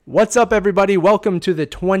What's up, everybody? Welcome to the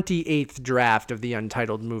 28th draft of the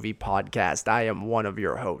Untitled Movie Podcast. I am one of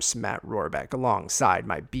your hosts, Matt Rohrbeck, alongside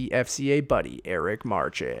my BFCA buddy, Eric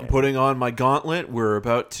Marche. I'm putting on my gauntlet. We're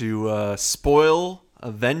about to spoil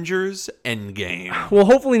Avengers Endgame. We'll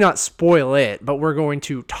hopefully not spoil it, but we're going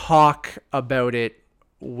to talk about it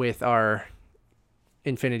with our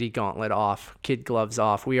Infinity Gauntlet off, kid gloves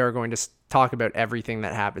off. We are going to talk about everything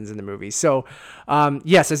that happens in the movie. So,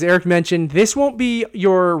 yes, as Eric mentioned, this won't be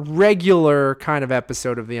your regular kind of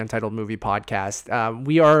episode of the Untitled Movie Podcast.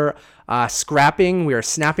 We are scrapping, we are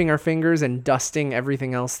snapping our fingers and dusting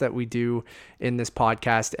everything else that we do in this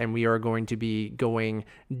podcast, and we are going to be going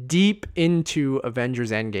deep into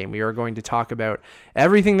Avengers Endgame. We are going to talk about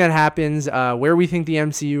everything that happens, where we think the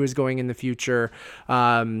MCU is going in the future,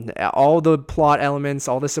 all the plot elements,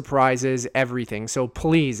 all the surprises, everything. So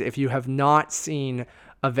please, if you have not seen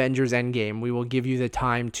Avengers Endgame, we will give you the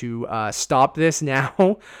time to stop this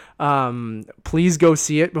now. Please go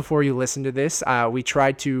see it before you listen to this. We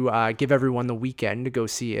tried to give everyone the weekend to go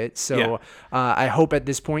see it. So I hope at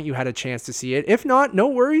this point you had a chance to see it. If not, no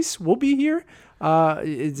worries. We'll be here.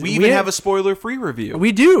 We even have a spoiler-free review.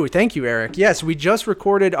 We do. Thank you, Eric. Yes, we just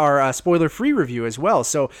recorded our spoiler-free review as well.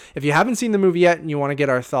 So if you haven't seen the movie yet and you want to get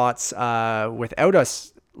our thoughts without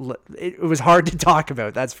us, it was hard to talk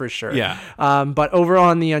about, that's for sure. Yeah. But over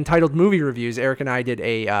on the Untitled Movie Reviews, Eric and I did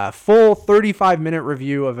a full 35-minute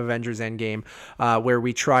review of Avengers Endgame, where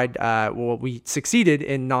we tried, we succeeded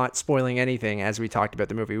in not spoiling anything as we talked about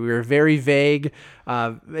the movie. We were very vague.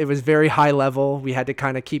 It was very high level. We had to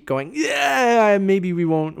kind of keep going, maybe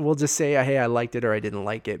we'll just say, hey, I liked it or I didn't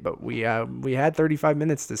like it. But we had 35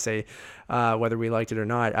 minutes to say whether we liked it or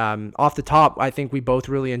not. Off the top, I think we both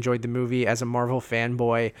really enjoyed the movie. As a Marvel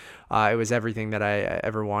fanboy, it was everything that I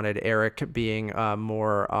ever wanted. Eric being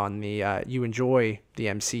more on the you enjoy the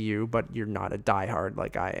MCU, but you're not a diehard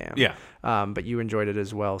like I am. Yeah. But you enjoyed it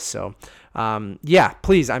as well. So,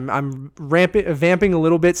 please, I'm vamping a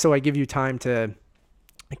little bit, so I give you time to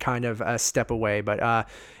kind of step away. But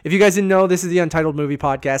if you guys didn't know, this is the Untitled Movie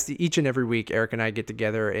Podcast. Each and every week, Eric and I get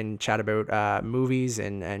together and chat about movies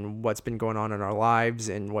and what's been going on in our lives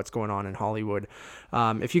and what's going on in Hollywood.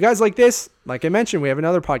 If you guys like this, like I mentioned, we have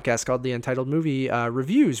another podcast called the Untitled Movie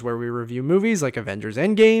Reviews, where we review movies like Avengers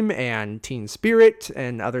Endgame and Teen Spirit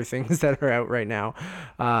and other things that are out right now.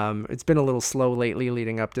 It's been a little slow lately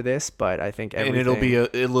leading up to this, but I think everything... And it'll be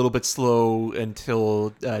a little bit slow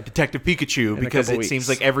until Detective Pikachu, because it seems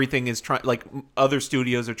like everything is trying, like other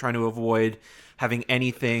studios are trying to avoid having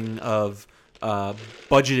anything of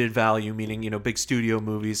budgeted value, meaning, big studio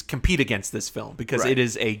movies compete against this film, because it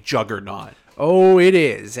is a juggernaut. Oh, it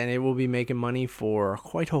is, and it will be making money for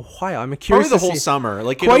quite a while. I'm curious. Probably the whole summer.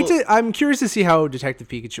 I'm curious to see how Detective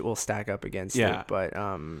Pikachu will stack up against it. But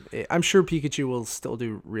I'm sure Pikachu will still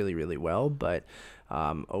do really, really well. But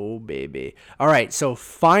oh baby! All right, so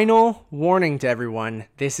final warning to everyone: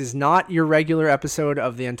 this is not your regular episode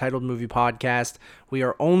of the Untitled Movie Podcast. We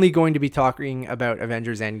are only going to be talking about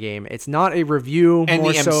Avengers Endgame. It's not a review. And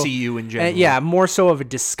more the MCU in general. More so of a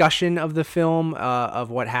discussion of the film, of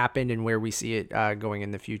what happened and where we see it going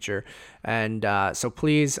in the future. And so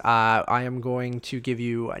please, I am going to give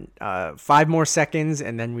you 5 more seconds,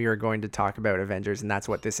 and then we are going to talk about Avengers. And that's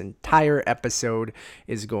what this entire episode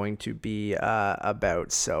is going to be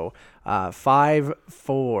about. So 5,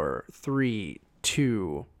 4, 3,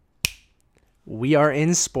 2... We are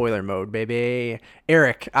in spoiler mode, baby.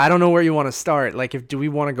 Eric, I don't know where you want to start. Like, do we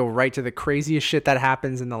want to go right to the craziest shit that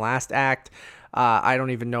happens in the last act? I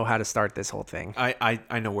don't even know how to start this whole thing.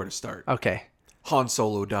 I know where to start. Okay. Han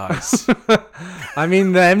Solo dies. I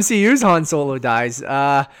mean, the MCU's Han Solo dies.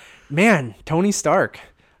 Man, Tony Stark.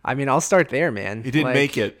 I mean, I'll start there, man. He didn't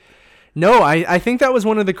make it. No, I think that was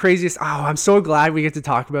one of the craziest. Oh, I'm so glad we get to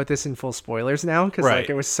talk about this in full spoilers now, because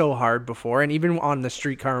it was so hard before. And even on the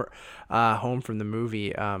streetcar home from the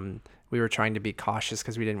movie, we were trying to be cautious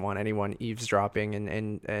because we didn't want anyone eavesdropping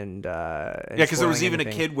and because there was even a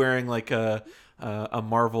kid wearing like a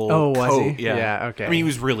Marvel coat. Was he? Yeah, okay. I mean, he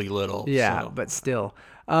was really little. Yeah, but still.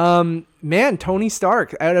 Man, Tony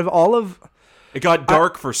Stark, out of all of... It got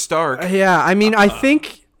dark for Stark. Yeah, I mean, I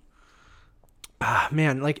think...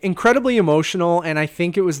 man, like incredibly emotional, and I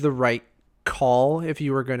think it was the right call if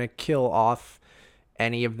you were going to kill off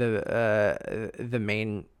any of the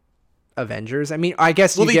main Avengers. I mean, I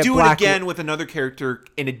guess they do it again with another character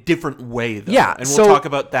in a different way, though. Yeah, and we'll talk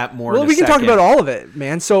about that more. Well, in a second. Can talk about all of it,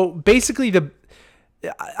 man. So basically,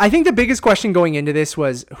 I think the biggest question going into this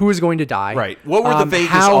was who was going to die. Right. What were the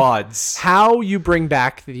Vegas odds? How you bring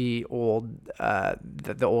back the old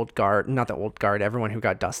guard, not the old guard, everyone who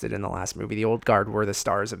got dusted in the last movie. The old guard were the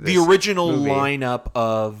stars of this The original movie. lineup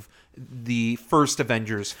of the first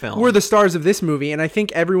Avengers film. Were the stars of this movie. And I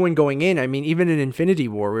think everyone going in, I mean, even in Infinity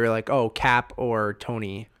War, we were like, oh, Cap or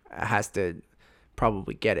Tony has to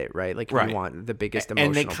probably get it, right? Like, we want the biggest emotional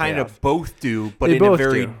and they kind payoff. of both do, but They in a both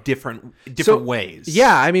very do. different ways.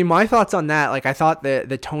 Yeah, I mean, my thoughts on that, like, I thought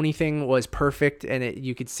the Tony thing was perfect, and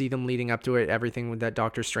you could see them leading up to it, everything with that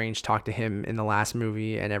Doctor Strange talked to him in the last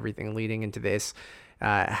movie and everything leading into this,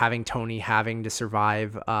 having Tony having to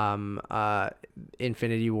survive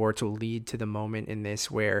Infinity War to lead to the moment in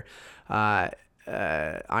this where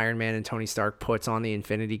Iron Man and Tony Stark puts on the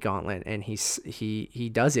Infinity Gauntlet, and he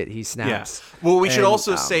does it. He snaps. Yeah. Well, we should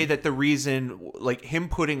also say that the reason, like, him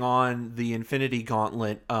putting on the Infinity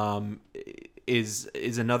Gauntlet,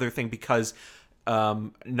 is another thing because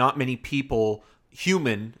not many people,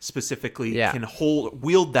 human specifically, can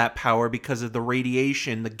wield that power because of the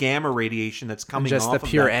radiation, the gamma radiation that's coming just off the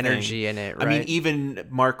pure of that energy thing. in it. Right? I mean, even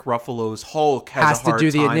Mark Ruffalo's Hulk has a hard to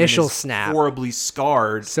do the time initial and is snap, horribly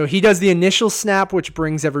scarred. So he does the initial snap, which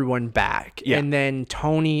brings everyone back, Yeah. and then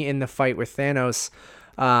Tony in the fight with Thanos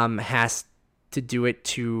has to do it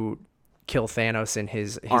to kill Thanos and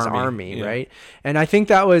his army, yeah. right? And I think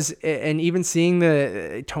that was, and even seeing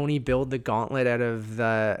the Tony build the gauntlet out of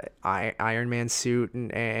the Iron Man suit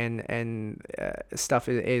and stuff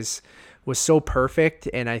was so perfect.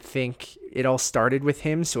 And I think it all started with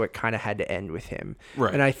him, so it kind of had to end with him.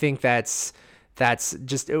 Right. And I think that's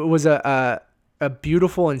just, it was a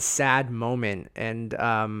beautiful and sad moment, and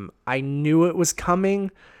I knew it was coming,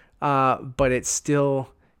 but it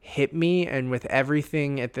still hit me. And with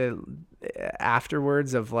everything at the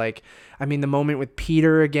afterwards of, like, I mean, the moment with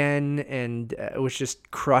Peter again, and it was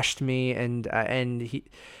just crushed me, and then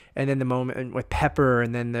the moment with Pepper,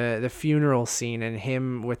 and then the funeral scene, and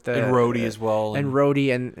him with the and Rhodey as well, and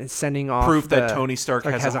Rhodey, and sending off proof that Tony Stark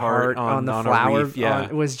has a heart on the on flower. A reef. Yeah,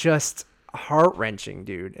 it was just heart-wrenching,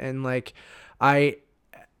 dude. And like, yeah,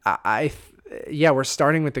 we're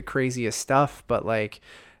starting with the craziest stuff, but like,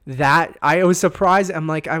 that I was surprised. I'm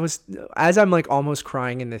like almost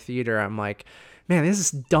crying in the theater. I'm like, man, this is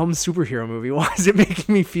dumb superhero movie. Why is it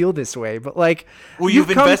making me feel this way? But like, well, you've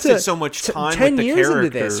invested so much time 10 with the years characters,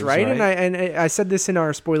 into this, right? And I said this in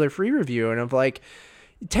our spoiler-free review, and I'm like,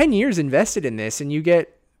 10 years invested in this, and you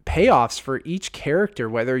get payoffs for each character,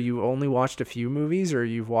 whether you only watched a few movies or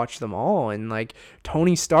you've watched them all. And like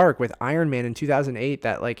Tony Stark with Iron Man in 2008,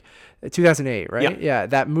 that like 2008, right? Yeah,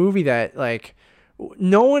 that movie that like,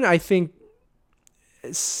 no one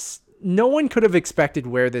could have expected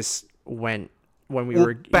where this went when we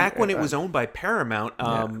were back when it was owned by Paramount.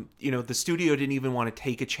 The studio didn't even want to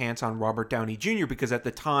take a chance on Robert Downey Jr. because at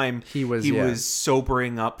the time he was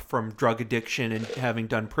sobering up from drug addiction and having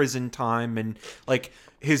done prison time, and like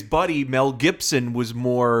his buddy Mel Gibson was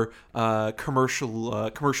more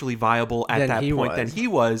commercially viable at that point than he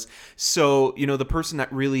was. So, the person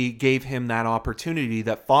that really gave him that opportunity,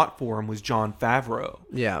 that fought for him, was Jon Favreau.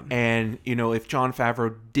 Yeah. And, if Jon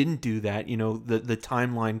Favreau didn't do that, the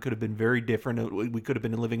timeline could have been very different. We could have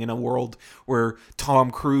been living in a world where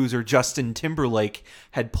Tom Cruise or Justin Timberlake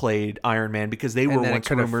had played Iron Man, because they were once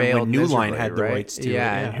rumored when New Line had the rights to it.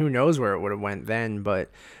 Yeah, and who knows where it would have went then,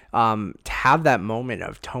 but to have that moment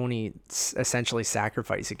of Tony essentially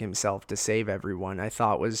sacrificing himself to save everyone, I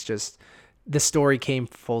thought was just, the story came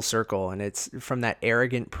full circle. And it's from that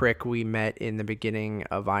arrogant prick we met in the beginning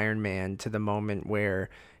of Iron Man to the moment where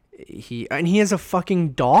he has a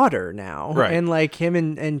fucking daughter now, right? And like him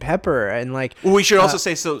and Pepper, and like, well, we should also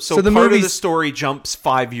say so the part of the story jumps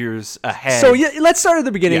 5 years ahead. So yeah, let's start at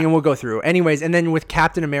the beginning and we'll go through. Anyways, and then with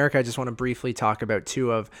Captain America, I just want to briefly talk about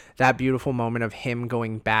too of that beautiful moment of him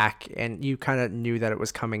going back, and you kind of knew that it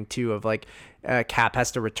was coming too, of like Cap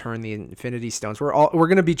has to return the Infinity Stones. We're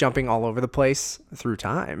going to be jumping all over the place through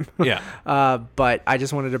time. Yeah. But I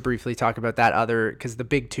just wanted to briefly talk about that because the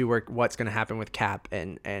big two were what's going to happen with Cap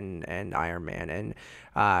and Iron Man.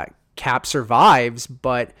 And Cap survives,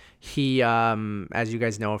 but he, as you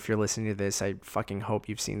guys know, if you're listening to this, I fucking hope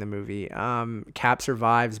you've seen the movie. Cap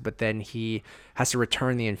survives, but then he has to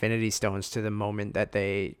return the Infinity Stones to the moment that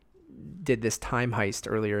they did this time heist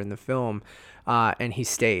earlier in the film. And he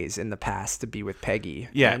stays in the past to be with Peggy.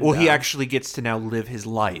 Yeah, and, well, he actually gets to now live his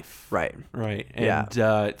life. Right. And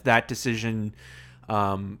that decision,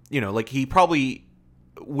 like he probably,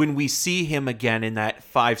 when we see him again in that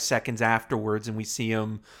 5 seconds afterwards, and we see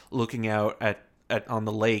him looking out at on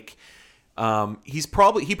the lake, he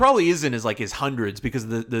probably is in his hundreds because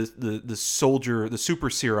the super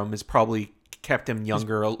serum has probably kept him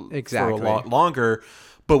younger for a lot longer.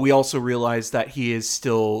 But we also realize that he is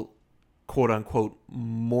still quote unquote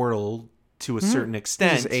mortal to a certain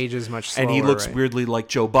extent. His age is much slower, and he looks weirdly like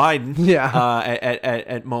Joe Biden. Yeah.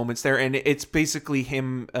 At moments there, and it's basically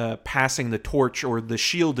him passing the torch or the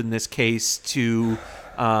shield in this case to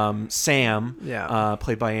Sam,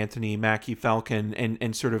 played by Anthony Mackie Falcon,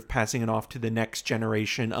 and sort of passing it off to the next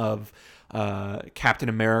generation of Captain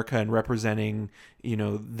America and representing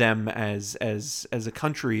them as a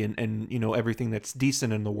country and everything that's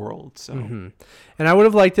decent in the world. So and I would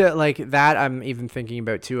have liked it like that. I'm even thinking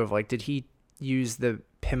about too of like, did he use the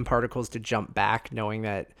Pym particles to jump back knowing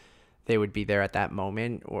that they would be there at that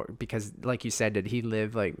moment, or because like you said, did he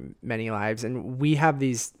live like many lives? And we have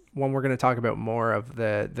these, when we're going to talk about more of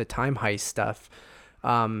the time heist stuff,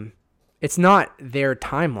 it's not their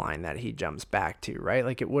timeline that he jumps back to, right?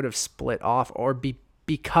 Like it would have split off, or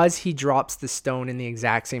because he drops the stone in the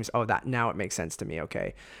exact same, that now it makes sense to me.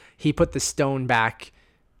 Okay. He put the stone back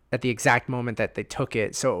at the exact moment that they took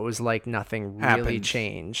it. So it was like nothing really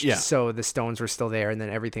changed. Yeah. So the stones were still there, and then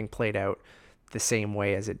everything played out the same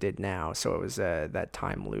way as it did now. So it was that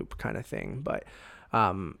time loop kind of thing. But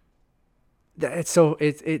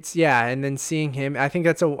it's yeah. And then seeing him, I think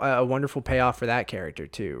that's a wonderful payoff for that character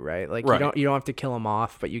too, right? Like you don't have to kill him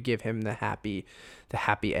off, but you give him the happy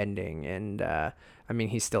ending. And I mean,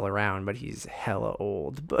 he's still around, but he's hella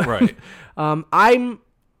old. But right. I'm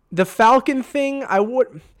the Falcon thing.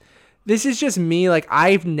 This is just me. Like,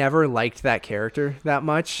 I've never liked that character that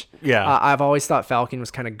much. Yeah. I've always thought Falcon was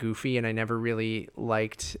kind of goofy, and I never really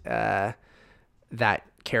liked that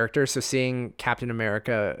character. So seeing Captain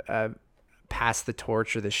America pass the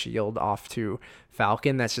torch or the shield off to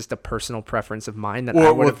Falcon, that's just a personal preference of mine. That I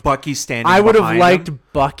would have Bucky standing. I would have liked him.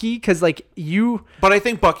 Bucky because, like, you. But I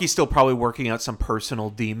think Bucky's still probably working out some personal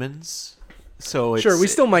demons. So sure, we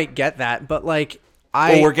still might get that, but like.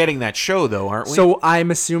 We're getting that show though, aren't we? So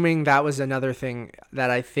I'm assuming that was another thing that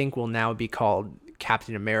I think will now be called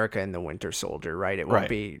Captain America and the Winter Soldier, right? It won't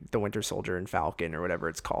be the Winter Soldier and Falcon or whatever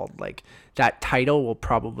it's called. Like that title will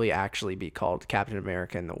probably actually be called Captain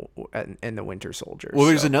America and the Winter Soldier. Well,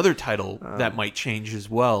 there's another title that might change as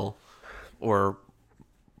well, or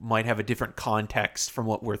might have a different context from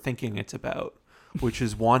what we're thinking it's about, which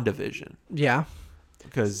is WandaVision. Yeah,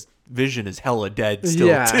 because Vision is hella dead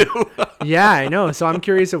still too. Yeah, I know. So I'm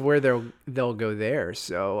curious of where they'll go there.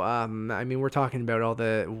 So I mean, we're talking about all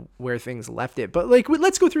where things left it, but like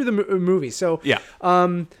let's go through the movie. So yeah,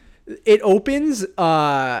 it opens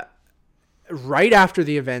right after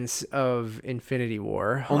the events of Infinity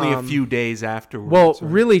War. Only a few days afterwards. Well,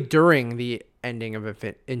 really during the ending of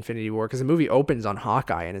Infinity War, because the movie opens on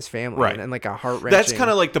Hawkeye and his family, right? And like a heart-wrenching. That's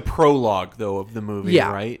kind of like the prologue, though, of the movie,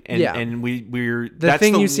 right? And, and we're that's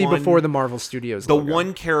thing you see before the Marvel Studios. The logo.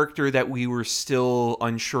 One character that we were still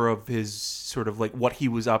unsure of his sort of like what he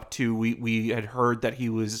was up to. We had heard that he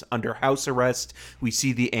was under house arrest. We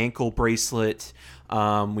see the ankle bracelet.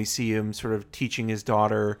 We see him sort of teaching his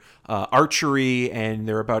daughter archery, and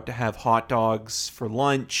they're about to have hot dogs for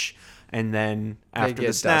lunch. And then after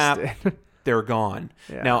the snap, they're gone.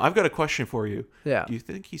 Yeah. Now, I've got a question for you. Yeah. Do you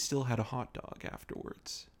think he still had a hot dog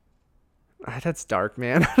afterwards? That's dark,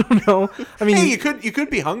 man. I don't know. I mean, hey, you could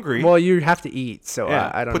be hungry. Well, you have to eat, so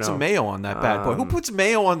I don't know. Put some mayo on that bad boy. Who puts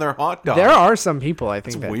mayo on their hot dog? There are some people I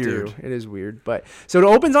think that weird. do. It is weird, but so it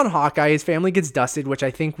opens on Hawkeye. His family gets dusted, which I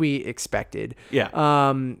think we expected. Yeah.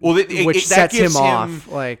 Which sets him off,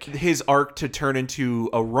 like his arc to turn into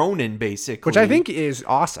a Ronin, basically, which I think is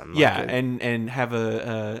awesome. Yeah, and have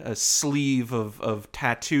a sleeve of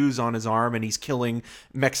tattoos on his arm, and he's killing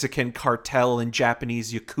Mexican cartel and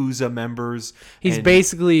Japanese Yakuza members. He's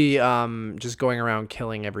basically just going around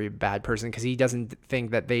killing every bad person because he doesn't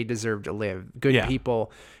think that they deserve to live.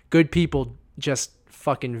 Good people just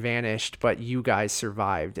fucking vanished, but you guys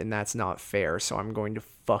survived, and that's not fair. So I'm going to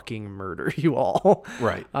fucking murder you all.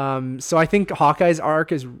 Right. So I think Hawkeye's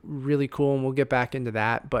arc is really cool, and we'll get back into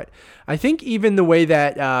that. But I think even the way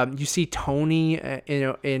that you see Tony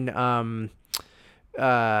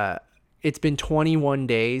it's been 21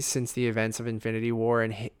 days since the events of Infinity War,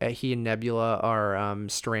 and he and Nebula are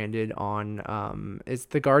stranded on it's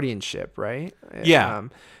the Guardian ship, right? Yeah.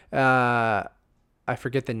 I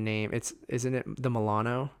forget the name. Isn't it the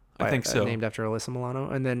Milano? I think so. Named after Alyssa Milano.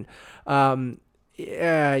 And then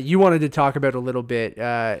you wanted to talk about a little bit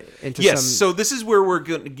into yes, some. So this is where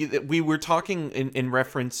we were talking in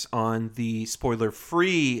reference on the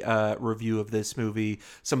spoiler-free review of this movie,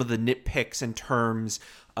 some of the nitpicks in terms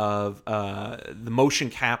of the motion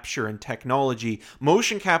capture and technology.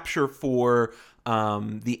 Motion capture for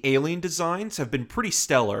the alien designs have been pretty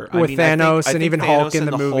stellar. With Thanos and even Hulk in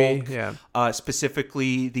the movie. Hulk,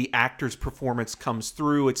 specifically, the actor's performance comes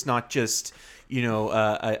through. It's not just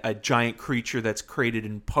a giant creature that's created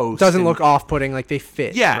in post. Doesn't look off-putting, like they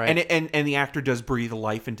fit. Yeah, right? and the actor does breathe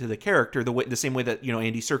life into the character the same way that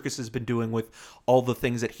Andy Serkis has been doing with all the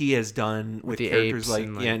things that he has done with characters like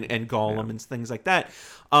and Gollum and things like that.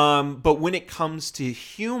 But when it comes to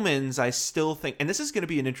humans, I still think, and this is going to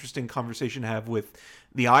be an interesting conversation to have with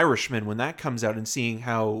The Irishman when that comes out, and seeing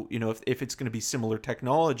how if it's going to be similar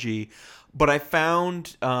technology. But I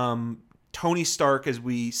found Tony Stark, as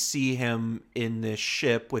we see him in this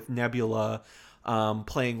ship with Nebula,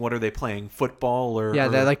 playing, what are they playing? Football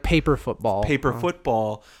they're like paper football.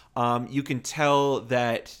 Football. You can tell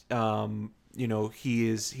that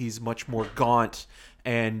he's much more gaunt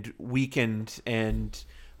and weakened, and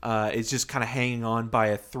is just kind of hanging on by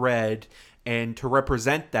a thread. And to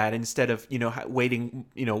represent that, instead of waiting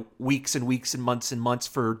weeks and weeks and months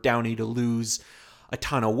for Downey to lose a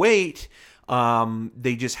ton of weight,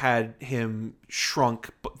 they just had him shrunk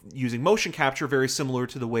using motion capture, very similar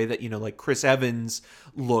to the way that like Chris Evans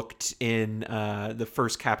looked in the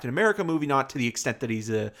first Captain America movie. Not to the extent that he's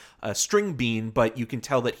a string bean, but you can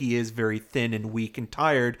tell that he is very thin and weak and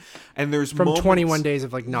tired. And there's from 21 days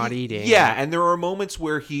of not eating. Yeah, and there are moments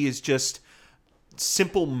where he is just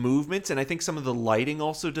simple movements, and I think some of the lighting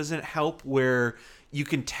also doesn't help, where you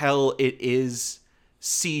can tell it is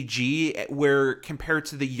CG, where compared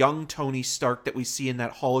to the young Tony Stark that we see in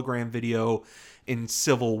that hologram video in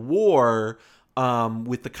Civil War,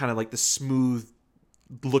 with the kind of like the smooth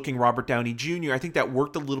looking Robert Downey Jr., I think that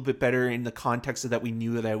worked a little bit better in the context of that we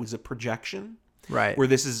knew that it was a projection, right? Where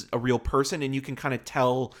this is a real person, and you can kind of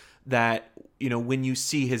tell that when you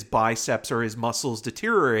see his biceps or his muscles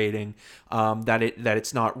deteriorating, that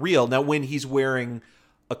it's not real. Now, when he's wearing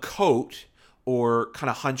a coat or kind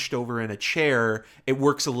of hunched over in a chair, it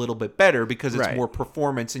works a little bit better because it's more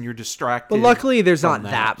performance and you're distracted. But luckily, there's not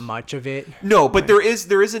that much of it. No, but there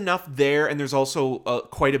is enough there, and there's also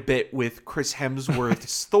quite a bit with Chris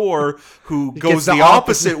Hemsworth's Thor, who goes the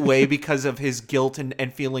opposite way because of his guilt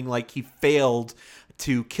and feeling like he failed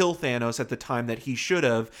to kill Thanos at the time that he should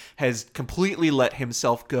have, has completely let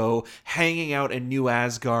himself go, hanging out in New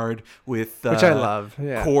Asgard with which I love.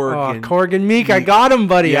 Yeah. Korg and Meek. I got him,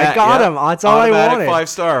 buddy. I got him. That's all I wanted.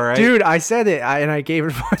 5-star, right? Dude, I said it, and I gave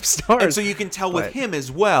it 5 stars. And so you can tell with him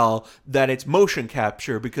as well that it's motion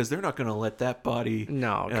capture, because they're not going to let that body.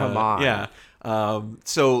 No, come on. Yeah.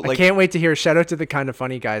 So I can't wait to hear. Shout out to the Kind of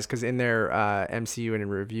Funny guys, because in their MCU and in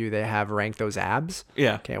review they have ranked those abs.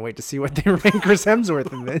 Yeah, can't wait to see what they rank Chris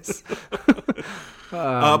Hemsworth in this.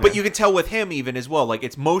 But you can tell with him even as well, like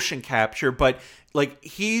it's motion capture, but like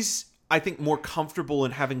he's, I think, more comfortable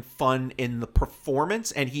in having fun in the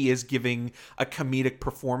performance, and he is giving a comedic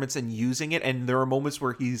performance and using it. And there are moments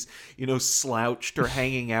where he's slouched or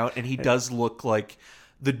hanging out, and he does look like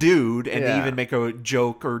the dude, and they even make a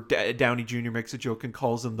joke, or Downey Jr. makes a joke and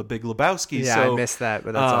calls him the Big Lebowski. Yeah, so, I missed that,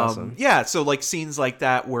 but that's awesome. Yeah, so like scenes like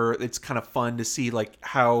that where it's kind of fun to see like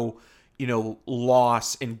how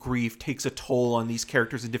loss and grief takes a toll on these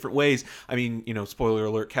characters in different ways. I mean, spoiler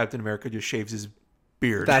alert: Captain America just shaves his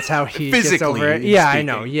beard. That's how he gets over it. Yeah, speaking.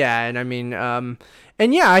 I know. Yeah, and I mean, and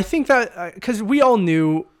yeah, I think that because we all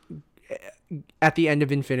knew at the end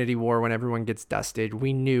of Infinity War, when everyone gets dusted,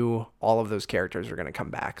 we knew all of those characters were going to come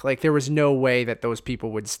back. Like, there was no way that those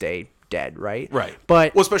people would stay dead, right? Right.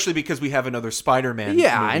 But well, especially because we have another Spider-Man.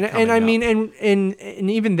 Yeah, and I mean,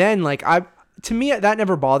 and even then, like, to me, that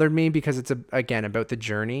never bothered me, because it's again about the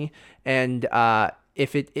journey, and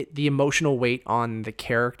if the emotional weight on the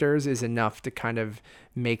characters is enough to kind of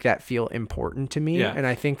make that feel important to me. Yeah. And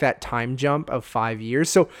I think that time jump of 5 years.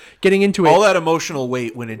 So getting into all that emotional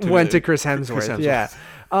weight went to Chris Hemsworth. Yeah.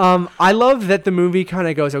 I love that the movie kind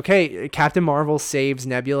of goes, okay, Captain Marvel saves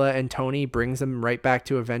Nebula and Tony, brings them right back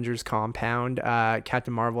to Avengers compound.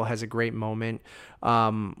 Captain Marvel has a great moment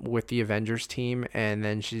with the Avengers team, and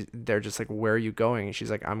then they're just like, where are you going? And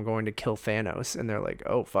she's like, I'm going to kill Thanos. And they're like,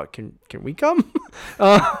 oh fuck, can we come?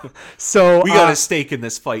 So we got a stake in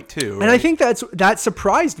this fight too, right? And I think that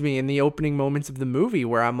surprised me in the opening moments of the movie,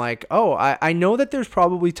 where I'm like, oh, I know that there's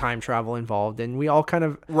probably time travel involved, and we all kind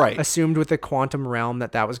of assumed with the quantum realm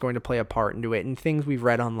that that was going to play a part into it, and things we've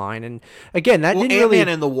read online. And again, that didn't Ant-Man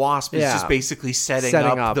really. and the Wasp is just basically setting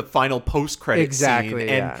up the final post-credit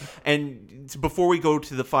scene. And before we go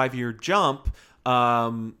to the 5-year jump,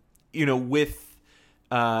 with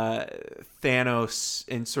Thanos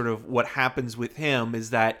and sort of what happens with him is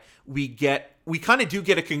that we kind of do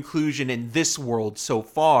get a conclusion in this world so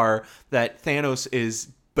far that Thanos is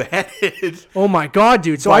beheaded. Oh my god,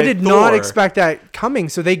 dude. So I did not expect that coming.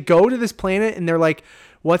 So they go to this planet and they're like,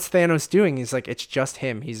 what's Thanos doing? He's like, it's just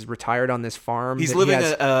him. He's retired on this farm. He's living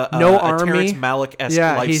no army. Terrence Malick-esque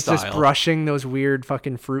lifestyle. He's just brushing those weird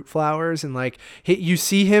fucking fruit flowers, and like you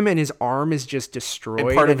see him, and his arm is just destroyed,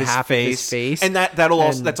 and part of his half face. Of his face, and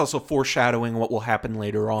that's also foreshadowing what will happen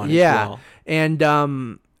later on. Yeah, as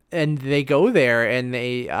well. And they go there, and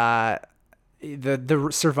they the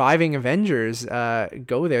surviving Avengers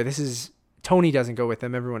go there. This is. Tony doesn't go with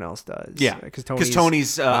them. Everyone else does. Yeah, because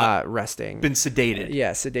Tony's resting, been sedated.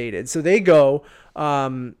 Yeah, sedated. So they go,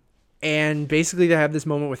 and basically they have this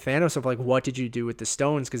moment with Thanos of like, "What did you do with the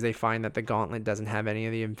stones?" Because they find that the Gauntlet doesn't have any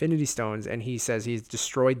of the Infinity Stones, and he says he's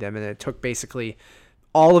destroyed them, and it took basically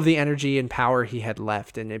all of the energy and power he had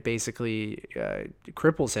left, and it basically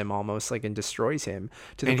cripples him almost, like, and destroys him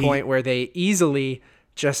to the point where they easily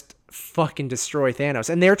just fucking destroy Thanos,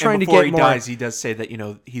 and they're trying to get more. Before he dies, he does say that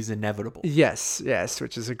he's inevitable. Yes,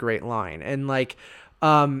 which is a great line, and like,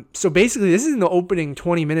 so basically, this is in the opening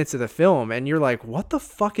 20 minutes of the film, and you're like, what the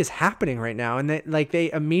fuck is happening right now? And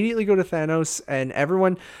they immediately go to Thanos, and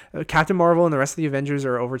everyone, Captain Marvel and the rest of the Avengers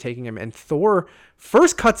are overtaking him, and Thor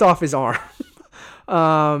first cuts off his arm.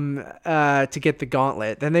 To get the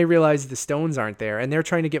gauntlet. Then they realize the stones aren't there, and they're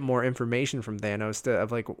trying to get more information from Thanos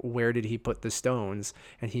of like, where did he put the stones?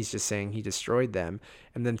 And he's just saying he destroyed them.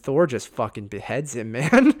 And then Thor just fucking beheads him,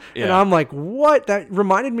 man. Yeah. And I'm like, what? That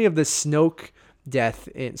reminded me of the Snoke death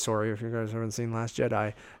in. Sorry if you guys haven't seen Last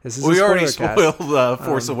Jedi. This is we already spoiled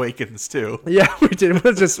Force Awakens too. Yeah, we did.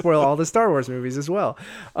 We'll just spoil all the Star Wars movies as well.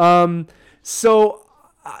 So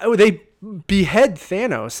they behead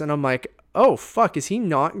Thanos, and I'm like, oh fuck, is he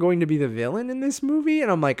not going to be the villain in this movie? And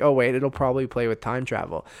I'm like, oh wait, it'll probably play with time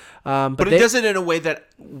travel. But it does it in a way that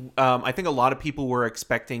I think a lot of people were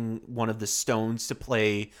expecting one of the stones to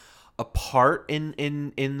play a part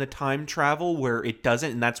in the time travel, where it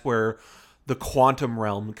doesn't, and that's where the quantum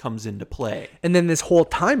realm comes into play. And then this whole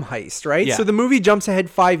time heist, right? Yeah. So the movie jumps ahead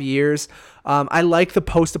 5 years. I like the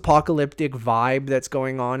post-apocalyptic vibe that's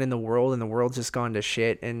going on in the world, and the world's just gone to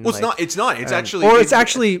shit. And well, it's not. It's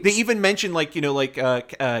actually. They even mention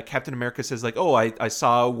Captain America says like, "Oh, I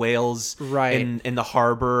saw whales in the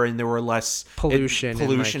harbor, and there were less pollution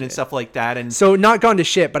and stuff like that." And so not gone to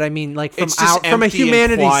shit, but I mean, like from a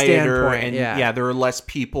humanity standpoint, and there are less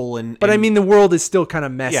people. But I mean, the world is still kind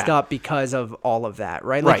of messed up because of all of that,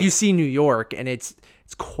 right? Like you see New York, and it's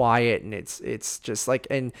quiet, and it's just like,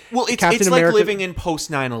 and it's America, like living in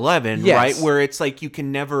post 9/11, right? Where it's like you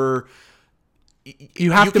can never,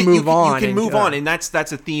 you have to move on. You can move on, and that's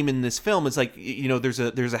a theme in this film. It's like, there's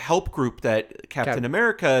a help group that Captain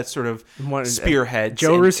America sort of spearheads.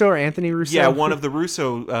 Joe Russo or Anthony Russo? Yeah, one of the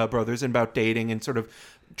Russo brothers, and about dating and sort of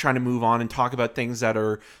trying to move on and talk about things that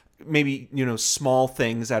are maybe small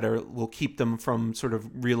things that will keep them from sort of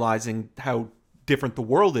realizing how different the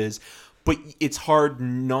world is. But it's hard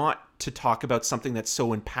not to talk about something that's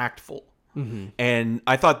so impactful. Mm-hmm. And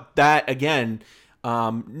I thought that, again,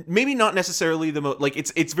 maybe not necessarily the most, like,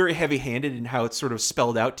 it's very heavy-handed in how it's sort of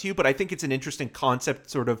spelled out to you, but I think it's an interesting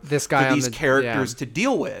concept sort of for these characters to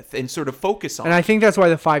deal with and sort of focus on. And I think that's why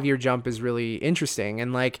the 5-year jump is really interesting.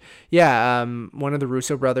 And like, one of the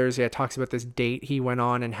Russo brothers talks about this date he went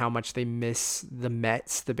on and how much they miss the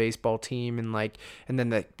Mets, the baseball team, and like, and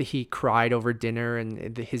then he cried over dinner,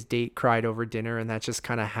 and his date cried over dinner, and that's just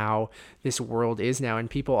kind of how this world is now. And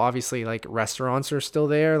people, obviously, like, restaurants are still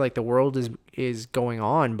there, like the world is going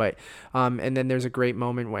on, but and then there's a great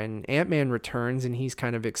moment when Ant-Man returns, and he's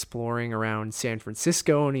kind of exploring around San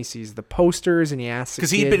Francisco, and he sees the posters, and he asks,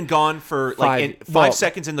 because he'd been gone for five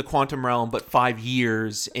seconds in the quantum realm, but 5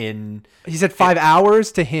 years in. He said 5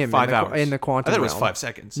 hours to him. 5 hours in the quantum realm. I thought it was 5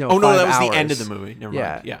 seconds. No, that was hours. the end of the movie. Never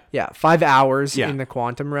mind. Yeah. 5 hours in the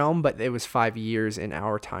quantum realm, but it was 5 years in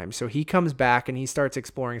our time. So he comes back, and he starts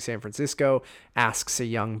exploring San Francisco, asks a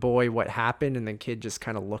young boy what happened, and the kid just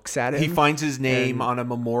kind of looks at him. He finds his name on a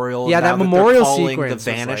memorial. Yeah, that memorial sequence.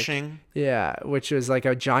 The Vanishing. Which is like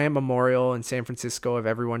a giant memorial in San Francisco of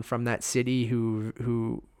everyone from that city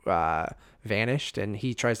who vanished, and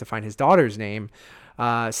he tries to find his daughter's name,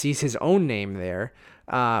 sees his own name there,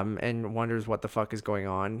 and wonders what the fuck is going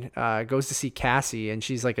on. Goes to see Cassie, and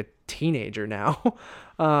she's like a teenager now,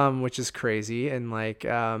 which is crazy. And like,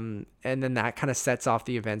 and then that kind of sets off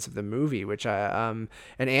the events of the movie, which and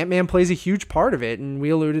Ant-Man plays a huge part of it. And we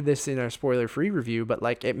alluded this in our spoiler-free review, but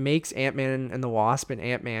like it makes Ant-Man and the Wasp and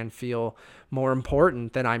Ant-Man feel more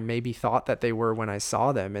important than I maybe thought that they were when I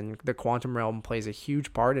saw them. And the quantum realm plays a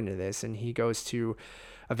huge part into this. And he goes to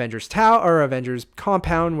Avengers Tower or Avengers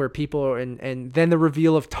compound where people and then the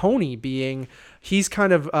reveal of Tony being he's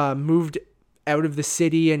kind of moved out of the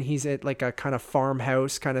city and he's at like a kind of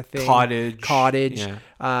farmhouse kind of thing, cottage.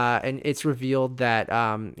 Yeah. And it's revealed that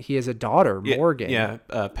he has a daughter, Morgan.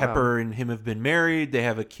 Pepper and him have been married. They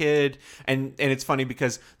have a kid, and it's funny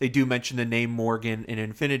because they do mention the name Morgan in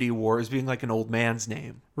Infinity War as being like an old man's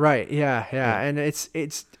name. Right. Yeah. And it's.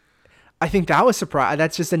 I think that was surprising.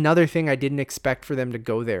 That's just another thing I didn't expect for them to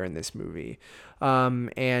go there in this movie.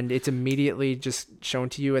 And it's immediately just shown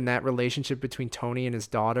to you, and that relationship between Tony and his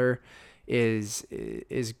daughter is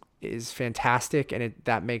fantastic, and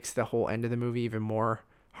that makes the whole end of the movie even more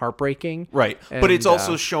heartbreaking. Right. But it's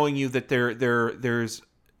also showing you that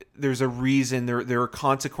there's a reason, there are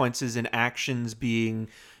consequences and actions being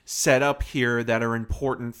set up here that are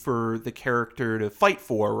important for the character to fight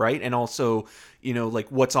for, right? And also, like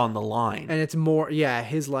what's on the line. And it's more,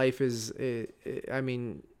 his life is, I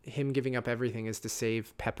mean, him giving up everything is to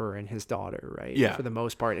save Pepper and his daughter, right? Yeah. For the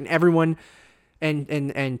most part. And everyone,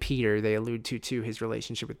 and Peter, they allude to his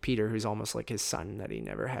relationship with Peter, who's almost like his son that he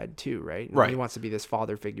never had too, right? And he wants to be this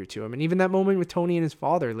father figure to him. And even that moment with Tony and his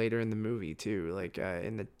father later in the movie too, like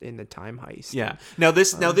in the time heist. Yeah. Now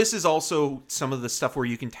this is also some of the stuff where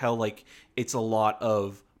you can tell like it's a lot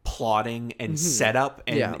of plotting and setup,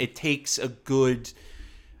 and it takes a good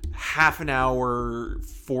half an hour,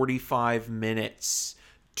 45 minutes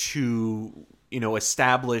to,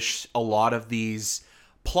 establish a lot of these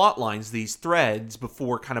plot lines, these threads,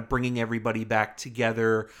 before kind of bringing everybody back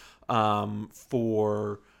together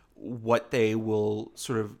for what they will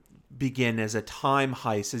sort of begin as a time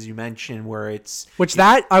heist, as you mentioned, where it's...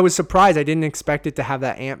 that I was surprised. I didn't expect it to have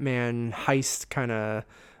that Ant-Man heist kind of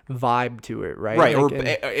vibe to it, right? Right,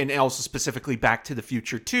 like, and also specifically Back to the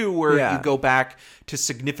Future too, where you go back to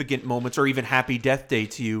significant moments, or even Happy Death Day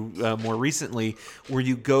to you more recently, where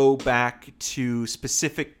you go back to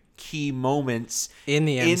specific key moments in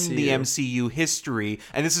the MCU history,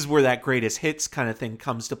 and this is where that greatest hits kind of thing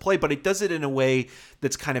comes to play, but it does it in a way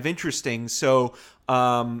that's kind of interesting. So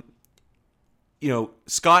Scott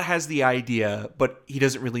has the idea, but he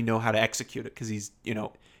doesn't really know how to execute it because he's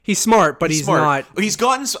smart, but he's not. He's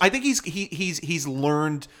gotten. I think he's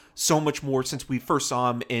learned so much more since we first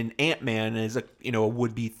saw him in Ant-Man as a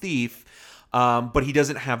would-be thief. But he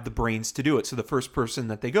doesn't have the brains to do it. So the first person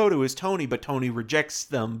that they go to is Tony, but Tony rejects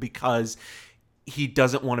them because he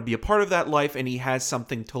doesn't want to be a part of that life, and he has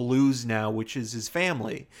something to lose now, which is his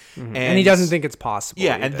family. Mm-hmm. And he doesn't think it's possible.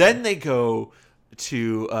 Yeah, either. And then they go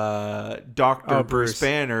to Dr. Bruce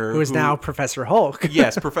Banner, who is now Professor Hulk.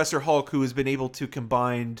 Yes, Professor Hulk, who has been able to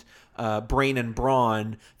combine brain and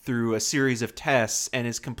brawn through a series of tests and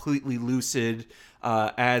is completely lucid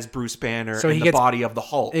as Bruce Banner in the body of the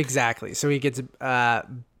Hulk. Exactly. So he gets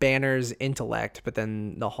Banner's intellect, but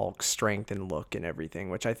then the Hulk's strength and look and everything,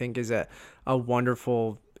 which I think is a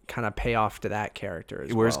wonderful kind of payoff to that character as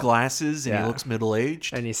He wears glasses and he looks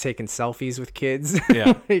middle-aged. And he's taking selfies with kids.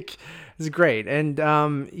 Yeah. It's great. And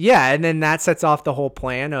and then that sets off the whole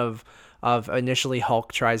plan of initially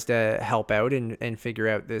Hulk tries to help out and figure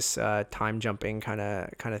out this time jumping kind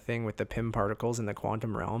of thing with the Pym particles in the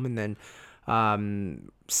quantum realm, and then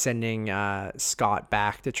sending Scott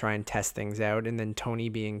back to try and test things out, and then Tony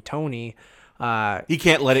being Tony, he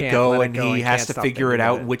can't let it go, and he has to figure it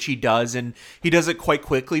out, which he does, and he does it quite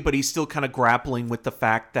quickly, but he's still kind of grappling with the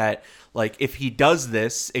fact that, like, if he does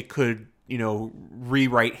this, it could,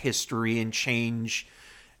 rewrite history and change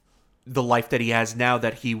the life that he has now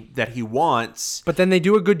that he wants. But then they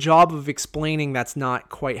do a good job of explaining that's not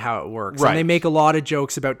quite how it works. Right. And they make a lot of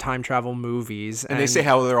jokes about time travel movies. And they say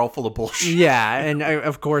how they're all full of bullshit. Yeah, and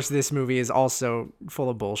of course this movie is also full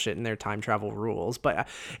of bullshit in their time travel rules. But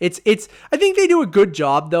it's I think they do a good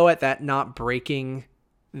job though at that, not breaking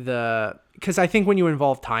because I think when you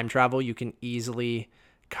involve time travel, you can easily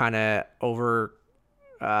kind of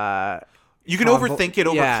You can overthink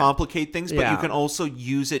it, yeah. overcomplicate things, but Yeah. you can also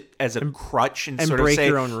use it as a crutch and sort break of say,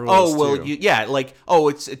 your own rules, "Oh, well, too.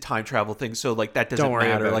 it's a time travel thing, so like that doesn't Don't worry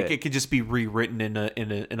matter. about Like it. it could just be rewritten in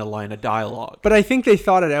a line of dialogue." But I think they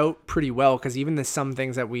thought it out pretty well, because even some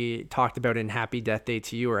things that we talked about in Happy Death Day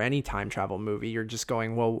to You or any time travel movie, you're just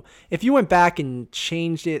going, well, if you went back and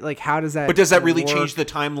changed it, like, how does that? But does that really work? change the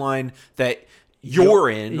timeline that you're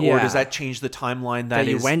in, or Yeah. does that change the timeline That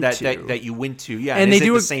you went to? that you went to? Yeah, And is they it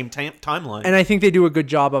do the a- same timeline? And I think they do a good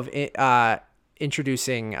job of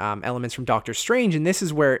introducing elements from Doctor Strange, and this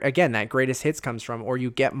is where, again, that greatest hits comes from, or you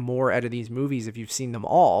get more out of these movies if you've seen them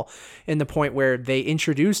all, in the point where they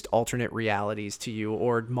introduced alternate realities to you,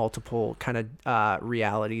 or multiple kind of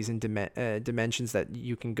realities and dimensions that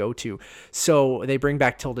you can go to. So they bring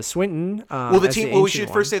back Tilda Swinton. Well, the as team. the Well, we ancient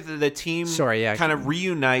should first say that the team kind of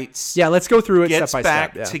reunites. Yeah, let's go through it gets step by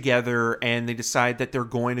back step. Yeah. together, and they decide that they're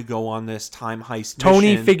going to go on this time heist.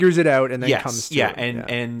 Tony mission. figures it out and then comes to it.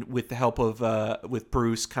 And with the help of with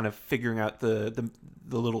Bruce, kind of figuring out the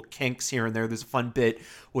little kinks here and there. There's a fun bit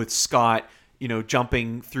with Scott,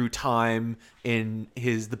 jumping through time in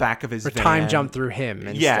the back of his van. Time jump through him.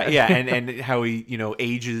 Instead. and how he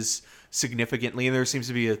ages significantly, and there seems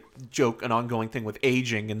to be an ongoing thing with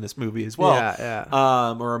aging in this movie as well.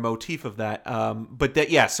 Or a motif of that.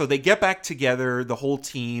 So they get back together, the whole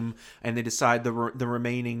team, and they decide the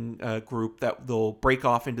remaining group that they'll break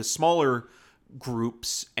off into smaller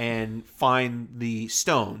groups and find the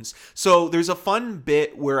stones. So there's a fun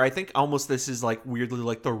bit where I think almost this is like weirdly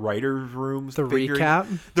like the writer's room. The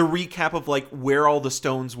recap of like where all the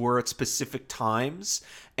stones were at specific times.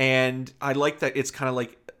 And I like that it's kind of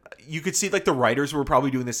like, you could see like the writers were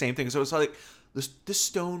probably doing the same thing. So it's like this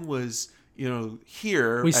stone was,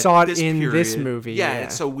 here. We saw it in period. this movie. Yeah.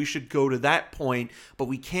 So we should go to that point, but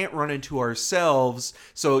we can't run into ourselves.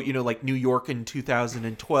 So, like New York in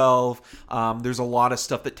 2012, there's a lot of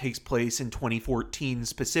stuff that takes place in 2014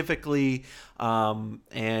 specifically,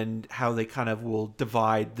 and how they kind of will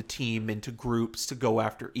divide the team into groups to go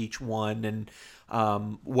after each one, and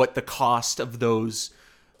what the cost of those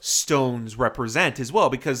stones represent as well,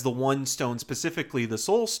 because the one stone specifically, the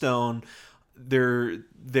Soul Stone, there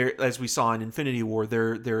as we saw in Infinity War,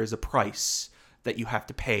 there is a price that you have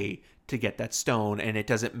to pay to get that stone, and it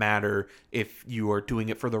doesn't matter if you are doing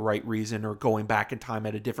it for the right reason or going back in time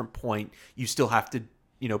at a different point. You still have to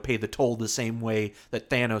pay the toll the same way that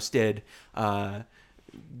Thanos did,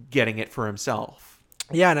 getting it for himself.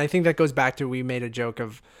 Yeah, and I think that goes back to, we made a joke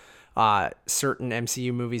of certain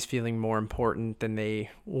MCU movies feeling more important than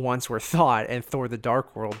they once were thought, and Thor: The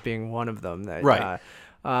Dark World being one of them. Right.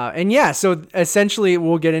 So essentially,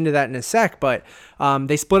 we'll get into that in a sec, but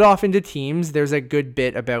they split off into teams. There's a good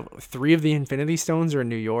bit about 3 of the Infinity Stones are in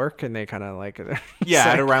New York, and they kind of like...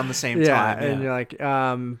 at around the same time. And you're like...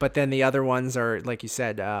 but then the other ones are, like you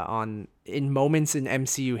said, in moments in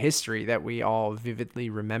MCU history that we all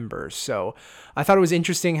vividly remember. So I thought it was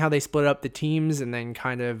interesting how they split up the teams, and then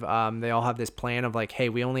kind of they all have this plan of like, hey,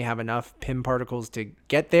 we only have enough Pym particles to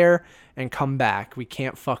get there and come back. We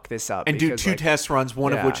can't fuck this up. And do 2 test runs,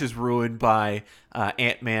 one of which is ruined by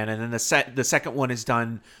Ant-Man, and then the second one is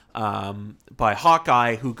done by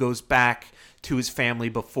Hawkeye, who goes back to his family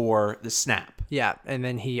before the snap. Yeah, and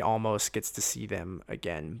then he almost gets to see them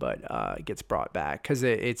again, but gets brought back because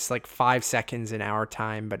it's like 5 seconds in our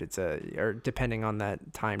time, but it's or depending on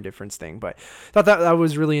that time difference thing. But I thought that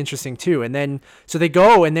was really interesting too. And then so they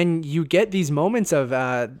go, and then you get these moments of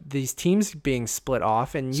these teams being split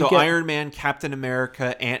off, and Iron Man, Captain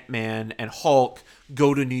America, Ant-Man, and Hulk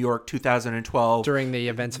go to New York 2012 during the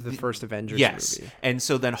events of the first Avengers movie. And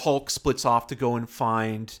so then Hulk splits off to go and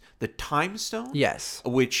find the Time Stone. Yes,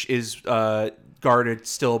 which is guarded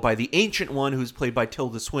still by the Ancient One, who's played by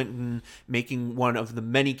Tilda Swinton, making one of the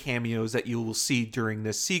many cameos that you will see during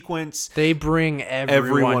this sequence. They bring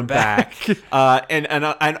everyone back. And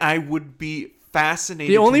I would be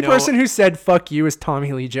fascinated. The only person who said "fuck you" is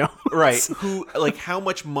Tommy Lee Jones, right? Who, like, how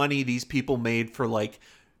much money these people made for like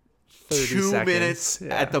 2 seconds. Minutes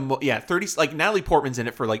at the 30. Like Natalie Portman's in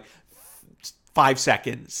it for like 5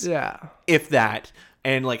 seconds, if that.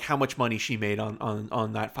 And like how much money she made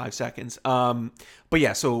on that 5 seconds.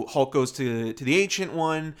 So Hulk goes to the Ancient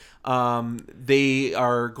One. They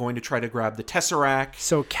are going to try to grab the Tesseract.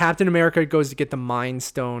 So Captain America goes to get the Mind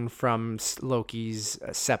Stone from Loki's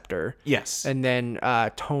scepter. Yes. And then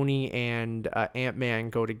Tony and Ant-Man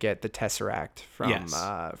go to get the Tesseract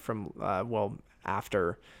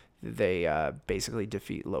after they basically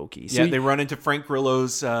defeat Loki. So they run into Frank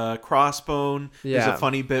Grillo's crossbone. There's a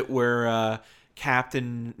funny bit where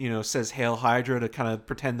Captain, says Hail Hydra to kind of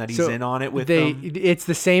pretend that he's in on it with them. It's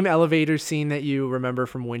the same elevator scene that you remember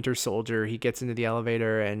from Winter Soldier. He gets into the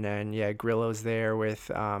elevator, and then Grillo's there with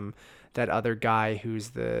that other guy who's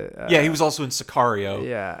the he was also in Sicario.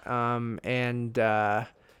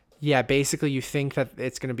 Basically you think that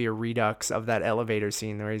it's going to be a redux of that elevator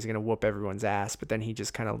scene where he's going to whoop everyone's ass, but then he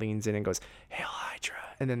just kind of leans in and goes, Hail Hydra,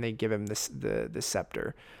 and then they give him the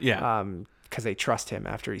scepter. Because they trust him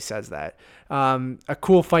after he says that. A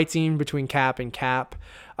cool fight scene between Cap and Cap.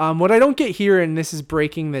 What I don't get here, and this is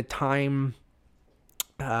breaking the time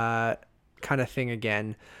kind of thing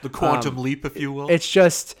again. The quantum leap, if you will. It's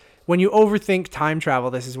just, when you overthink time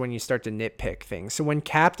travel, this is when you start to nitpick things. So when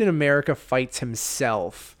Captain America fights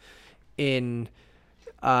himself in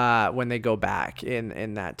when they go back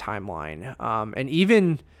in that timeline, and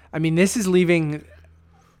even, this is leaving,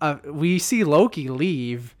 we see Loki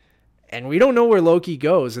leave, and we don't know where Loki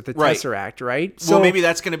goes with the Tesseract, right? So, well, maybe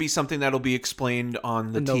that's going to be something that'll be explained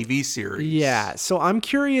on the TV series. Yeah, so I'm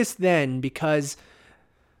curious then, because...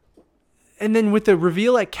 And then with the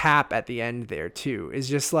reveal at Cap at the end there, too, is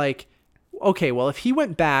just like, okay, well, if he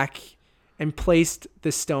went back and placed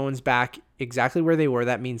the stones back exactly where they were,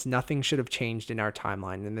 that means nothing should have changed in our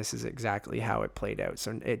timeline, and this is exactly how it played out,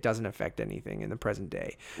 so it doesn't affect anything in the present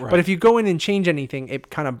day. Right. But if you go in and change anything, it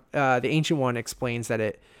kind of... the Ancient One explains that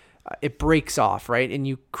it breaks off, right? And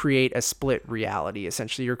you create a split reality.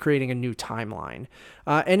 Essentially, you're creating a new timeline.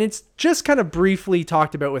 And it's just kind of briefly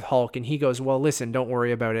talked about with Hulk. And he goes, well, listen, don't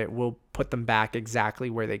worry about it. We'll put them back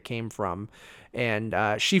exactly where they came from. And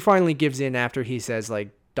she finally gives in after he says,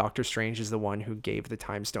 like, Doctor Strange is the one who gave the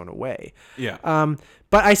time stone away. Yeah.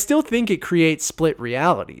 But I still think it creates split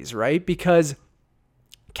realities, right? Because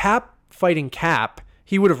Cap fighting Cap,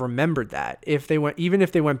 he would have remembered that even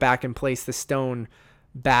if they went back and placed the stone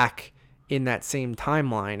back in that same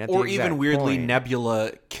timeline or even weirdly point.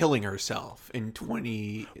 Nebula killing herself in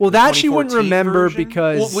 20 well that she wouldn't remember version?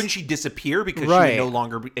 Because wouldn't she disappear because she would no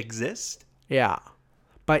longer exist? Yeah,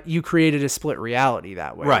 but you created a split reality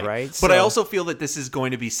that way, right? But so, I also feel that this is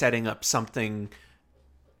going to be setting up something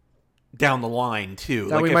down the line too,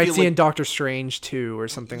 that we might see in Doctor Strange 2 or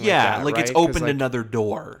something like that. Yeah, like right? It's opened another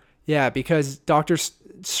door. Yeah, because Doctor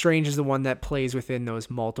Strange is the one that plays within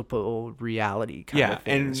those multiple reality kind of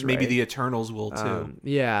things, and maybe the Eternals will too.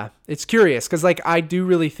 Yeah, it's curious because I do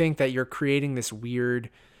really think that you're creating this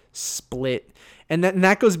weird split, and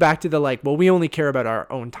that goes back to the we only care about our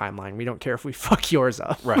own timeline. We don't care if we fuck yours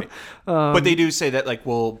up, right? But they do say that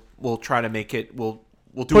we'll try to make it. We'll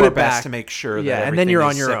do our best to make sure that and then you're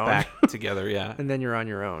on your own back together. Yeah, and then you're on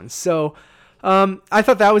your own. So. I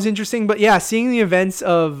thought that was interesting, but yeah, seeing the events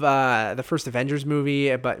of the first Avengers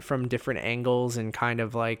movie, but from different angles and kind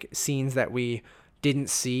of like scenes that we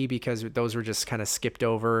didn't see because those were just kind of skipped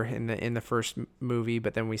over in the first movie,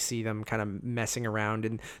 but then we see them kind of messing around,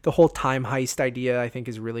 and the whole time heist idea I think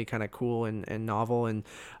is really kind of cool and novel, and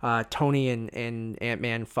Tony and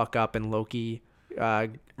Ant-Man fuck up, and Loki.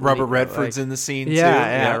 Robert Redford's in the scene too.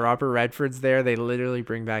 Yeah, Robert Redford's there. They literally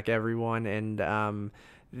bring back everyone, and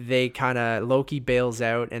they kind of Loki bails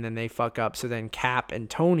out and then they fuck up. So then Cap and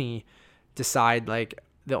Tony decide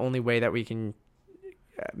the only way that we can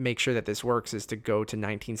make sure that this works is to go to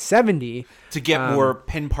 1970 to get more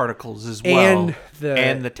pin particles as well,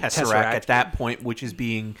 and the Tesseract at that point, which is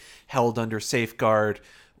being held under safeguard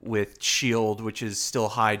with S.H.I.E.L.D., which is still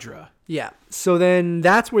Hydra. Yeah. So then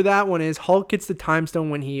that's where that one is. Hulk gets the time stone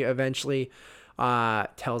when he eventually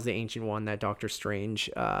tells the Ancient One that Doctor Strange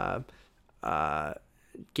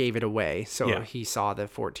gave it away. So he saw the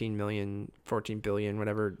 14 billion,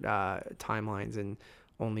 whatever timelines, and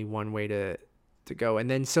only one way to go.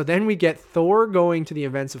 And then we get Thor going to the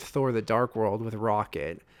events of Thor the Dark World with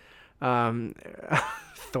Rocket.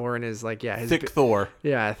 Thor and his Thick Thor.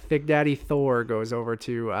 Yeah, Thick Daddy Thor goes over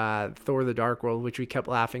to Thor the Dark World, which we kept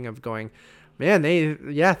laughing of going, man,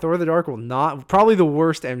 Thor the Dark World, not probably the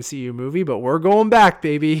worst MCU movie, but we're going back,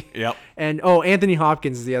 baby. Yep. And Anthony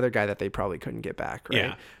Hopkins is the other guy that they probably couldn't get back, right?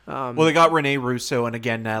 Yeah. Well, they got Rene Russo and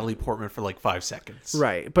again Natalie Portman for 5 seconds.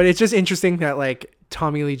 Right. But it's just interesting that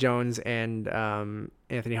Tommy Lee Jones and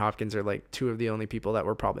Anthony Hopkins are two of the only people that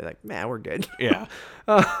were probably man, we're good. Yeah.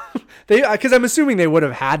 Because I'm assuming they would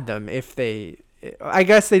have had them if they. I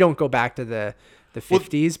guess they don't go back to the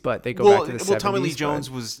 50s, but they go back to the 70s. Well, Tommy Lee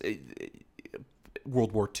Jones was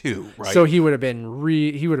World War II, right? So he would have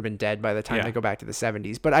been dead by the time they go back to the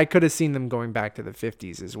 70s. But I could have seen them going back to the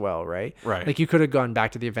 50s as well, right? Right. You could have gone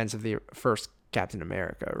back to the events of the first Captain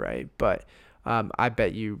America, right? But I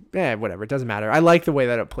bet you, whatever, it doesn't matter. I like the way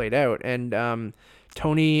that it played out, and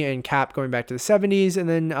Tony and Cap going back to the 70s,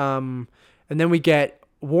 and then we get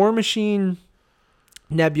War Machine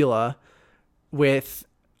Nebula with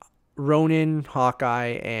Ronan,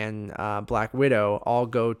 Hawkeye, and Black Widow all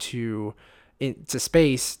go to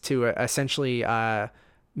space to essentially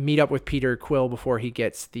meet up with Peter Quill before he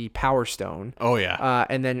gets the Power Stone. Oh yeah.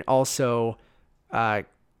 And then also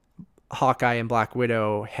Hawkeye and Black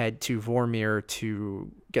Widow head to Vormir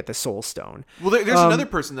to get the Soul Stone. Well, there's another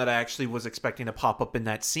person that I actually was expecting to pop up in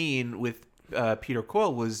that scene with Peter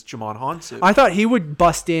Quill was Jimon Hansu. I thought he would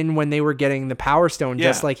bust in when they were getting the Power Stone, Yeah.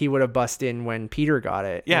 just like he would have bust in when Peter got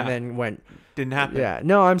it. Yeah. And then went... Didn't happen. Yeah.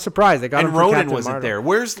 No, I'm surprised. They got him And for Ronan Captain wasn't Marvel. there.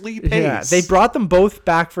 Where's Lee Pace? Yeah, they brought them both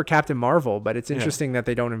back for Captain Marvel, but it's interesting that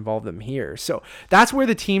they don't involve them here. So that's where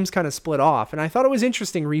the teams kind of split off. And I thought it was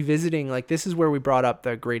interesting revisiting, like, this is where we brought up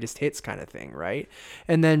the greatest hits kind of thing, right?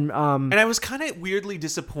 And then... and I was kind of weirdly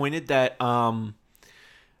disappointed that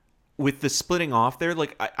with the splitting off there,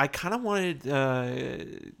 like, I kind of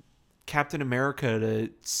wanted Captain America to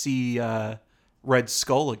see Red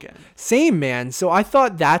Skull again. Same, man. So I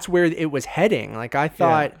thought that's where it was heading. Like, I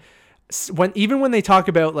thought... Even when they talk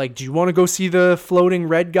about, like, do you want to go see the floating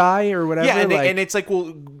red guy or whatever? Yeah, and, like, and it's like,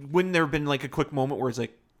 well, wouldn't there have been like a quick moment where it's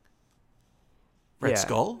like, Red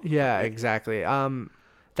Skull? Yeah, exactly.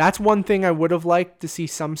 That's one thing I would have liked to see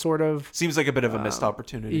some sort of... Seems like a bit of a missed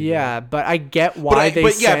opportunity. Yeah, but I get why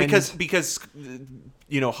but yeah, because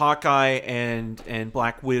you know, Hawkeye and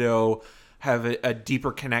Black Widow have a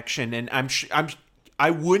deeper connection, and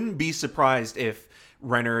I wouldn't be surprised if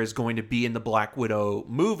Renner is going to be in the Black Widow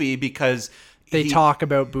movie because they talk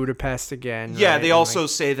about Budapest again. Yeah, right? they also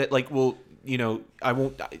say that, like, well, you know, I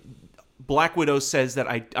won't. Black Widow says that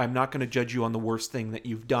I'm not going to judge you on the worst thing that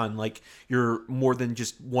you've done. Like, you're more than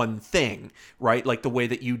just one thing, right? Like the way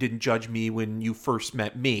that you didn't judge me when you first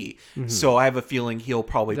met me. Mm-hmm. So I have a feeling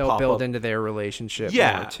they'll build into their relationship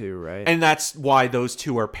more too, right? And that's why those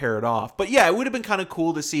two are paired off. But yeah, it would have been kind of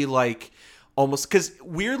cool to see, like, almost, because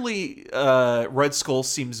weirdly, Red Skull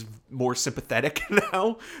seems more sympathetic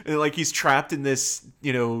now. And, like, he's trapped in this,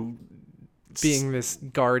 you know, being this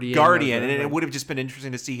guardian, and it would have just been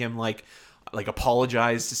interesting to see him like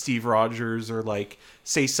apologize to Steve Rogers or like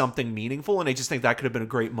say something meaningful. And I just think that could have been a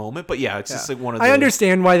great moment. But yeah, it's just like one of those. I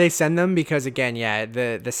understand why they send them, because again,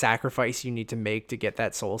 the sacrifice you need to make to get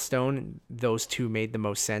that Soul Stone, those two made the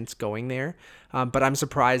most sense going there. But I'm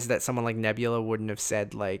surprised that someone like Nebula wouldn't have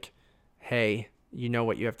said, like, hey, you know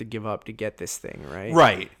what you have to give up to get this thing, right?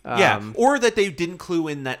 Right. Yeah. Or that they didn't clue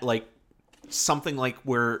in that, like, something like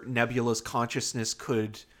where Nebula's consciousness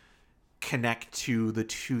could connect to the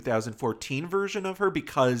 2014 version of her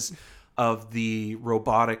because of the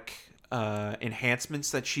robotic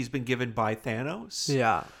enhancements that she's been given by Thanos.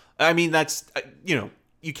 Yeah. I mean, that's, you know,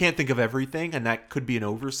 you can't think of everything, and that could be an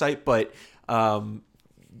oversight, but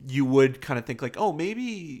you would kind of think like, oh,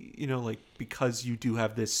 maybe, you know, like, because you do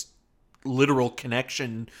have this literal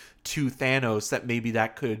connection to Thanos, that maybe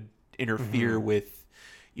that could interfere with,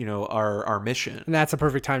 you know, our mission. And that's a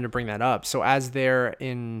perfect time to bring that up. So as they're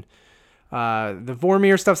in the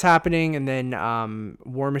Vormir stuff's happening, and then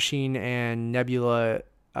War Machine and Nebula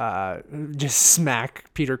just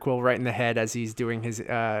smack Peter Quill right in the head as he's doing his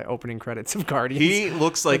opening credits of Guardians. He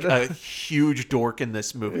looks like a huge dork in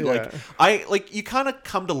this movie. Yeah. Like you kind of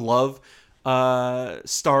come to love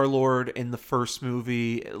Star-Lord in the first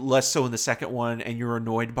movie, less so in the second one, and you're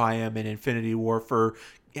annoyed by him in Infinity War for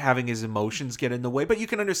having his emotions get in the way, but you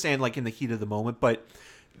can understand, like, in the heat of the moment. But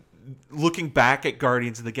looking back at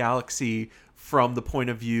Guardians of the Galaxy from the point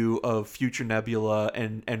of view of future Nebula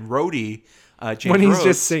and Rhodey, James when he's Rhodes,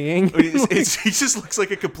 just singing, he just looks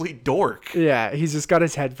like a complete dork. Yeah, he's just got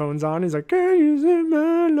his headphones on. He's like, "Can you see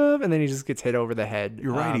my love?" And then he just gets hit over the head.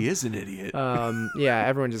 You're right, he is an idiot. Yeah,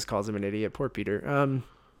 everyone just calls him an idiot. Poor Peter.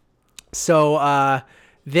 So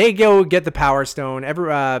they go get the Power Stone.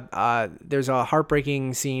 There's a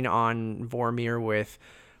heartbreaking scene on Vormir with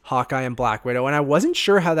Hawkeye and Black Widow, and I wasn't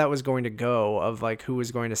sure how that was going to go, of like who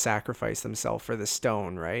was going to sacrifice themselves for the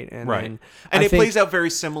stone, right? And right. And it plays out very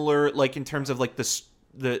similar, like in terms of like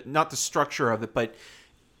the not the structure of it, but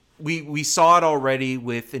we saw it already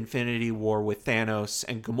with Infinity War with Thanos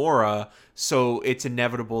and Gamora, so it's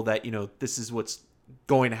inevitable that, you know, this is what's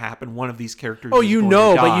going to happen. One of these characters but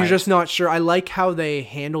you're just not sure. I like how they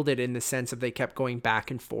handled it in the sense of they kept going back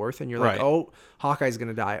and forth, and you're like, oh, Hawkeye's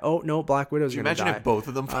gonna die, oh no, Black Widow's gonna die. Imagine if both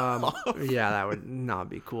of them fall off. Yeah, that would not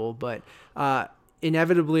be cool. But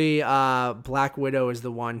inevitably Black Widow is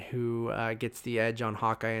the one who gets the edge on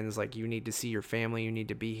Hawkeye and is like, you need to see your family, you need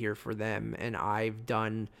to be here for them,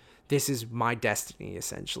 and this is my destiny,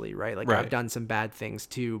 essentially, right? Like, I've done some bad things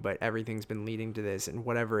too, but everything's been leading to this, and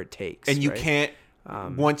whatever it takes. And you right? can't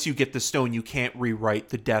once you get the stone, you can't rewrite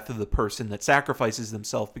the death of the person that sacrifices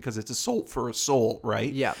themselves because it's a soul for a soul,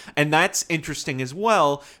 right? Yeah. And that's interesting as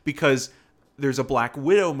well because there's a Black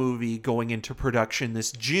Widow movie going into production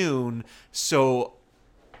this June. So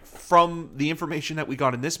from the information that we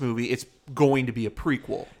got in this movie, it's going to be a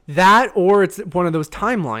prequel. That, or it's one of those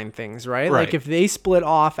timeline things, right? Right. Like if they split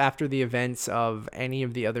off after the events of any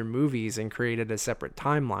of the other movies and created a separate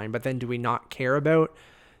timeline, but then do we not care about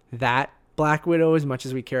that Black Widow as much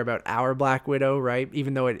as we care about our Black Widow, right?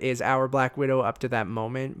 Even though it is our Black Widow up to that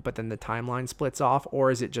moment, but then the timeline splits off,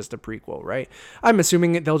 or is it just a prequel, right? I'm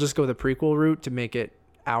assuming they'll just go the prequel route to make it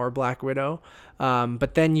our Black Widow.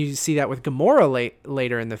 But then you see that with Gamora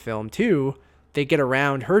later in the film too. They get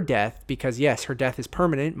around her death because yes, her death is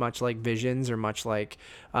permanent, much like Vision's or much like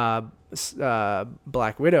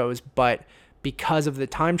Black Widow's, but because of the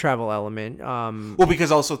time travel element. Well,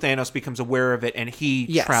 because also Thanos becomes aware of it and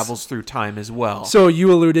he travels through time as well. So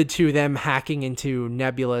you alluded to them hacking into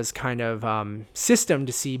Nebula's kind of system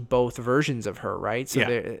to see both versions of her, right? So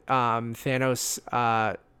Thanos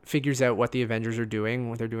figures out what the Avengers are doing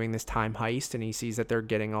when they're doing this time heist, and he sees that they're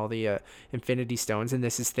getting all the Infinity Stones, and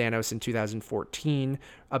this is Thanos in 2014,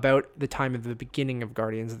 about the time of the beginning of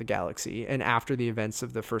Guardians of the Galaxy and after the events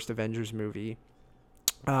of the first Avengers movie.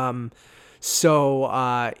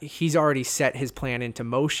 So he's already set his plan into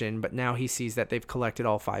motion, but now he sees that they've collected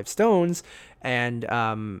all 5 stones, and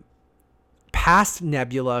past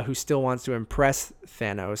Nebula, who still wants to impress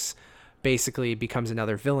Thanos, basically becomes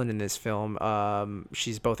another villain in this film.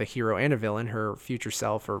 She's both a hero and a villain. Her future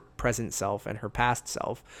self, her present self, and her past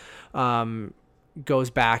self goes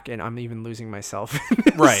back, and I'm even losing myself.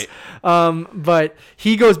 Right. But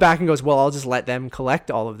he goes back and goes, well, I'll just let them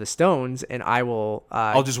collect all of the stones, and I will...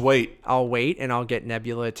 I'll just wait. I'll wait, and I'll get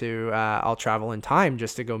Nebula to... I'll travel in time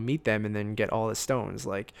just to go meet them and then get all the stones.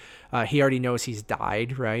 Like, he already knows he's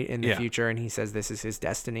died, right, in the future, and he says this is his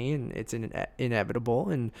destiny, and it's inevitable,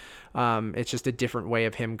 and it's just a different way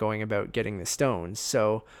of him going about getting the stones.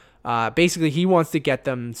 So... basically, he wants to get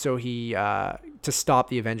them so he to stop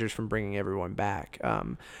the Avengers from bringing everyone back.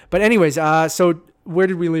 But anyways, so where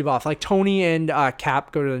did we leave off? Like Tony and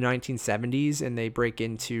Cap go to the 1970s and they break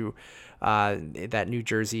into that New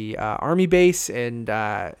Jersey army base, and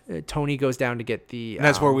Tony goes down to get the... And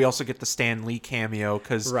that's where we also get the Stan Lee cameo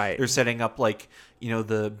because Right. they're setting up like,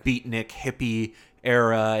 the beatnik hippie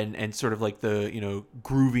era and sort of like the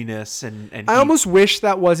grooviness and I almost wish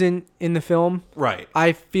that wasn't in the film. Right.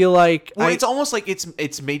 I feel like it's almost like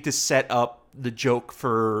it's made to set up the joke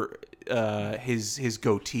for his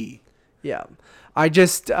goatee. Yeah. I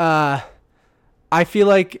just I feel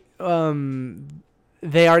like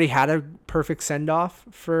they already had a perfect send-off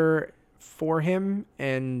for him,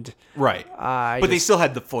 and right. But they still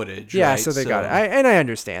had the footage. Yeah, right? so they got it. I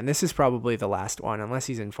understand. This is probably the last one, unless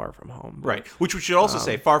he's in Far From Home. But, right. Which we should also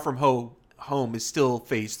say, Far From Home is still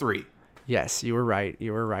Phase 3. Yes, you were right.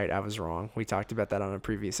 I was wrong. We talked about that on a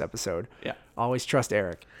previous episode. Yeah. Always trust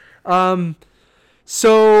Eric.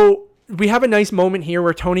 So we have a nice moment here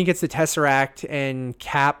where Tony gets the Tesseract and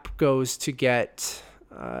Cap goes to get...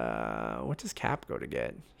 what does Cap go to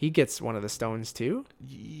get? He gets one of the stones too?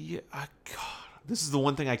 Yeah, God, this is the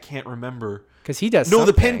one thing I can't remember. Because he does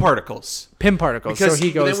the pin particles. Pin particles. Because so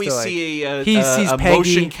he goes then we to see a Peggy,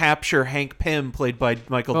 motion capture Hank Pym, played by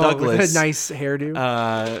Michael Douglas. With a nice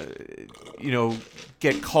hairdo.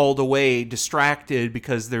 Get called away, distracted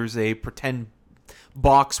because there's a pretend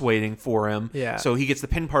box waiting for him. Yeah. So he gets the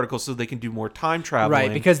pin particles so they can do more time traveling.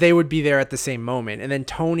 Right, because they would be there at the same moment. And then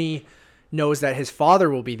Tony knows that his father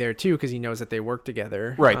will be there too because he knows that they work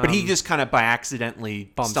together. Right, but he just kind of by accidentally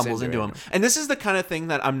stumbles into him. it. And this is the kind of thing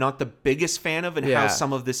that I'm not the biggest fan of, and how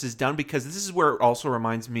some of this is done, because this is where it also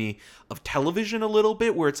reminds me of television a little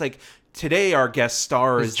bit, where it's like, today our guest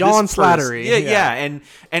star is John this person. Slattery. Yeah, and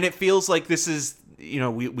it feels like this is,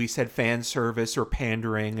 we said fan service or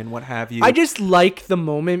pandering and what have you. I just like the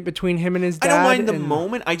moment between him and his dad. I don't mind the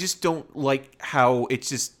moment. I just don't like how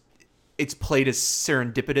it's played as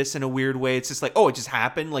serendipitous in a weird way. It's just like, oh, it just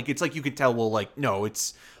happened. Like, it's like you could tell, well, like, no,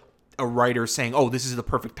 it's a writer saying, oh, this is the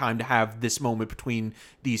perfect time to have this moment between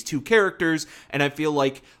these two characters. And I feel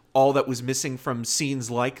like all that was missing from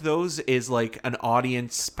scenes like those is like an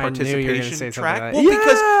audience participation track. Well,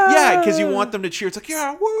 because you want them to cheer. It's like,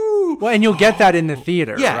 yeah, woo. Well, and you'll get that in the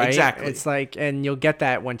theater. Yeah, right? exactly. It's like, and you'll get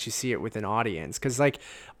that once you see it with an audience, because like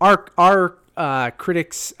our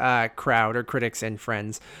critics crowd, or critics and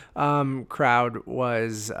friends crowd,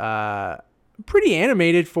 was pretty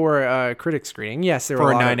animated for a critic screening. Yes, there were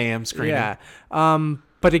for a a lot 9 a.m. screening. Yeah.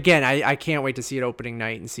 But again, I can't wait to see it opening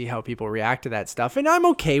night and see how people react to that stuff. And I'm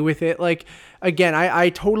okay with it. Like, again, I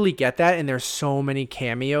totally get that. And there's so many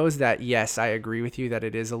cameos that, yes, I agree with you that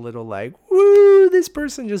it is a little like, woo, this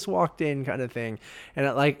person just walked in kind of thing. And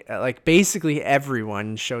it, like basically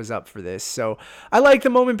everyone shows up for this. So I like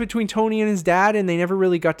the moment between Tony and his dad, and they never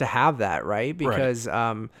really got to have that, right? Because,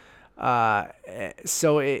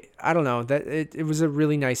 so I don't know, that it was a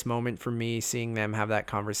really nice moment for me seeing them have that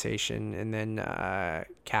conversation, and then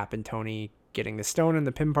Cap and Tony getting the stone and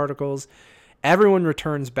the Pym particles. Everyone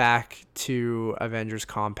returns back to Avengers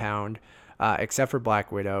compound, except for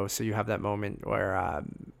Black Widow. So you have that moment where,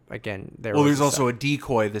 again, there's also a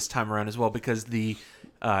decoy this time around as well, because the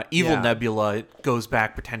evil Nebula goes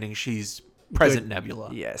back pretending she's present Nebula.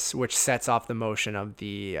 Yes, which sets off the motion of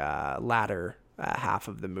the latter half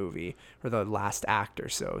of the movie, or the last act or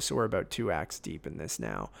so. So we're about 2 acts deep in this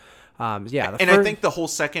now. I think the whole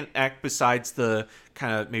second act, besides the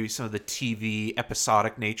kind of maybe some of the TV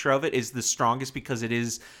episodic nature of it, is the strongest because it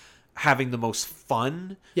is having the most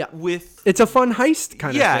fun. It's a fun heist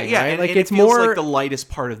kind of thing, right? And, like, and it's it feels more like the lightest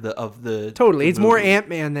part of the totally. The it's movie. More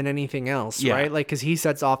Ant-Man than anything else, right? Like, because he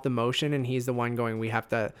sets off the motion, and he's the one going, we have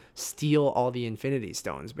to steal all the Infinity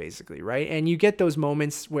Stones, basically, right? And you get those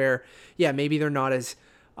moments where, maybe they're not as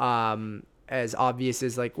obvious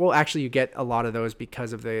as, like, well, actually you get a lot of those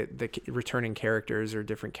because of the returning characters or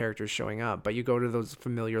different characters showing up, but you go to those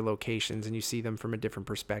familiar locations and you see them from a different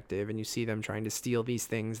perspective, and you see them trying to steal these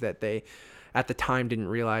things that they at the time didn't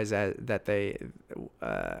realize that they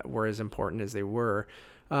were as important as they were.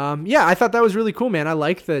 I thought that was really cool, man. I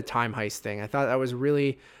like the time heist thing. I thought that was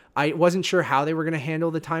really, I wasn't sure how they were going to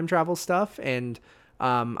handle the time travel stuff, and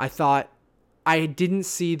I thought, I didn't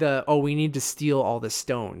see we need to steal all the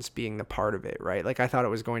stones being the part of it, right? Like, I thought it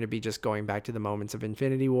was going to be just going back to the moments of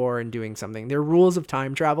Infinity War and doing something. Their rules of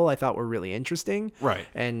time travel, I thought, were really interesting. Right.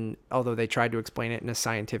 And although they tried to explain it in a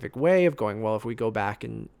scientific way of going, well, if we go back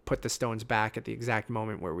and put the stones back at the exact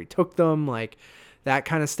moment where we took them, like that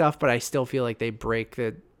kind of stuff. But I still feel like they break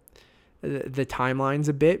the timelines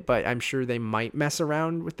a bit, but I'm sure they might mess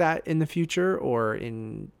around with that in the future, or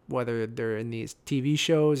in whether they're in these TV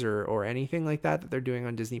shows or anything like that they're doing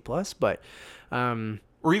on Disney Plus. But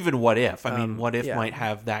or even What If. I mean, What If might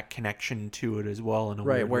have that connection to it as well, in a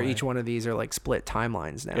right, weird where way. Each one of these are like split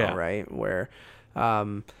timelines now, right? Where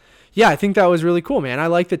I think that was really cool, man. I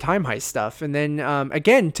like the time heist stuff. And then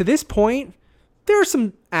again, to this point, there are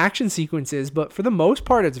some action sequences, but for the most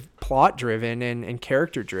part, it's plot driven and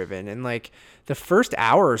character driven. And like the first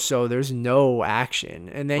hour or so, there's no action,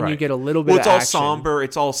 and then you get a little bit. Well, it's of all action. somber.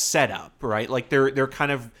 It's all set up, right? Like they're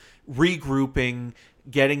kind of regrouping,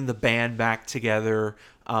 getting the band back together,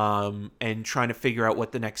 and trying to figure out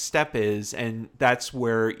what the next step is. And that's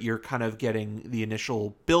where you're kind of getting the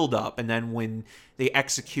initial build up, and then when they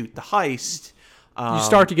execute the heist. You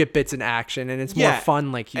start to get bits in action, and it's more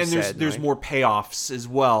fun, like you said. And there's more payoffs as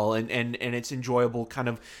well, and it's enjoyable kind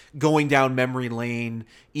of going down memory lane,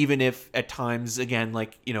 even if at times, again,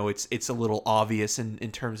 like, it's a little obvious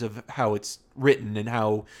in terms of how it's written and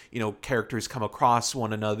how, characters come across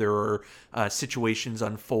one another, or situations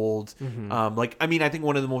unfold. I think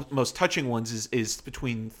one of the most touching ones is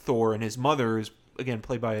between Thor and his mother, again,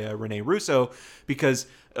 played by Rene Russo, because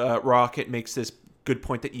Rocket makes this good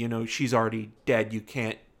point that she's already dead. You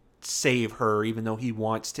can't save her, even though he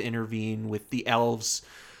wants to intervene with the elves,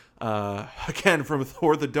 again from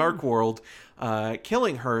Thor: The Dark World,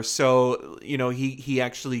 killing her. So he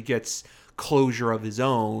actually gets closure of his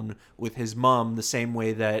own with his mom, the same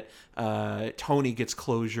way that Tony gets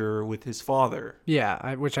closure with his father.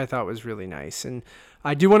 Which I thought was really nice. And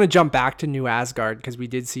I do want to jump back to New Asgard, because we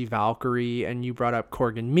did see Valkyrie, and you brought up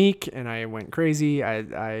Korg and Meek, and I went crazy.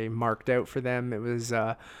 I marked out for them. It was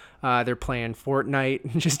they're playing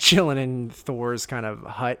Fortnite, just chilling in Thor's kind of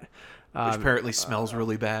hut, which apparently smells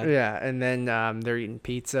really bad. And then they're eating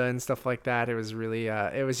pizza and stuff like that. It was really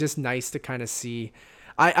it was just nice to kind of see.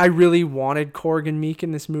 I really wanted Korg and Meek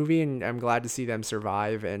in this movie, and I'm glad to see them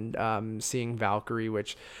survive, and seeing Valkyrie,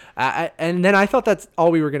 which and then I thought that's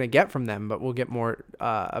all we were going to get from them, but we'll get more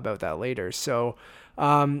about that later. So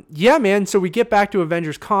man, so we get back to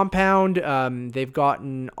Avengers compound. They've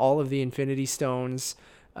gotten all of the Infinity Stones.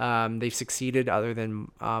 They've succeeded, other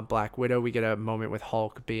than Black Widow. We get a moment with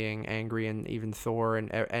Hulk being angry, and even Thor,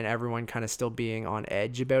 and everyone kind of still being on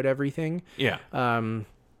edge about everything.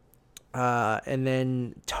 And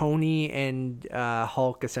then Tony and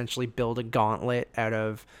Hulk essentially build a gauntlet out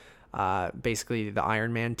of basically the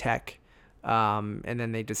Iron Man tech, and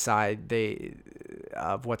then they decide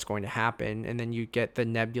of what's going to happen. And then you get the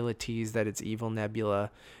Nebula tease that it's evil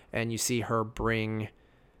Nebula, and you see her bring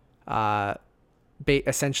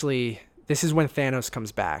essentially this is when Thanos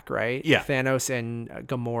comes back, right? Yeah. Thanos and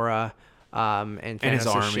Gamora, and And his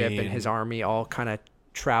Thanos' army ship and his army all kind of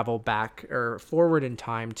travel back or forward in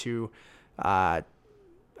time to, I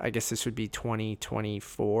guess this would be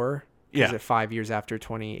 2024. Yeah. Is it 5 years after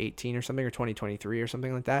 2018 or something, or 2023 or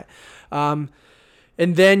something like that? And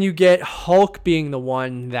then you get Hulk being the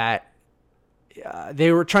one that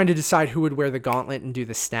they were trying to decide who would wear the gauntlet and do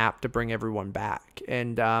the snap to bring everyone back.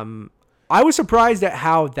 And I was surprised at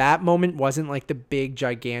how that moment wasn't like the big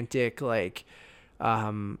gigantic that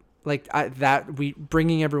we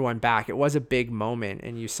bringing everyone back. It was a big moment,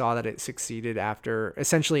 and you saw that it succeeded after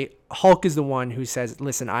essentially Hulk is the one who says,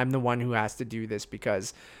 listen, I'm the one who has to do this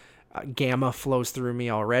because gamma flows through me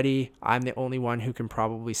already. I'm the only one who can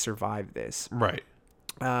probably survive this. Right.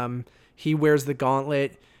 He wears the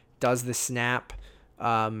gauntlet, does the snap,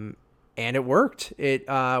 and it worked.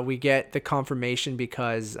 We get the confirmation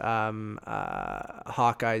because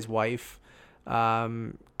Hawkeye's wife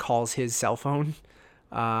calls his cell phone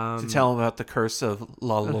to tell him about the curse of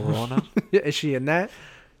La Llorona. Is she in that?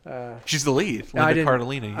 She's the lead, Linda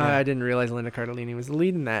Cardellini. Yeah. I didn't realize Linda Cardellini was the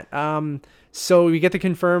lead in that. So we get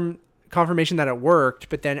the confirmation that it worked,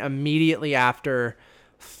 but then immediately after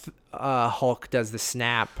Hulk does the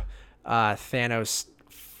snap, Thanos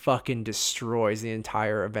fucking destroys the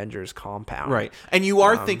entire Avengers compound. Right. And you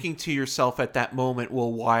are thinking to yourself at that moment,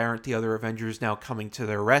 well, why aren't the other Avengers now coming to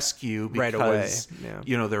their rescue? Because, right away.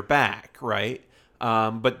 Yeah. They're back, right?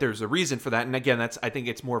 But there's a reason for that. And again, I think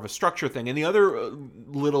it's more of a structure thing. And the other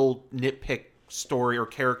little nitpick story or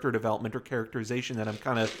character development or characterization that I'm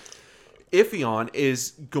kind of iffy on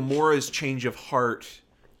is Gamora's change of heart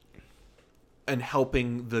and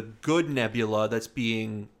helping the good Nebula that's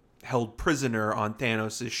being held prisoner on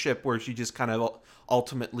Thanos' ship, where she just kind of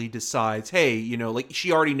ultimately decides, hey,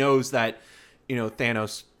 she already knows that,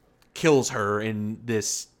 Thanos kills her in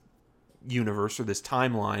this universe or this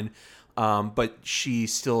timeline. But she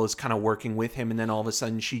still is kind of working with him, and then all of a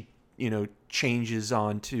sudden she, changes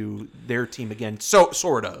on to their team again. So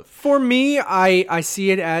sort of. For me, I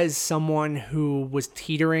see it as someone who was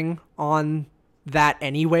teetering on that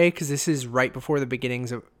anyway, because this is right before the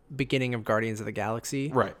beginning of Guardians of the Galaxy,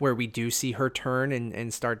 right, where we do see her turn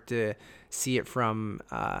and start to see it from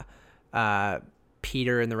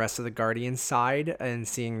Peter and the rest of the Guardians side, and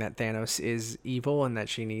seeing that Thanos is evil and that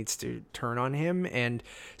she needs to turn on him. And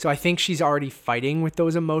so I think she's already fighting with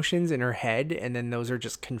those emotions in her head, and then those are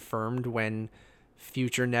just confirmed when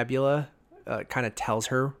future Nebula kind of tells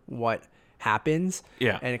her what happens.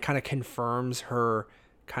 Yeah. And it kind of confirms her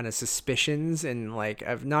kind of suspicions, and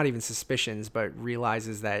not even suspicions, but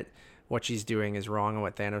realizes that what she's doing is wrong and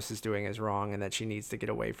what Thanos is doing is wrong, and that she needs to get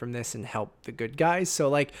away from this and help the good guys.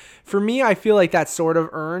 So for me, I feel like that's sort of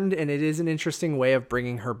earned, and it is an interesting way of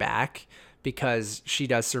bringing her back because she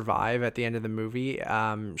does survive at the end of the movie.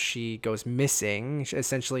 She goes missing.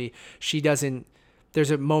 Essentially,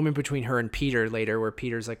 there's a moment between her and Peter later where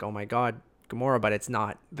Peter's like, oh my God, Gamora, but it's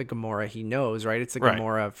not the Gamora he knows, right? It's the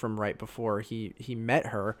Gamora from right before he met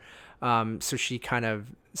her. So she kind of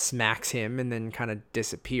smacks him and then kind of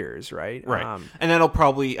disappears, right? Right. And that'll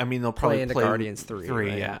probably, they'll probably play into Guardians 3.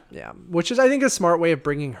 Right? Yeah. Yeah. Which is, I think, a smart way of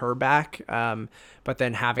bringing her back. But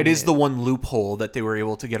then having it is the one loophole that they were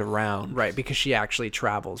able to get around. Right. Because she actually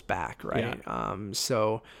travels back, right?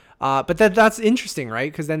 Yeah. But that's interesting, right?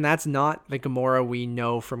 Because then that's not the Gamora we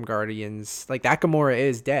know from Guardians. Like, that Gamora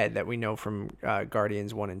is dead that we know from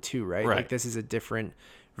Guardians 1 and 2, right? Like, this is a different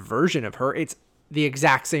version of her. It's the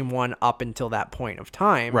exact same one up until that point of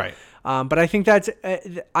time. Right. But I think that's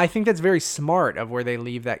very smart of where they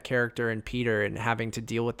leave that character and Peter and having to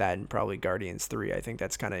deal with that in probably Guardians 3. I think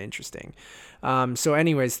that's kind of interesting. So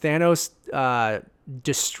anyways, Thanos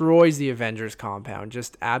destroys the Avengers compound,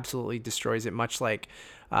 just absolutely destroys it, much like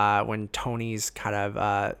when Tony's kind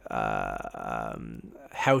of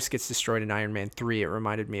house gets destroyed in Iron Man 3. It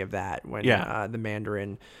reminded me of that when the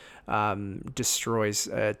Mandarin destroys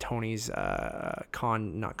Tony's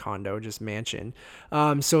mansion.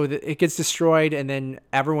 So it gets destroyed, and then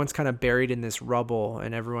everyone's kind of buried in this rubble,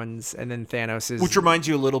 and then Thanos is, which reminds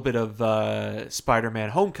you a little bit of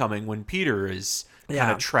Spider-Man: Homecoming, when Peter is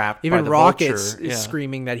kind of trapped. Even by the Rocket's vulture.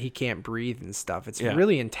 Screaming that he can't breathe and stuff. It's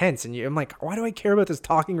really intense, and I'm like, why do I care about this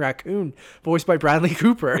talking raccoon voiced by Bradley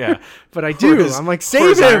Cooper? Yeah, but I do. I'm like,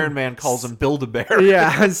 save him. Iron Man calls him Build-A-Bear.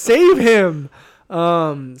 Yeah, save him.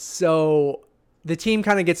 So the team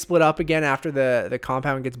kind of gets split up again after the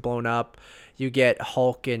compound gets blown up. You get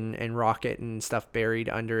Hulk and Rocket and stuff buried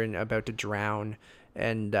under and about to drown,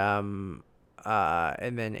 and then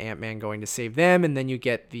Ant-Man going to save them, and then you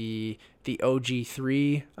get the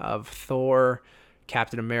OG3 of Thor,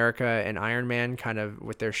 Captain America and Iron Man kind of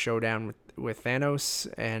with their showdown with Thanos,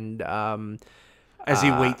 and as he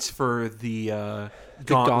waits for the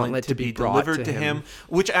gauntlet to be delivered to him.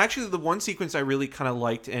 Which actually, the one sequence I really kind of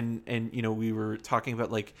liked, and we were talking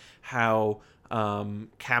about like how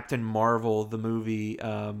Captain Marvel, the movie,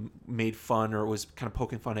 made fun or was kind of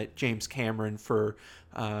poking fun at James Cameron for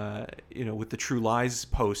with the True Lies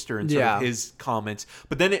poster and sort of his comments.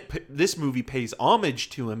 But then this movie pays homage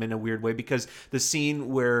to him in a weird way, because the scene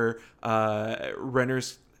where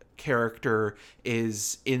Renner's character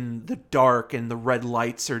is in the dark and the red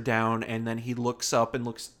lights are down, and then he looks up and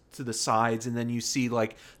looks to the sides, and then you see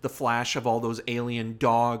like the flash of all those alien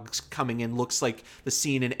dogs coming in. Looks like the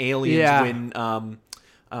scene in Aliens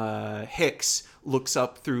when Hicks looks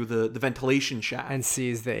up through the ventilation shaft and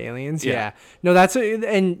sees the aliens. No, that's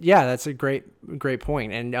a great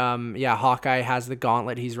point. And Hawkeye has the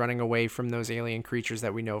gauntlet. He's running away from those alien creatures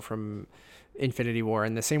that we know from Infinity War,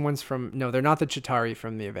 and the same ones from they're not the Chitauri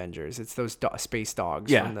from the Avengers. It's those space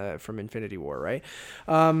dogs from Infinity War, right?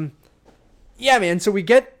 Man. So we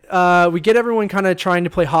get everyone kind of trying to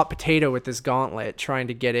play hot potato with this gauntlet, trying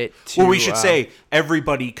to get it to... Well, we should say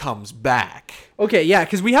everybody comes back. Okay, yeah,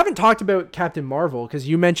 because we haven't talked about Captain Marvel, because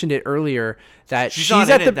you mentioned it earlier that she's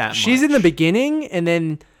in the beginning, and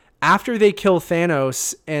then after they kill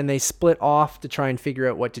Thanos and they split off to try and figure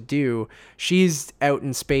out what to do, she's out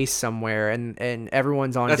in space somewhere, and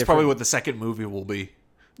everyone's on. That's probably what the second movie will be.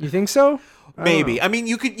 You think so? Maybe. I mean,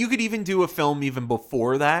 you could even do a film even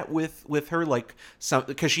before that with her, like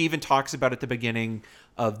because she even talks about at the beginning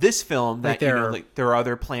of this film that there are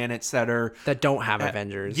other planets that don't have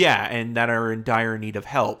Avengers. Yeah, and that are in dire need of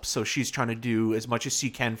help. So she's trying to do as much as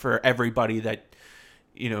she can for everybody that.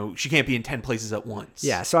 She can't be in 10 places at once.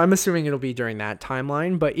 Yeah, so I'm assuming it'll be during that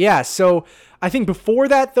timeline. But yeah, so I think before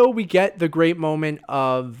that, though, we get the great moment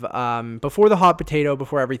of before the hot potato,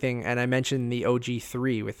 before everything. And I mentioned the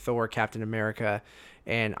OG3 with Thor, Captain America,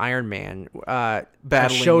 and Iron Man.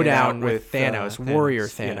 Battling showdown with Thanos, Warrior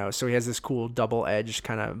Thanos. Yeah. So he has this cool double-edged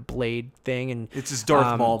kind of blade thing. And it's his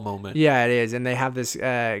Darth Maul moment. Yeah, it is. And they have this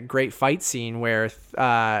great fight scene where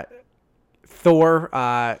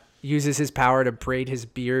Thor... uses his power to braid his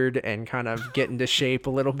beard and kind of get into shape a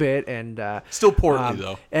little bit, and still portly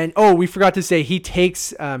though. And we forgot to say he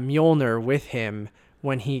takes Mjolnir with him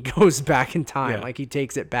when he goes back in time. Yeah. Like he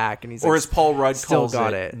takes it back, and he's as Paul Rudd calls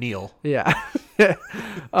it, Neil. Yeah.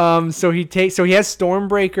 So he has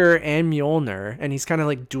Stormbreaker and Mjolnir, and he's kind of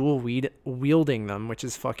like dual wielding them, which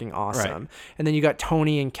is fucking awesome. Right. And then you got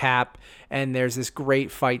Tony and Cap, and there's this great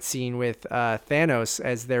fight scene with Thanos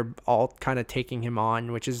as they're all kind of taking him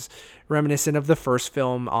on, which is reminiscent of the first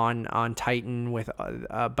film on Titan with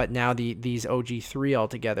but now these OG3 all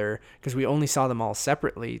together, because we only saw them all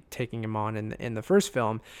separately taking him on in the first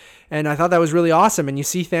film. And I thought that was really awesome. And you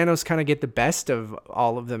see Thanos kind of get the best of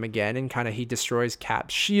all of them again, and kind of he destroys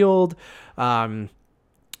Cap's shield. And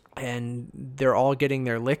they're all getting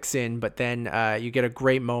their licks in, but then you get a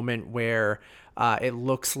great moment where it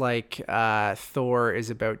looks like Thor is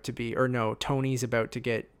about to be, or no, Tony's about to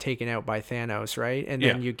get taken out by Thanos, right? And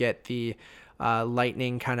then you get the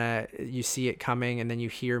lightning kind of, you see it coming, and then you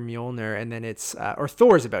hear Mjolnir, and then it's, or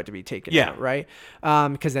Thor's about to be taken out, right?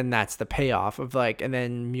 Because then that's the payoff of like, and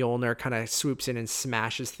then Mjolnir kind of swoops in and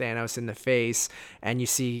smashes Thanos in the face, and you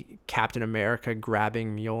see Captain America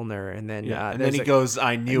grabbing Mjolnir, and then and then he goes,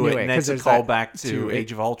 I knew it, and that's a callback to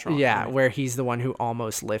Age of Ultron. Yeah, right? Where he's the one who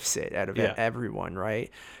almost lifts it out of everyone,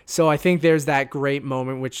 right? So I think there's that great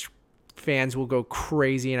moment, which fans will go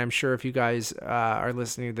crazy, and I'm sure if you guys are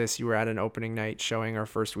listening to this, you were at an opening night showing, our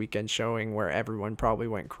first weekend showing, where everyone probably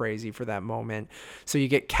went crazy for that moment. So you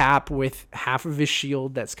get Cap with half of his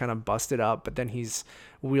shield that's kind of busted up, but then he's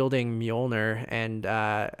wielding Mjolnir,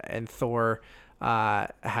 and Thor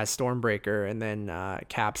has Stormbreaker, and then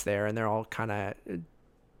Cap's there, and they're all kind of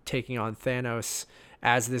taking on Thanos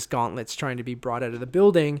as this gauntlet's trying to be brought out of the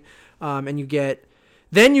building, and you get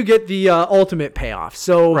the ultimate payoff.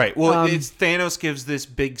 So right. Well, Thanos gives this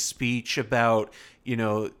big speech about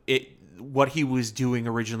what he was doing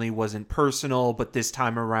originally wasn't personal, but this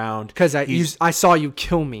time around, because I saw you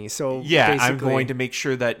kill me. So I'm going to make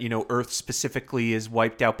sure that Earth specifically is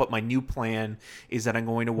wiped out. But my new plan is that I'm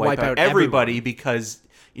going to wipe out everybody, because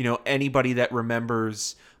anybody that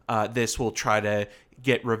remembers this will try to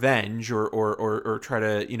get revenge or try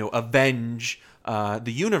to avenge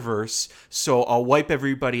the universe. So I'll wipe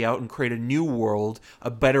everybody out and create a new world, a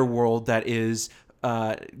better world that is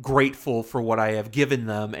grateful for what I have given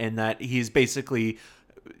them, and that he's basically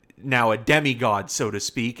now a demigod, so to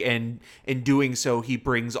speak, and in doing so, he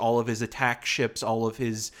brings all of his attack ships, all of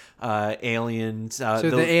his aliens. So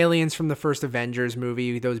the aliens from the first Avengers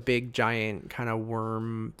movie, those big giant kind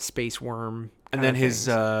of space worm. And then his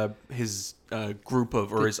group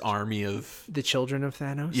of, or his army of... The children of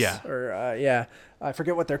Thanos? Yeah. Or, yeah. I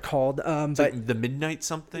forget what they're called. But like the Midnight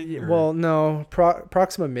something? Or? Well, no.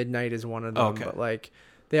 Proxima Midnight is one of them. Okay. But, like,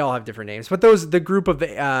 they all have different names. But the group of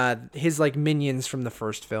his, like, minions from the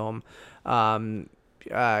first film kind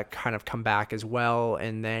of come back as well.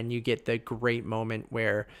 And then you get the great moment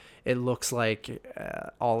where it looks like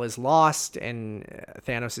all is lost and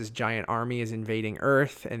Thanos' giant army is invading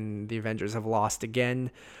Earth and the Avengers have lost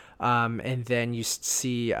again. And then you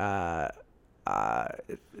see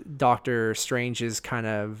Doctor Strange's kind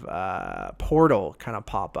of portal kind of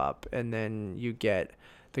pop up. And then you get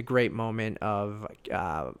the great moment of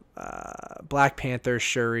Black Panther,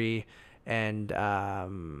 Shuri, and oh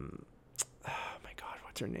my God,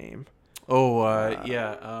 what's her name?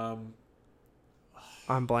 Yeah.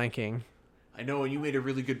 I'm blanking. I know, and you made a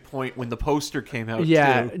really good point when the poster came out.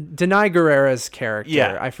 Yeah, too. Denai Guerrera's character.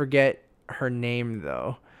 Yeah. I forget her name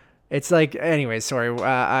though. It's like, anyway, sorry,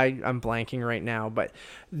 I'm blanking right now, but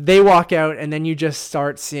they walk out and then you just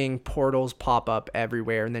start seeing portals pop up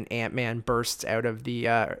everywhere, and then Ant-Man bursts out of the,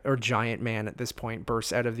 or Giant Man at this point,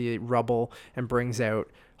 bursts out of the rubble and brings out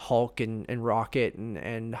Hulk and Rocket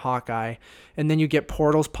and Hawkeye, and then you get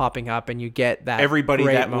portals popping up and you get that everybody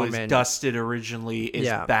great that moment. was dusted originally is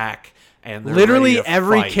back, and they're literally ready to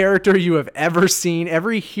every fight. character you have ever seen,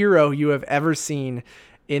 every hero you have ever seen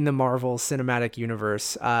in the Marvel Cinematic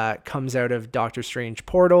Universe comes out of Doctor Strange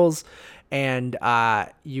portals, and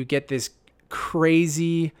you get this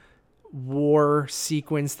crazy war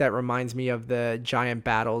sequence that reminds me of the giant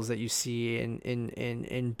battles that you see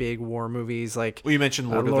in big war movies, like you mentioned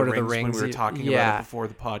Lord of the Rings when we were talking about it before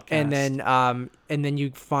the podcast. And then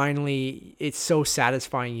you finally, it's so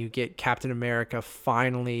satisfying, you get Captain America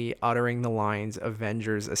finally uttering the lines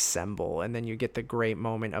 "Avengers Assemble," and then you get the great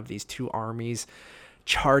moment of these two armies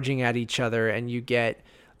charging at each other, and you get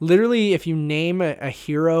literally, if you name a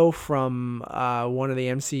hero from one of the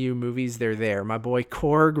MCU movies, they're there. My boy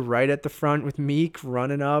Korg right at the front with Meek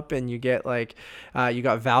running up, and you get like you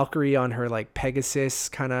got Valkyrie on her like Pegasus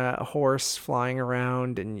kind of horse flying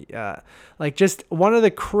around, and like just one of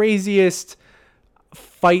the craziest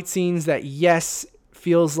fight scenes that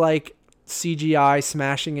feels like CGI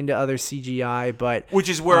smashing into other CGI, but which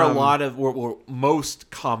is where a lot of where most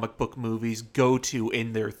comic book movies go to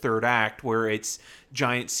in their third act, where it's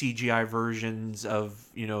giant CGI versions of,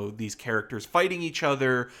 you know, these characters fighting each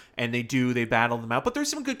other, and they battle them out. But there's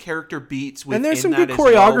some good character beats within, and there's some that good as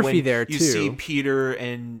choreography well, there too. You see Peter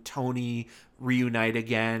and Tony reunite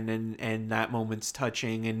again, and that moment's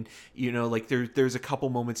touching, and you know, like there's a couple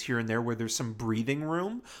moments here and there where there's some breathing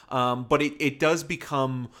room, but it does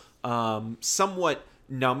become somewhat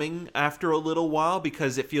numbing after a little while,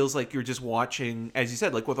 because it feels like you're just watching, as you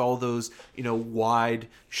said, like with all those, you know, wide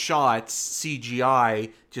shots,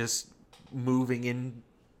 CGI just moving in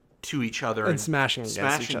to each other and smashing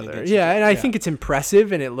against each other. Yeah, and I think it's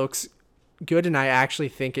impressive and it looks good, and I actually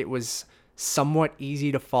think it was somewhat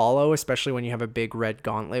easy to follow, especially when you have a big red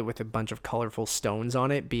gauntlet with a bunch of colorful stones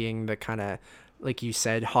on it, being the kind of, like you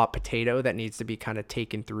said, hot potato that needs to be kind of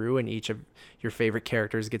taken through, and each of your favorite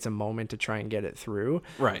characters gets a moment to try and get it through.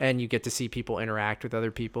 Right. And you get to see people interact with other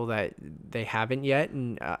people that they haven't yet.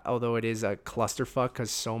 And although it is a clusterfuck because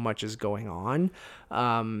so much is going on,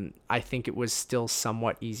 I think it was still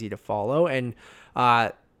somewhat easy to follow. And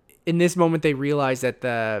in this moment, they realize that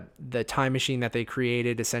the time machine that they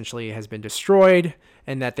created essentially has been destroyed,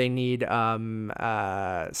 and that they need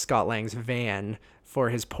Scott Lang's van for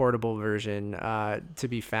his portable version to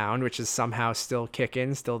be found, which is somehow still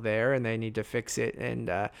kicking, still there, and they need to fix it.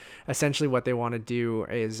 And essentially what they want to do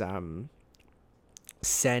is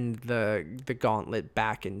send the gauntlet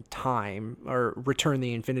back in time, or return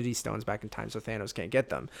the Infinity Stones back in time so Thanos can't get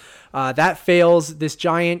them. That fails. This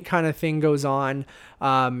giant kind of thing goes on.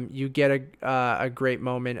 You get a great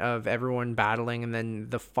moment of everyone battling, and then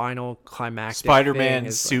the final climactic Spider-Man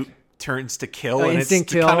thing suit turns to kill, and it's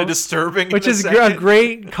kill, kind of disturbing, which is a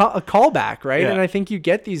great callback, right? Yeah. And I think you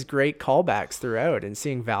get these great callbacks throughout, and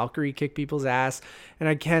seeing Valkyrie kick people's ass. And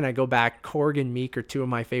again, I go back, Korg and Meek are two of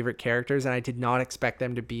my favorite characters, and I did not expect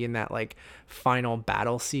them to be in that like final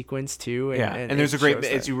battle sequence too. And there's a great,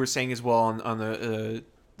 as you were saying as well, on the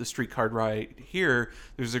the streetcar ride here,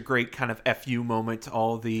 there's a great kind of FU moment to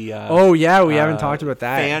all the oh yeah, we haven't talked about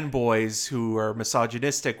that. Fanboys who are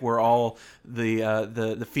misogynistic, where all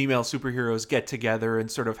the female superheroes get together and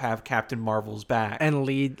sort of have Captain Marvel's back and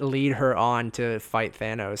lead her on to fight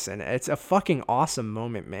Thanos, and it's a fucking awesome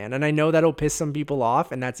moment, man. And I know that'll piss some people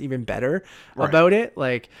off, and that's even better about it.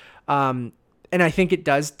 Like, and I think it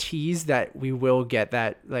does tease that we will get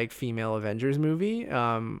that like female Avengers movie,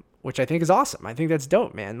 which I think is awesome. I think that's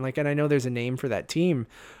dope, man. Like, and I know there's a name for that team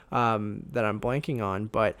that I'm blanking on,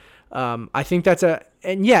 but I think that's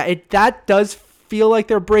that does feel like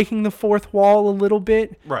they're breaking the fourth wall a little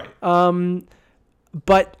bit. Right.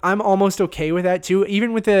 But I'm almost okay with that too.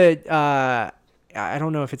 Even with the, I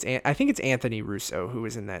don't know if I think it's Anthony Russo who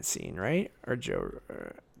was in that scene, right? Or Joe.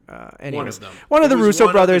 Anyways, one of the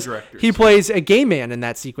Russo brothers. He plays a gay man in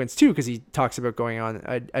that sequence too, because he talks about going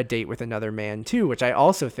on a date with another man too, which I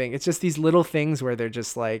also think it's just these little things where they're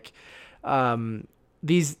just like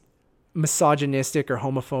these misogynistic or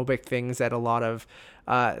homophobic things that a lot of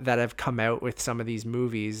that have come out with some of these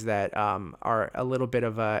movies that are a little bit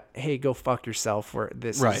of a, hey, go fuck yourself, where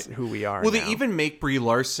this is who we are. Well, now. They even make Brie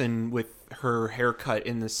Larson with her haircut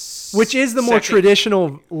in this, which is the more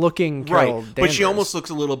traditional looking Carol Danvers. But she almost looks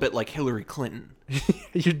a little bit like Hillary Clinton.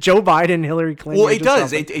 Joe Biden, Hillary Clinton. Well, it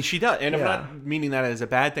does. She does, and I'm not meaning that as a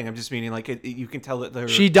bad thing. I'm just meaning like you can tell that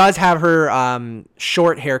she does have her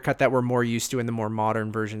short haircut that we're more used to in the more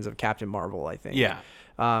modern versions of Captain Marvel, I think. Yeah.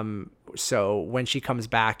 So when she comes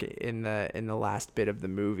back in the last bit of the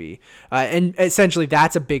movie, and essentially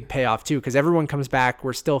that's a big payoff too, because everyone comes back,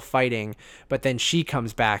 we're still fighting, but then she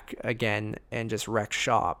comes back again and just wrecks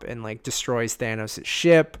shop and like destroys Thanos'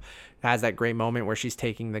 ship. Has that great moment where she's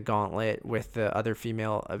taking the gauntlet with the other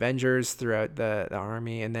female Avengers throughout the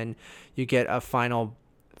army, and then you get a final.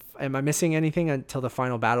 Am I missing anything until the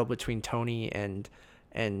final battle between Tony and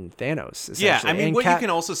Thanos? Yeah, I mean, what you can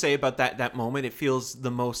also say about that moment, it feels the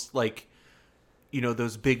most like,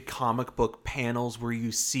 those big comic book panels where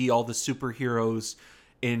you see all the superheroes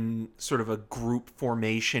in sort of a group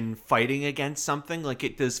formation fighting against something. Like,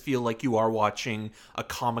 it does feel like you are watching a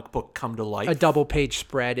comic book come to life. A double page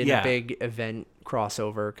spread in a big event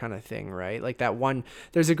crossover kind of thing, right? Like that one,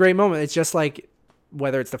 there's a great moment. It's just like,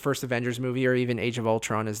 whether it's the first Avengers movie or even Age of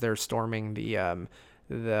Ultron as they're storming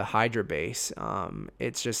the Hydra base,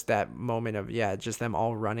 it's just that moment of just them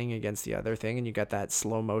all running against the other thing, and you got that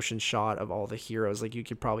slow motion shot of all the heroes. Like, you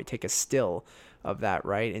could probably take a still of that,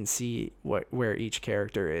 right, and see where each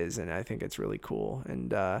character is, and I think it's really cool. And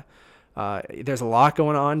there's a lot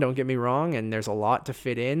going on, don't get me wrong, and there's a lot to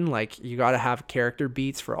fit in. Like, you got to have character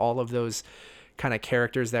beats for all of those kind of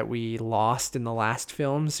characters that we lost in the last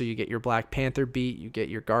film. So you get your Black Panther beat, you get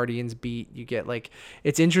your Guardians beat, you get, like,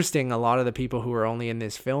 it's interesting, a lot of the people who are only in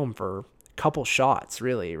this film for a couple shots,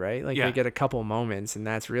 really, right? Like, they get a couple moments, and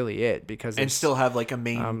that's really it, because and still have like a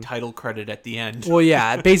main title credit at the end. Well,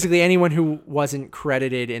 yeah, basically anyone who wasn't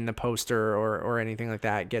credited in the poster or anything like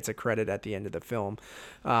that gets a credit at the end of the film,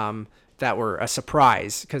 that were a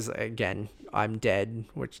surprise, because again, I'm dead,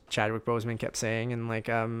 which Chadwick Boseman kept saying, and like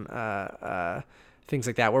things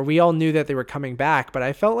like that, where we all knew that they were coming back, but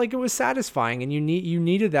I felt like it was satisfying, and you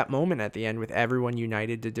needed that moment at the end with everyone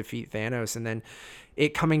united to defeat Thanos, and then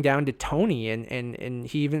it coming down to Tony, and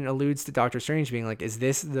he even alludes to Doctor Strange being like, is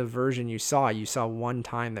this the version you saw? You saw one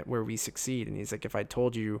time where we succeed, and he's like, if I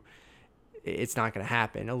told you it's not going to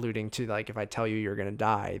happen, alluding to like, if I tell you you're going to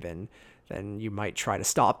die, then you might try to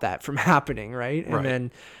stop that from happening, right?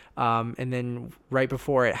 And then right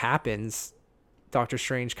before it happens, Doctor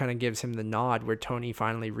Strange kind of gives him the nod where Tony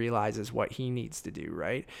finally realizes what he needs to do,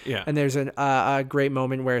 right? Yeah. And there's a great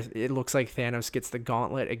moment where it looks like Thanos gets the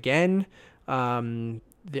gauntlet again,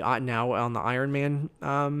 now on the Iron Man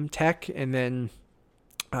tech, and then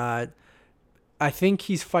I think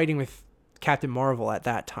he's fighting with Captain Marvel at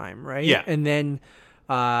that time, right? Yeah. And then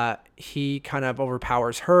he kind of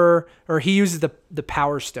overpowers her, or he uses the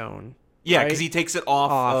Power Stone. Yeah, because he takes it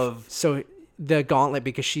off of... So the gauntlet,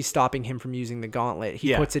 because she's stopping him from using the gauntlet,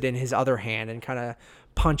 he puts it in his other hand and kind of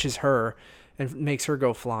punches her and makes her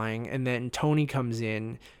go flying. And then Tony comes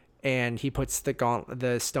in and he puts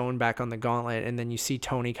the stone back on the gauntlet, and then you see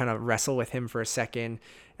Tony kind of wrestle with him for a second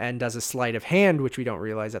and does a sleight of hand, which we don't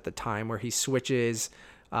realize at the time, where he switches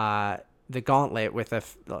the gauntlet with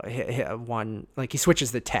he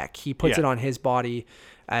switches the tech. He puts it on his body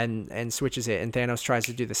and switches it, and Thanos tries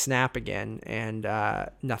to do the snap again, and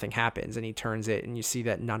nothing happens, and he turns it, and you see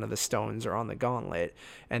that none of the stones are on the gauntlet,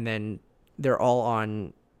 and then they're all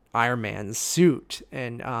on Iron Man's suit,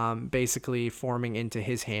 and basically forming into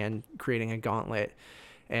his hand, creating a gauntlet.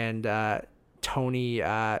 And Tony,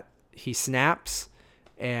 he snaps,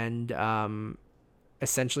 And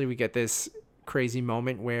essentially we get this crazy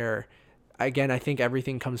moment where, again, I think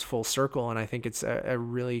everything comes full circle, and I think it's a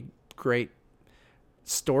really great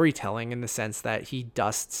storytelling in the sense that he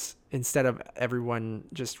dusts, instead of everyone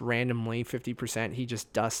just randomly 50%, he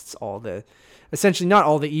just dusts all the, essentially not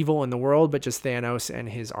all the evil in the world, but just Thanos and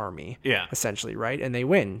his army. Yeah. Essentially, right? And they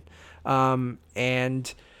win.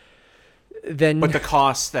 And then, but the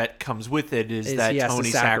cost that comes with it is that Tony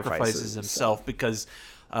sacrifices himself because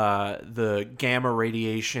the gamma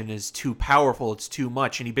radiation is too powerful. It's too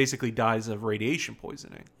much, and he basically dies of radiation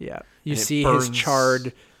poisoning. Yeah, you see his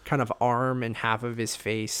charred kind of arm and half of his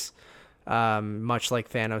face, much like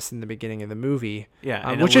Thanos in the beginning of the movie.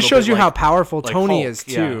 Yeah, which just shows you how powerful Tony is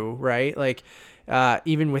too, right? Like,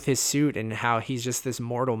 even with his suit and how he's just this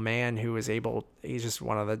mortal man who is able, he's just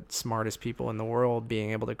one of the smartest people in the world,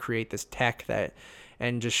 being able to create this tech that,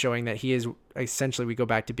 and just showing that he is essentially, we go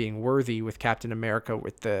back to being worthy with Captain America,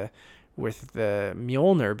 with the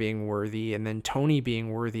Mjolnir being worthy, and then Tony being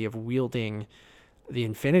worthy of wielding the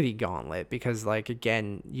Infinity Gauntlet, because, like,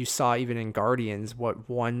 again, you saw even in Guardians what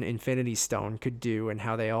one Infinity Stone could do and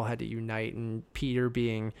how they all had to unite, and Peter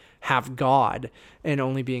being half god and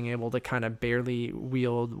only being able to kind of barely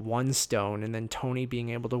wield one stone, and then Tony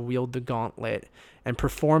being able to wield the gauntlet and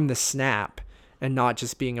perform the snap and not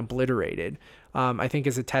just being obliterated. I think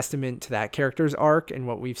is a testament to that character's arc and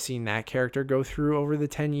what we've seen that character go through over the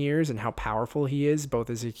 10 years and how powerful he is, both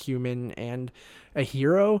as a human and a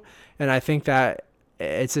hero. And I think that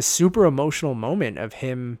it's a super emotional moment of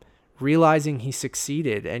him realizing he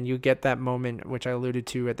succeeded. And you get that moment, which I alluded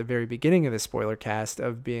to at the very beginning of the spoiler cast,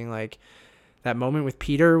 of being like that moment with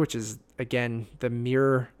Peter, which is, again, the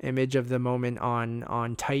mirror image of the moment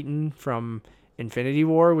on Titan from Infinity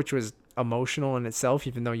War, which was emotional in itself,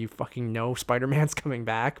 even though you fucking know Spider-Man's coming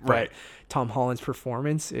back. Right. But Tom Holland's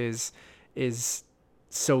performance is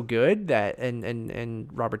so good that, and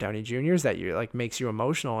Robert Downey Jr.'s, that you like makes you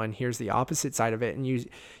emotional. And here's the opposite side of it, and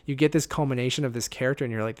you get this culmination of this character,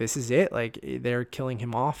 and you're like, this is it. Like, they're killing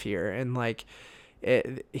him off here, and like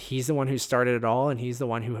he's the one who started it all, and he's the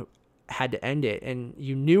one who had to end it. And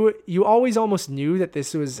you always almost knew that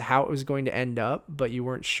this was how it was going to end up, but you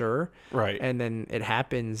weren't sure. Right. And then it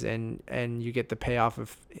happens, and you get the payoff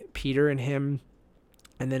of Peter and him,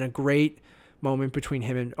 and then a great moment between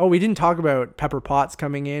him and, we didn't talk about Pepper Potts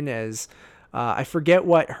coming in as I forget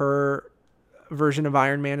what her version of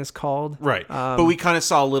Iron Man is called. Right. But we kind of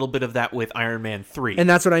saw a little bit of that with Iron Man 3. And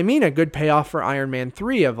that's what I mean. A good payoff for Iron Man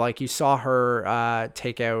 3 of, like, you saw her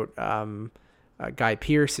take out Guy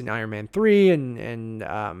Pearce in Iron Man 3,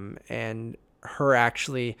 and her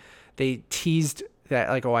actually, they teased that,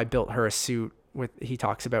 like, I built her a suit he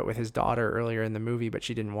talks about with his daughter earlier in the movie, but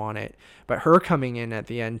she didn't want it. But her coming in at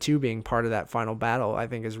the end too, being part of that final battle, I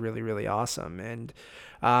think is really, really awesome. And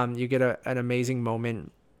you get an amazing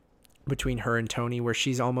moment between her and Tony where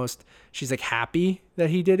she's like happy that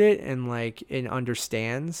he did it, and like, and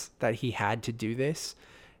understands that he had to do this.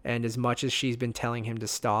 And as much as she's been telling him to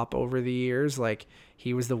stop over the years, like,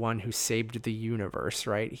 he was the one who saved the universe,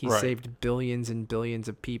 right? He saved billions and billions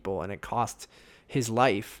of people, and it cost his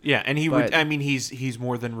life. Yeah, and he's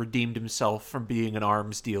more than redeemed himself from being an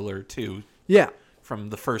arms dealer too. Yeah, from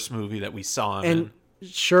the first movie that we saw him in.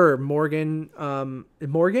 Sure, Morgan,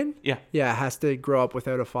 yeah, has to grow up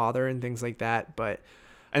without a father and things like that. But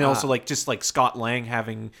and also, like, just like Scott Lang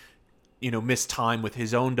having, missed time with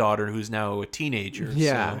his own daughter, who's now a teenager.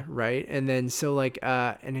 Yeah, so. Right. And then so, like,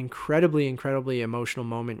 an incredibly, incredibly emotional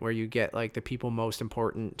moment where you get, like, the people most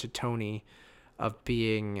important to Tony of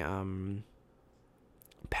being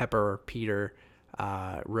Pepper, Peter,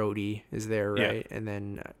 Rhodey is there, right? Yeah. And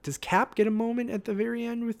then does Cap get a moment at the very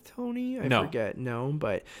end with Tony? I forget. No,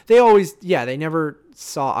 but they never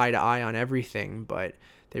saw eye to eye on everything, but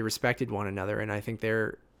they respected one another. And I think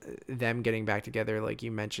them getting back together, like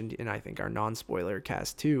you mentioned, and I think our non-spoiler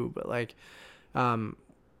cast too, but like,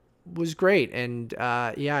 was great. And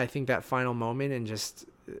I think that final moment and just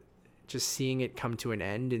seeing it come to an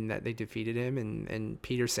end, and that they defeated him, and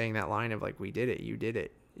Peter saying that line of, like, we did it, you did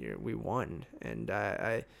it, we won. And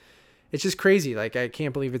it's just crazy. Like, I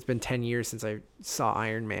can't believe it's been 10 years since I saw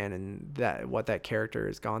Iron Man, and what that character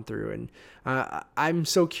has gone through. And I'm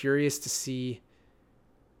so curious to see.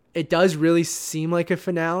 It does really seem like a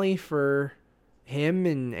finale for him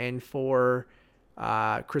and for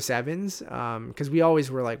Chris Evans, because we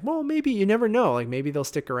always were like, well, maybe, you never know, like, maybe they'll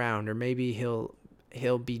stick around, or maybe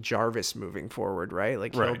he'll be Jarvis moving forward, right?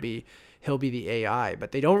 Like, he'll be the AI,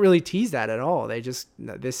 but they don't really tease that at all.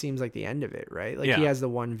 This seems like the end of it, right? Like, he has the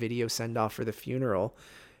one video send off for the funeral,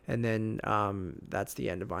 and then that's the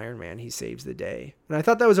end of Iron Man. He saves the day. And I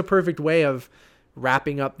thought that was a perfect way of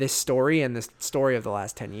wrapping up this story and the story of the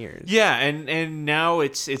last 10 years. Yeah, and now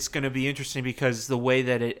it's going to be interesting because the way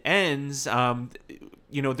that it ends,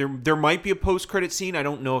 there might be a post-credit scene. I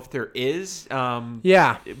don't know if there is.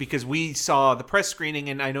 Because we saw the press screening,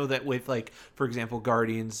 and I know that with, like, for example,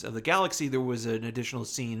 Guardians of the Galaxy, there was an additional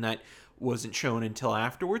scene that wasn't shown until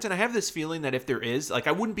afterwards. And I have this feeling that if there is, like,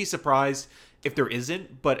 I wouldn't be surprised if there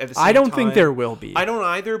isn't, but at the same time, I don't think there will be. I don't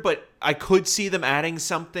either, but I could see them adding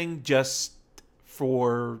something just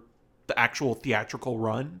for the actual theatrical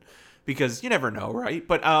run, because you never know, right?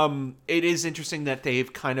 But it is interesting that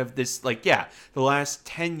they've kind of this, like, the last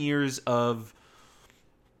 10 years of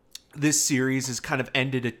this series has kind of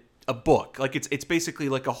ended a book. Like, it's basically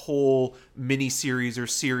like a whole mini series or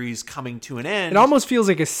series coming to an end. It almost feels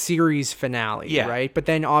like a series finale, right? But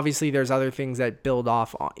then obviously there's other things that build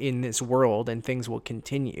off in this world, and things will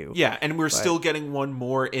continue. Yeah, and we're still getting one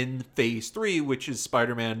more in Phase 3, which is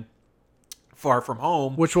Spider-Man Far From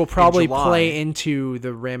Home, which will probably play into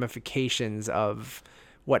the ramifications of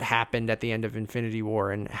what happened at the end of Infinity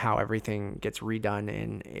War and how everything gets redone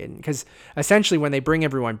in because essentially when they bring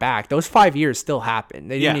everyone back, those 5 years still happen.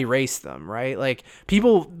 They didn't erase them, right? Like,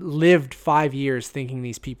 people lived 5 years thinking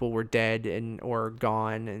these people were dead or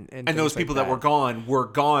gone, and those people that were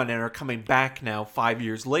gone and are coming back now 5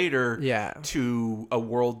 years later to a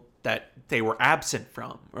world that they were absent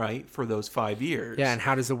from, right, for those 5 years. Yeah, and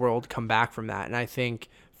how does the world come back from that? And I think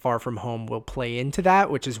Far From Home will play into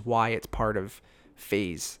that, which is why it's part of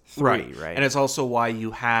Phase 3, right? And it's also why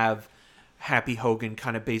you have Happy Hogan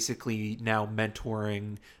kind of basically now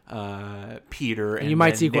mentoring Peter, and you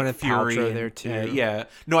might see Nick Gwyneth Fury Paltrow there too.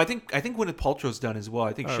 No, I think Gwyneth Paltrow's done as well.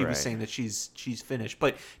 I think she was saying that she's finished,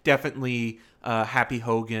 but definitely Happy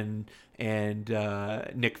Hogan and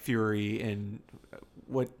Nick Fury and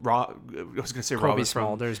I was going to say Kobe Robert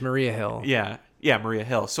Smulders, Maria Hill. Yeah, Maria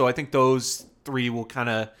Hill. So I think those three will kind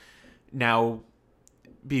of now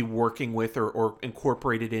be working with or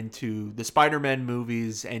incorporated into the Spider-Man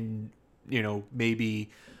movies, and maybe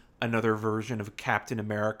another version of Captain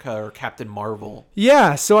America or Captain Marvel.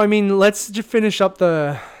 Yeah, so I mean, let's just finish up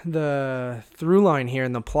the through line here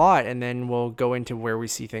in the plot, and then we'll go into where we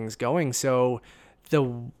see things going. So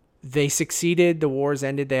they succeeded. The war's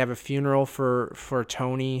ended. They have a funeral for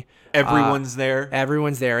Tony. Everyone's there.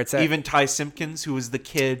 It's even Ty Simpkins, who was the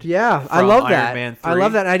kid. Yeah, I love that. Iron Man 3. I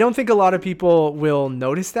love that. And I don't think a lot of people will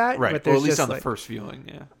notice that. Right. But at least on the first viewing.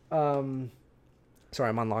 Yeah. Sorry,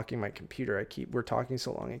 I'm unlocking my computer. We're talking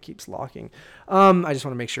so long, it keeps locking. I just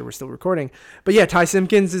want to make sure we're still recording. But yeah, Ty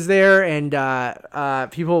Simpkins is there, and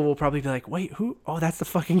people will probably be like, wait, who? Oh, that's the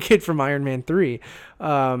fucking kid from Iron Man 3.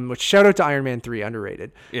 Which, shout out to Iron Man 3,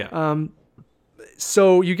 underrated. Yeah.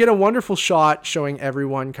 So you get a wonderful shot showing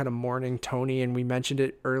everyone kind of mourning Tony, and we mentioned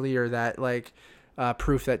it earlier that, like,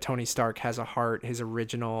 proof that Tony Stark has a heart, his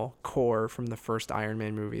original core from the first Iron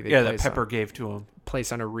Man movie. That Pepper gave to him.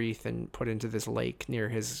 Place on a wreath and put into this lake near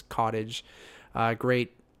his cottage.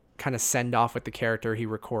 Great kind of send off with the character. He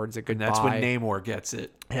records a goodbye. And that's when Namor gets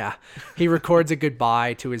it. Yeah. He records a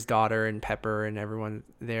goodbye to his daughter and Pepper and everyone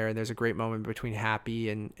there. And there's a great moment between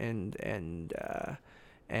Happy and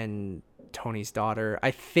Tony's daughter.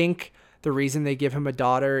 I think the reason they give him a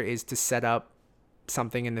daughter is to set up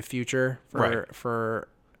something in the future for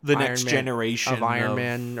the next generation of Iron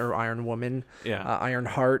Man or Iron Woman. Yeah. Iron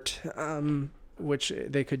Heart. Which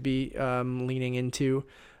they could be leaning into,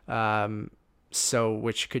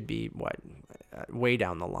 which could be way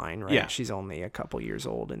down the line, right? Yeah. She's only a couple years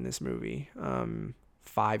old in this movie,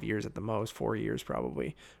 5 years at the most, 4 years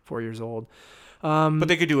probably, 4 years old. But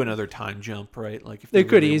they could do another time jump, right? Like if they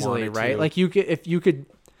could really easily, right? To. Like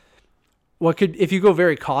if you go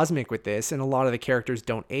very cosmic with this, and a lot of the characters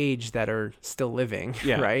don't age that are still living,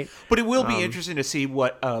 right? But it will be interesting to see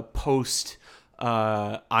what post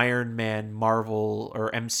Iron Man Marvel or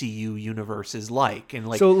MCU universe is like.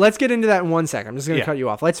 And so let's get into that in 1 second. I'm just going to cut you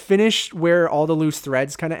off. Let's finish where all the loose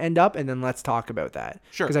threads kind of end up, and then let's talk about that.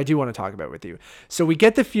 Sure. Because I do want to talk about it with you. So we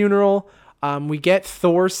get the funeral. We get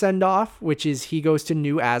Thor's send off, which is he goes to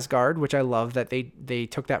New Asgard, which I love that they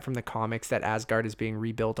took that from the comics, that Asgard is being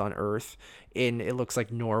rebuilt on Earth it looks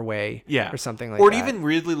like Norway, or something like that. Or it even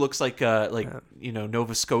really looks like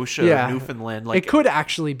Nova Scotia, or Newfoundland. Like it could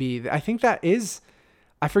actually be. I think that is.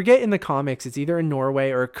 I forget in the comics. It's either in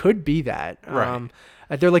Norway or it could be that. Right.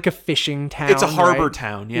 They're like a fishing town. It's a harbor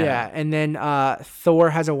town, yeah. Yeah, and then Thor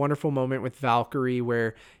has a wonderful moment with Valkyrie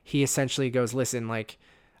where he essentially goes, "Listen, like,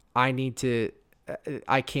 I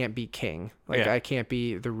can't be king. Like, I can't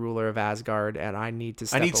be the ruler of Asgard, and I need to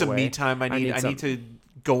step away. I need some me time. I need to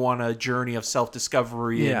go on a journey of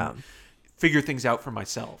self-discovery and figure things out for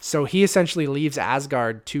myself. So he essentially leaves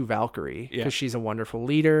Asgard to Valkyrie because Yeah. she's a wonderful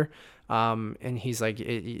leader. And he's like,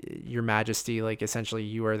 Your Majesty, like essentially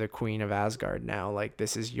you are the queen of Asgard now. Like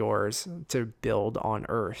this is yours to build on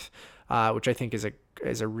Earth, which I think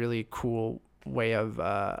is a really cool way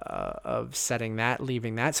of setting that,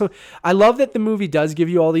 leaving that. So I love that the movie does give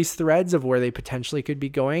you all these threads of where they potentially could be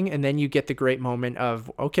going, and then you get the great moment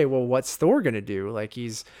of, okay, well, what's Thor gonna do? Like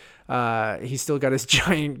he's still got his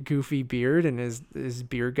giant goofy beard and his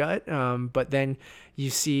beer gut, but then you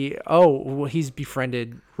see, oh, well, he's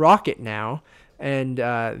befriended Rocket now, and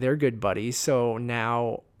they're good buddies. So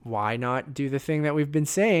now why not do the thing that we've been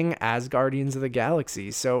saying as Guardians of the Galaxy?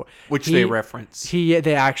 So which they reference.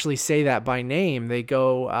 They actually say that by name. They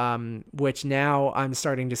go, which now I'm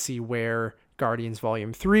starting to see where Guardians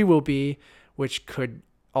Volume 3 will be, which could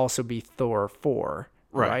also be Thor 4.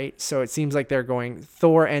 Right. So it seems like they're going,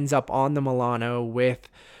 Thor ends up on the Milano with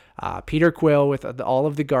Peter Quill, with all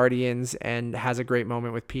of the Guardians, and has a great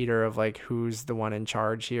moment with Peter of like, who's the one in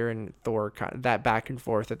charge here, and Thor, that back and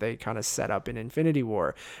forth that they kind of set up in Infinity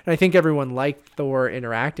War. And I think everyone liked Thor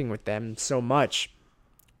interacting with them so much,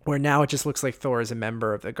 where now it just looks like Thor is a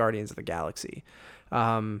member of the Guardians of the Galaxy,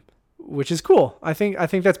 which is cool. I think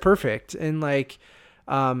that's perfect. And like,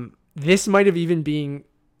 this might have even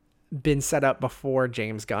been set up before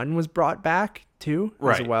James Gunn was brought back too,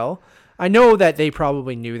 as well. I know that they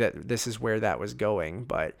probably knew that this is where that was going,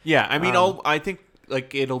 but yeah, I mean, I think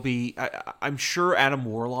like it'll be. I'm sure Adam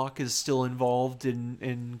Warlock is still involved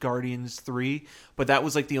in Guardians 3, but that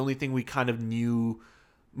was like the only thing we kind of knew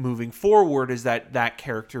moving forward is that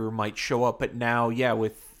character might show up. But now, yeah,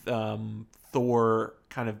 with Thor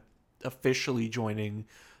kind of officially joining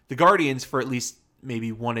the Guardians for at least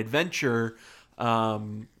maybe one adventure,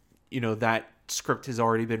 that script has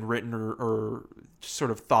already been written or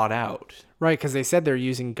sort of thought out. Right, because they said they're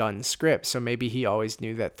using Gunn's script, so maybe he always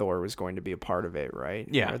knew that Thor was going to be a part of it, right?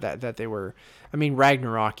 Yeah. Or that they were. I mean,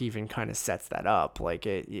 Ragnarok even kind of sets that up. Like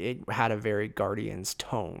it had a very Guardians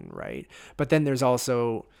tone, right? But then there's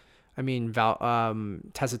also, I mean,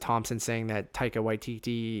 Tessa Thompson saying that Taika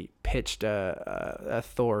Waititi pitched a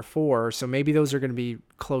Thor 4, so maybe those are going to be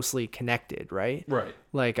closely connected, right? Right.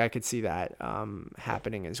 Like I could see that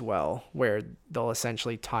happening as well, where they'll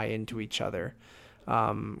essentially tie into each other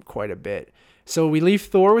quite a bit. So we leave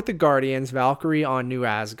Thor with the Guardians, Valkyrie on New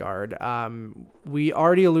Asgard. We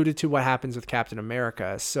already alluded to what happens with Captain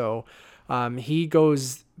America. So he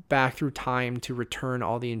goes back through time to return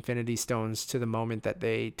all the Infinity Stones to the moment that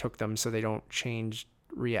they took them, so they don't change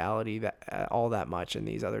reality that all that much in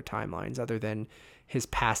these other timelines, other than his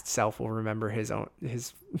past self will remember his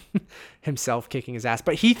himself kicking his ass.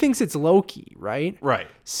 But he thinks it's Loki, right? Right.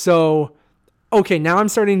 So, okay, now I'm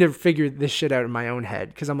starting to figure this shit out in my own head,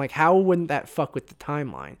 because I'm like, how wouldn't that fuck with the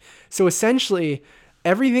timeline? So essentially,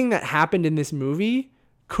 everything that happened in this movie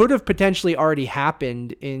could have potentially already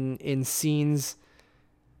happened in scenes,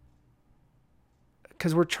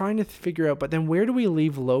 because we're trying to figure out, but then where do we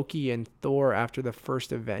leave Loki and Thor after the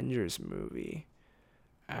first Avengers movie?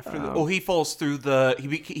 He falls through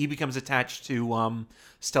he becomes attached to Stellan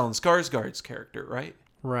Skarsgård's character, right?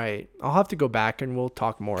 Right. I'll have to go back and we'll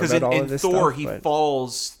talk more about all of this stuff. Because in Thor, he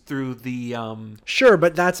falls through the... Sure,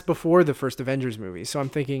 but that's before the first Avengers movie. So I'm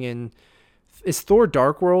thinking is Thor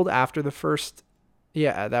Dark World after the first...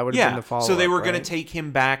 Yeah, that would have been the follow-up. So they were going to take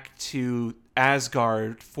him back to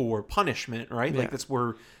Asgard for punishment, right? Yeah. Like that's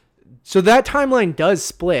where... So that timeline does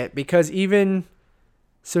split, because even...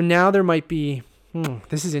 So now there might be...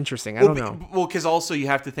 this is interesting. I don't know. Well, because also you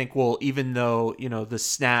have to think, well, even though, the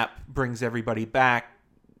snap brings everybody back,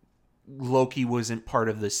 Loki wasn't part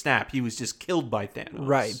of the snap. He was just killed by Thanos.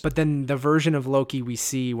 Right. But then the version of Loki we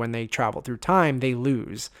see when they travel through time, they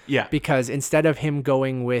lose. Yeah. Because instead of him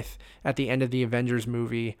going with, at the end of the Avengers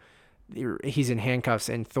movie, he's in handcuffs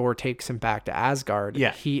and Thor takes him back to Asgard.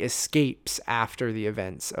 Yeah. He escapes after the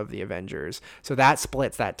events of the Avengers. So that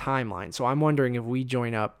splits that timeline. So I'm wondering if we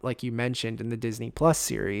join up, like you mentioned in the Disney Plus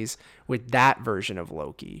series, with that version of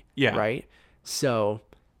Loki. Yeah. Right? So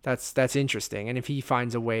that's interesting. And if he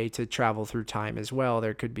finds a way to travel through time as well,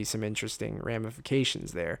 there could be some interesting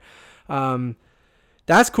ramifications there.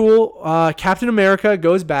 That's cool. Captain America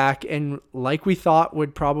goes back, and like we thought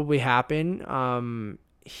would probably happen,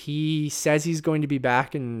 he says he's going to be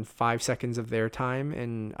back in 5 seconds of their time,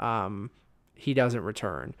 and he doesn't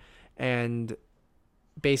return. And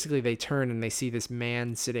basically they turn and they see this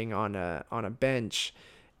man sitting on a bench,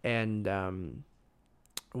 and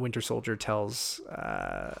Winter Soldier tells...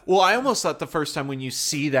 Well, I almost thought the first time when you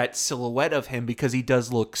see that silhouette of him, because he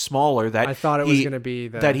does look smaller, that I thought it was going to be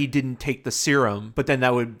that he didn't take the serum, but then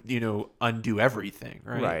that would, undo everything,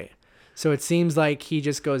 right? Right. So it seems like he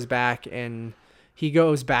just goes back to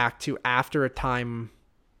after a time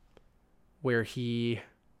where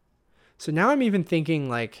so now I'm even thinking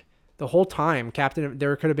like the whole time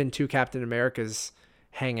there could have been two Captain Americas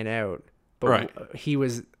hanging out, but Right. he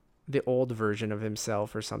was the old version of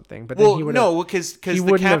himself or something. But Well, then no, because the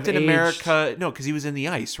wouldn't have Captain aged. America, no, because he was in the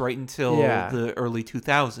ice right until the early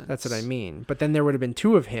 2000s. That's what I mean. But then there would have been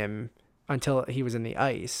two of him until he was in the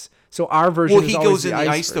ice. So our version is he always goes in the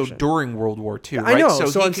ice version. though during World War II, I right? know, So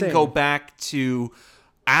so he I'm can saying. go back to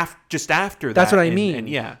just after that. That's what I mean. And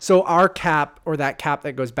yeah. So our Cap, or that Cap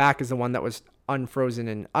that goes back, is the one that was unfrozen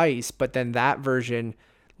in ice, but then that version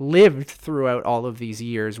lived throughout all of these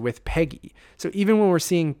years with Peggy. So even when we're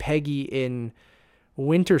seeing Peggy in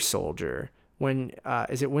Winter Soldier, when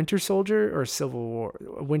is it Winter Soldier or Civil War?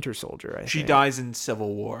 Winter Soldier, I think. She dies in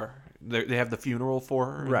Civil War. They have the funeral for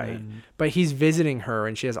her. Right. Then... But he's visiting her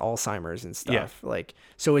and she has Alzheimer's and stuff. Yeah. Like,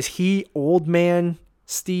 so is he old man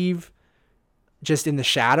Steve just in the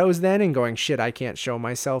shadows then and going, shit, I can't show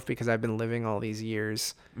myself because I've been living all these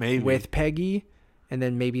years with Peggy? And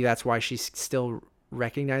then maybe that's why she still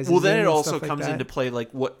recognizes him. Well, then it and also stuff like comes that. into play, like,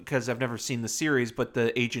 what, because I've never seen the series, but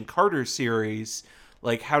the Agent Carter series,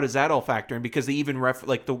 like, how does that all factor in? Because they even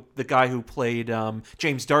like the guy who played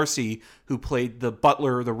James Darcy, who played the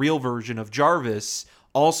butler, the real version of Jarvis,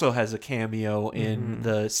 also has a cameo in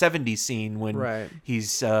the 70s scene when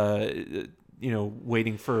he's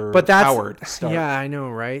waiting for Howard to start. Yeah, I know,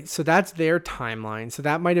 right? So that's their timeline. So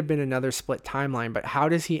that might have been another split timeline, but how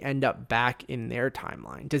does he end up back in their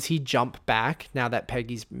timeline? Does he jump back now that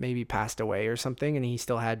Peggy's maybe passed away or something and he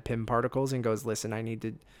still had Pym particles and goes, listen, I need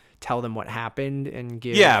to tell them what happened and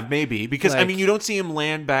give... Yeah, maybe. Because, I mean, you don't see him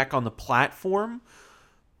land back on the platform,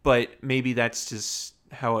 but maybe that's just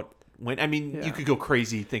how it went. I mean, you could go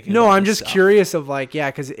crazy thinking No, about I'm this just stuff. curious of like,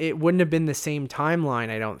 yeah, because it wouldn't have been the same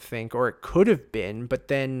timeline, I don't think, or it could have been, but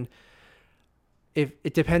then if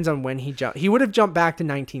it depends on when he jumped. He would have jumped back to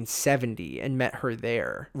 1970 and met her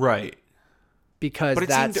there. Right. Because but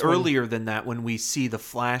it seemed earlier than that when we see the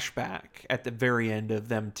flashback at the very end of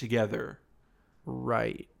them together.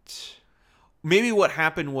 Right. Maybe what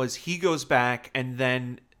happened was he goes back and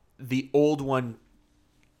then the old one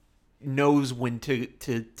knows when to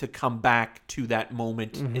come back to that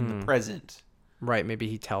moment in the present. Right. Maybe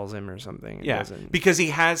he tells him or something. Because he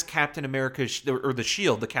has Captain America or the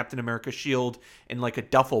shield, the Captain America shield in like a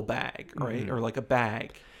duffel bag, right? Or like a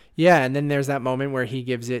bag. Yeah. And then there's that moment where he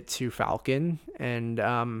gives it to Falcon. And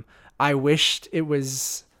I wished it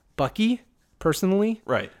was Bucky personally.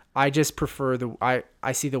 Right. I just prefer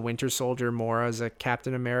I see the Winter Soldier more as a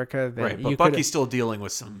Captain America than right, but Bucky's still dealing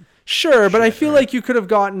with some but I feel like you could have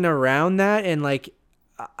gotten around that and like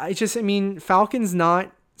I mean Falcon's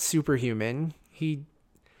not superhuman.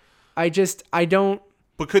 I don't.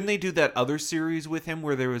 But couldn't they do that other series with him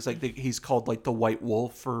where there was like he's called like the White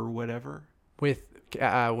Wolf or whatever with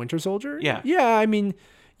Winter Soldier? Yeah. Yeah, I mean,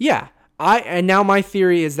 yeah. And now my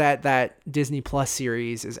theory is that Disney Plus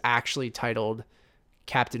series is actually titled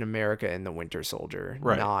Captain America and the Winter Soldier,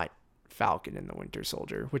 not Falcon and the Winter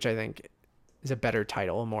Soldier, which I think is a better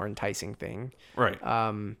title, a more enticing thing. Right.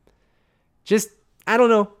 I don't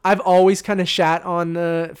know. I've always kind of shat on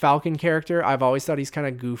the Falcon character. I've always thought he's kind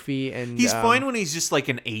of goofy and he's fine when he's just like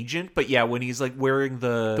an agent, but yeah, when he's like wearing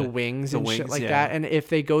the wings and shit like that. And if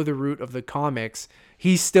they go the route of the comics,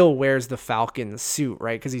 he still wears the Falcon suit,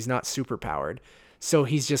 right? Because he's not super powered. So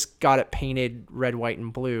he's just got it painted red, white,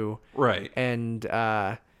 and blue. Right. And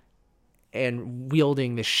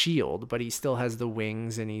wielding the shield, but he still has the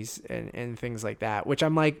wings and things like that, which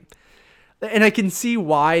I'm like, and I can see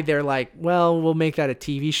why they're like, well, we'll make that a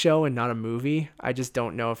TV show and not a movie. I just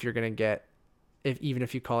don't know if you're going to get, even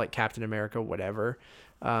if you call it Captain America, whatever,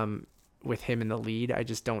 with him in the lead, I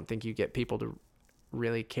just don't think you get people to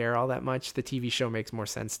really care all that much. The TV show makes more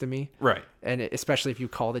sense to me. Right. And especially if you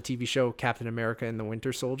call the TV show Captain America and the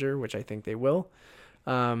Winter Soldier, which I think they will.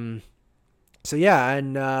 So yeah,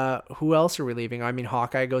 and who else are we leaving? I mean,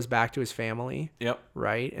 Hawkeye goes back to his family. Yep.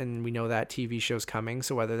 Right? And we know that TV show's coming,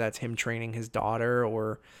 so whether that's him training his daughter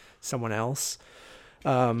or someone else.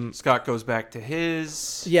 Scott goes back to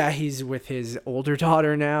his... Yeah, he's with his older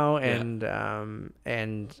daughter now, and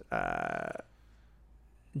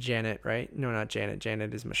Janet, right? No, not Janet.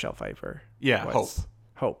 Janet is Michelle Pfeiffer. Yeah,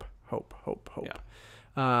 Hope.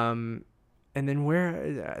 Yeah. And then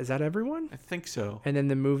where is that everyone? I think so. And then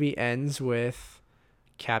the movie ends with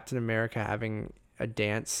Captain America having a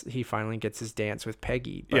dance. He finally gets his dance with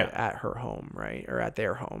Peggy, but at her home, right? Or at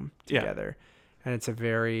their home together. And it's a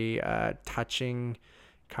very touching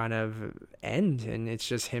kind of end, and it's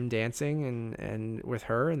just him dancing and with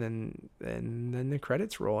her, and then the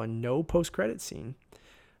credits roll and no post-credit scene.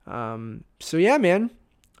 So yeah, man.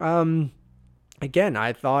 Again,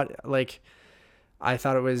 I thought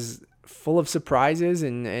it was full of surprises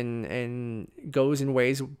and goes in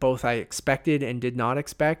ways both I expected and did not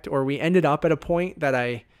expect, or we ended up at a point that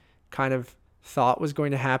I kind of thought was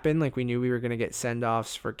going to happen. Like, we knew we were going to get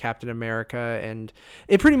send-offs for Captain America, and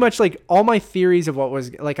it pretty much, like, all my theories of what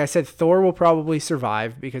was, like I said, Thor will probably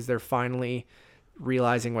survive because they're finally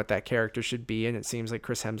realizing what that character should be, and it seems like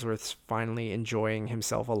Chris Hemsworth's finally enjoying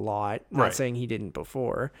himself a lot. Not saying he didn't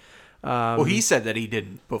before. Well, he said that he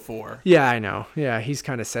didn't before. Yeah, I know. Yeah, he's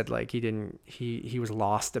kind of said like he was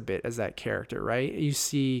lost a bit as that character, right? You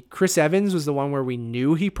see, Chris Evans was the one where we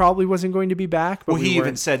knew he probably wasn't going to be back. But well, he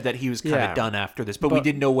even said that he was kind of done after this, but we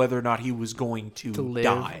didn't know whether or not he was going to live,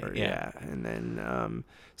 die. Yeah, and then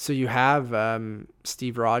so you have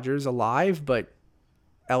Steve Rogers alive, but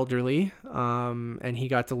elderly, and he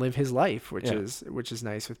got to live his life, which is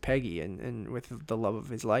nice with Peggy and with the love of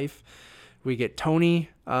his life. We get Tony,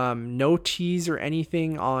 no tease or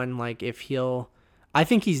anything on like if he'll, I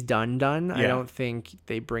think he's done. Yeah. I don't think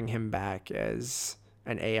they bring him back as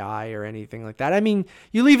an AI or anything like that. I mean,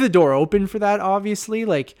 you leave the door open for that, obviously,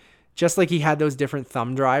 like just like he had those different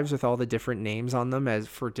thumb drives with all the different names on them as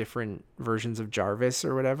for different versions of Jarvis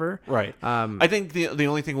or whatever. Right. I think the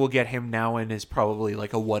only thing we'll get him now in is probably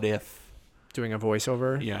like a what if. Doing a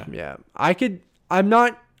voiceover. Yeah. Yeah. I'm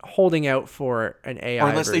not holding out for an AI, or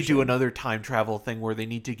unless version. They do another time travel thing where they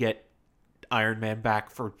need to get Iron Man back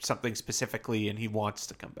for something specifically and he wants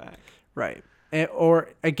to come back, right? Or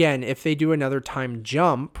again, if they do another time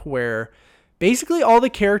jump where basically all the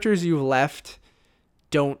characters you've left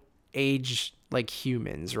don't age like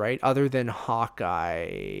humans, right? Other than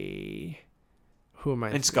Hawkeye, who am I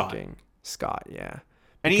and thinking? Scott, yeah.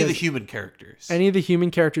 Any of the human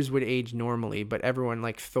characters would age normally, but everyone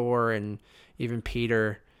like Thor and even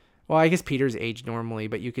Peter. Well, I guess Peter's aged normally,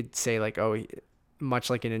 but you could say like, oh, much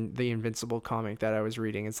like in the Invincible comic that I was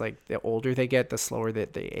reading, it's like the older they get, the slower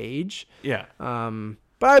that they age. Yeah.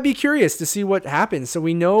 But I'd be curious to see what happens. So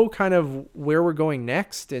we know kind of where we're going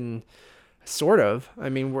next, and sort of. I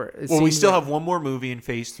mean, we still have one more movie in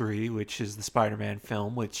Phase 3, which is the Spider-Man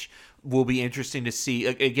film, which will be interesting to see.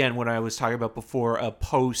 Again, what I was talking about before, a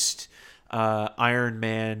post Iron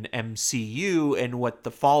Man MCU and what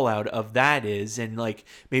the fallout of that is, and like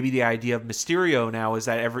maybe the idea of Mysterio now is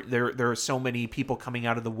that there are so many people coming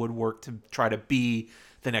out of the woodwork to try to be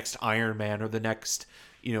the next Iron Man or the next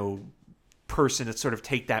person to sort of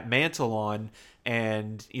take that mantle on,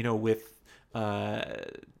 and with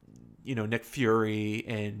Nick Fury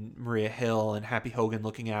and Maria Hill and Happy Hogan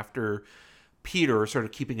looking after Peter, sort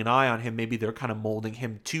of keeping an eye on him. Maybe they're kind of molding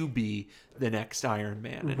him to be the next Iron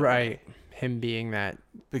Man, right? Him being that,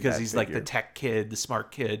 because he's figure. Like the tech kid, the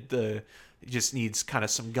smart kid, he just needs kind of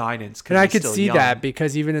some guidance. And I could see that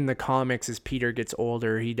because even in the comics, as Peter gets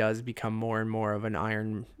older, he does become more and more of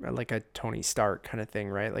an like a Tony Stark kind of thing,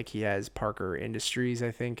 right? Like he has Parker Industries, I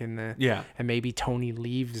think, and maybe Tony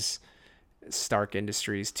leaves Stark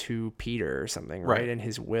Industries to Peter or something, right? In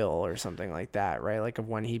his will or something like that, right? Like of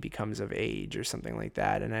when he becomes of age or something like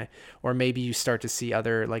that. And or maybe you start to see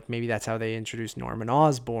other, like maybe that's how they introduce Norman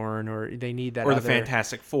Osborn, or they need that, or the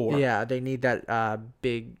Fantastic Four. Yeah, they need that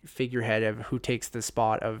big figurehead of who takes the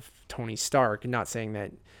spot of Tony Stark. Not saying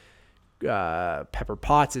that Pepper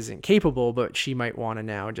Potts isn't capable, but she might want to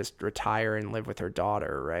now just retire and live with her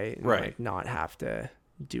daughter, right? And like not have to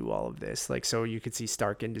do all of this. Like, so you could see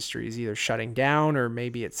Stark Industries either shutting down, or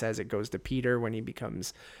maybe it says it goes to Peter when he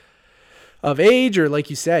becomes of age, or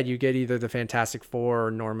like you said, you get either the Fantastic Four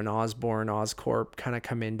or Norman Osborn, Oscorp kind of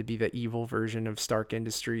come in to be the evil version of Stark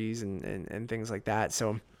Industries and things like that.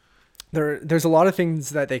 So there's a lot of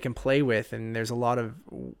things that they can play with, and there's a lot of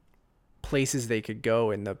places they could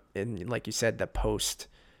go in like you said, the post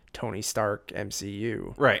Tony Stark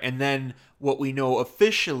MCU. Right. And then what we know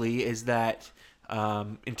officially is that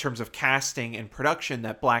in terms of casting and production,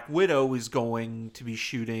 that Black Widow is going to be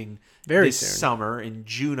shooting this summer. In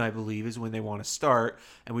June, I believe, is when they want to start.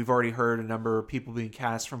 And we've already heard a number of people being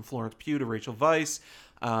cast, from Florence Pugh to Rachel Weisz,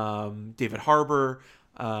 David Harbour.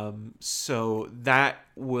 So that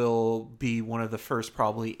will be one of the first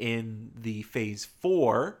probably in the Phase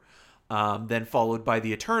 4. Then followed by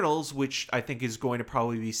the Eternals, which I think is going to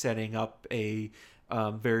probably be setting up a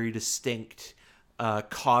very distinct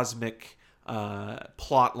cosmic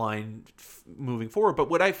plot line moving forward. But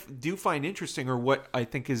what I do find interesting, or what I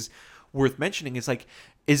think is worth mentioning is like,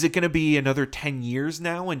 is it going to be another 10 years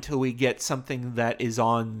now until we get something that is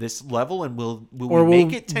on this level, and will we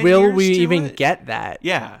make it 10 will years we to even it? get that?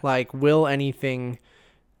 Yeah. Like, will anything,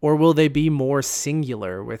 or will they be more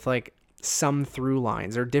singular with like some through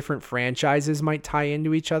lines, or different franchises might tie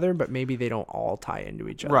into each other, but maybe they don't all tie into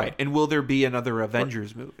each other. Right. And will there be another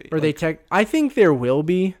Avengers movie? Or I think there will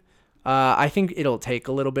be. I think it'll take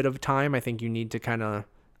a little bit of time. I think you need to kind of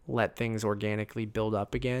let things organically build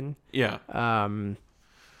up again. Yeah.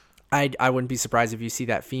 I wouldn't be surprised if you see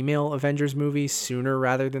that female Avengers movie sooner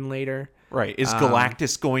rather than later. Right. Is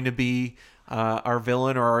Galactus going to be our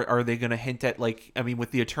villain, or are they going to hint at, like, I mean,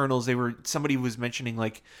 with the Eternals, somebody was mentioning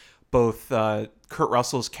like both Kurt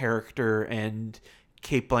Russell's character and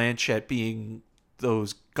Cate Blanchett being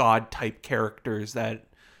those god type characters that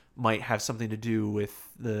might have something to do with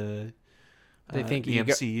the They think the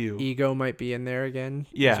MCU. Ego might be in there again.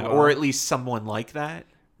 Yeah, well. or at least someone like that.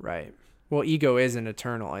 Right. Well, Ego is an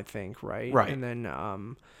Eternal, I think, right? Right. And then,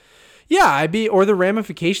 or the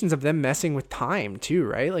ramifications of them messing with time too,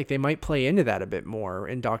 right? Like they might play into that a bit more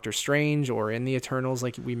in Doctor Strange or in the Eternals,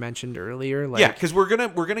 like we mentioned earlier. Like, yeah, because we're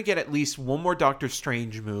gonna get at least one more Doctor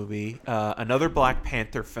Strange movie, another Black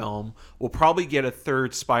Panther film. We'll probably get a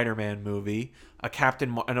third Spider-Man movie,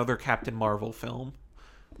 another Captain Marvel film.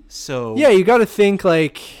 So yeah, you got to think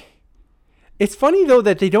like. It's funny though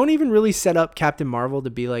that they don't even really set up Captain Marvel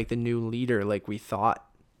to be like the new leader like we thought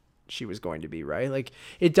she was going to be, right? Like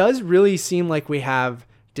it does really seem like we have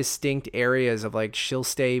distinct areas of like she'll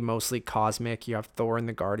stay mostly cosmic. You have Thor and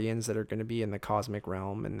the Guardians that are going to be in the cosmic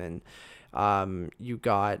realm, and then you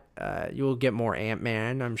will get more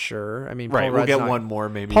Ant-Man, I'm sure. I mean, right, we'll get one more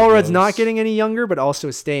maybe. Paul Rudd's not getting any younger, but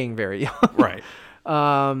also staying very young. Right.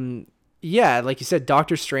 Yeah, like you said,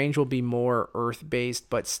 Doctor Strange will be more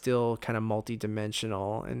Earth-based, but still kind of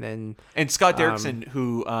multi-dimensional. And Scott Derrickson,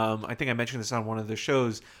 who I think I mentioned this on one of the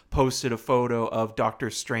shows, posted a photo of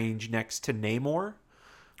Doctor Strange next to Namor,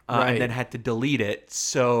 right. and then had to delete it.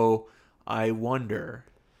 So I wonder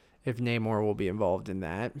if Namor will be involved in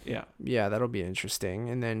that. Yeah, that'll be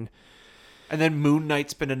interesting. And then Moon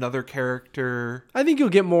Knight's been another character. I think you'll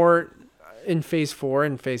get more in phase 4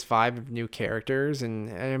 and phase 5 of new characters,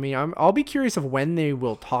 and I mean I'll be curious of when they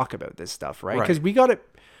will talk about this stuff, right? Because we got it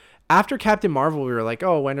after Captain Marvel. We were like,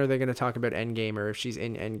 oh, when are they going to talk about Endgame, or if she's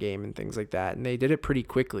in Endgame and things like that, and they did it pretty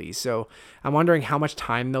quickly. So I'm wondering how much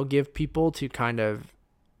time they'll give people to kind of.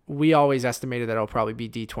 We always estimated that it'll probably be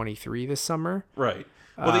D23 this summer, right?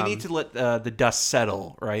 Well, they need to let the dust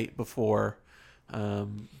settle, right, before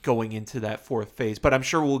going into that fourth phase. But I'm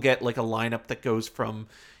sure we'll get like a lineup that goes from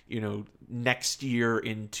next year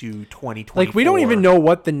into 2024. Like we don't even know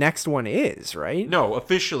what the next one is, right? No,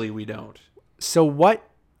 officially we don't. So what?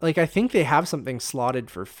 Like I think they have something slotted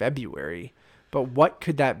for February, but what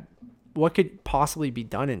could possibly be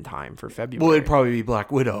done in time for February? Well, it'd probably be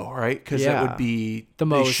Black Widow, right? Because that would be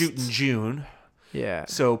they shoot in June. Yeah.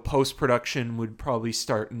 So post-production would probably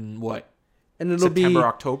start in what? And it'll September,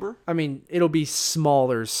 October? I mean, it'll be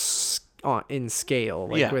smaller in scale,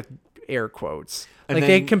 like with air quotes. And like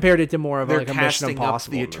they compared it to more of like a Mission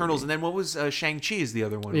Impossible. The Eternals, movie. And then what was Shang-Chi is the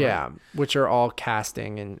other one, yeah, right? which are all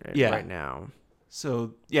casting right now.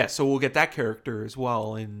 So we'll get that character as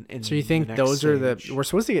well. So you think those stage. are we're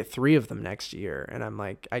supposed to get 3 of them next year, and I'm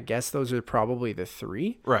like, I guess those are probably the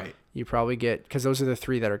 3, right? You probably get, because those are the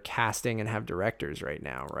 3 that are casting and have directors right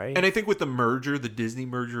now, right? And I think with the Disney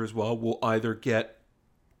merger as well, we'll either get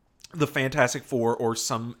the Fantastic Four or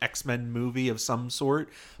some X-Men movie of some sort,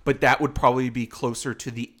 but that would probably be closer to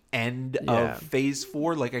the end of phase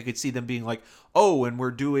 4. Like I could see them being like, oh, and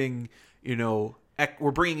we're doing,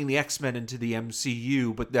 we're bringing the X-Men into the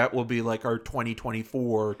MCU, but that will be like our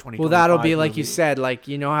 2024, 2025 Well, that'll be like movie. you said, like,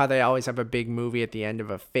 how they always have a big movie at the end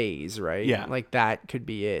of a phase, right? Yeah. Like that could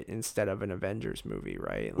be it instead of an Avengers movie,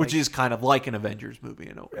 right? Like, which is kind of like an Avengers movie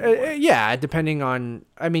in a way. Yeah, depending on,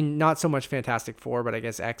 I mean, not so much Fantastic Four, but I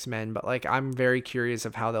guess X-Men. But like, I'm very curious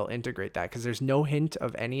of how they'll integrate that, because there's no hint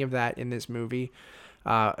of any of that in this movie.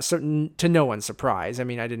 To no one's surprise. I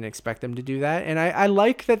mean, I didn't expect them to do that. And I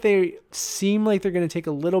like that they seem like they're going to take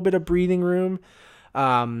a little bit of breathing room.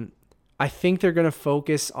 I think they're going to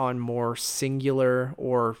focus on more singular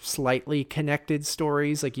or slightly connected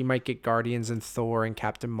stories. Like you might get Guardians and Thor and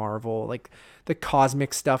Captain Marvel, like the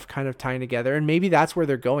cosmic stuff kind of tying together. And maybe that's where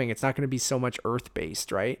they're going. It's not going to be so much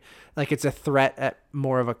Earth-based, right? Like it's a threat at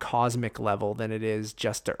more of a cosmic level than it is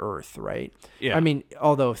just to Earth, right? Yeah. I mean,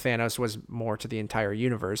 although Thanos was more to the entire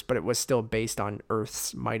universe, but it was still based on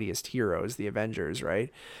Earth's mightiest heroes, the Avengers,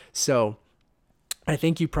 right? So I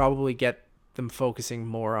think you probably get them focusing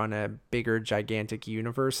more on a bigger, gigantic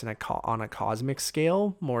universe and on a cosmic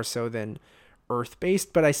scale, more so than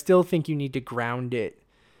Earth-based. But I still think you need to ground it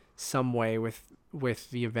some way with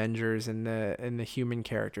the Avengers and the human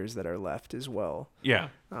characters that are left as well. Yeah.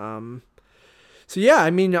 So yeah,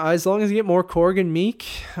 I mean, as long as you get more Korg and Meek,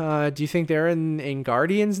 do you think they're in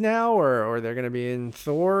Guardians now, or they're going to be in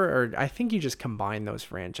Thor? Or I think you just combine those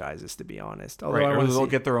franchises, to be honest. Although right, or they'll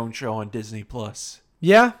get their own show on Disney Plus.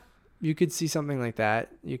 Yeah, you could see something like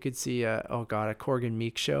that. You could see a Korg and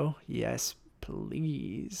Meek show. Yes,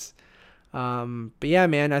 please. But yeah,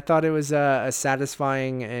 man, I thought it was a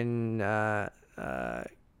satisfying and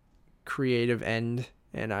creative end.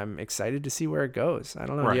 And I'm excited to see where it goes. I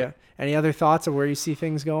don't know. Right. Any other thoughts of where you see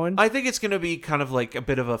things going? I think it's going to be kind of like a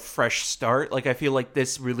bit of a fresh start. Like, I feel like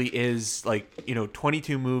this really is like,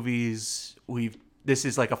 22 movies. This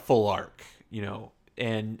is like a full arc,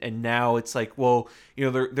 and now it's like, well,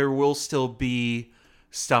 there will still be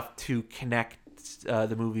stuff to connect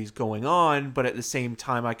the movies going on. But at the same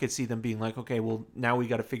time, I could see them being like, okay, well, now we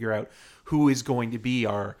got to figure out who is going to be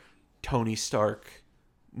our Tony Stark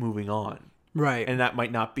moving on. Right. And that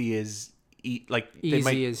might not be as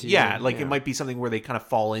easy as it might be something where they kind of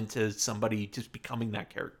fall into somebody just becoming that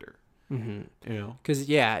character. Mm-hmm. Because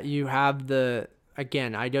you have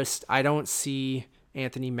I don't see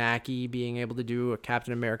Anthony Mackie being able to do a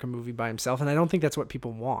Captain America movie by himself, and I don't think that's what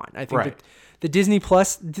people want. I think that the Disney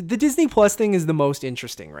Plus thing is the most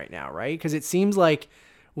interesting right now, right? Because it seems like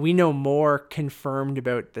we know more confirmed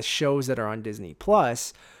about the shows that are on Disney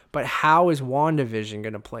Plus. But how is WandaVision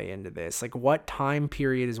going to play into this? Like, what time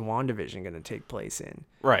period is WandaVision going to take place in?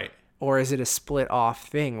 Right. Or is it a split off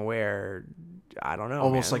thing where, I don't know.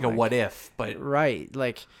 Almost like a what if, but. Right.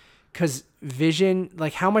 Like, because Vision,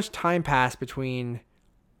 like, how much time passed between,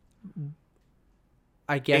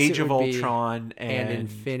 I guess Age of Ultron and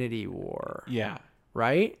Infinity War. Yeah.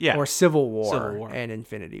 Right? Yeah. Or Civil War and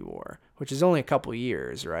Infinity War, which is only a couple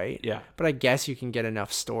years, right? Yeah. But I guess you can get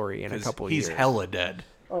enough story in a couple years. He's hella dead.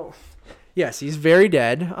 Oh, yes, he's very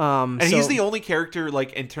dead. And he's the only character,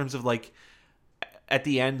 like, in terms of, like, at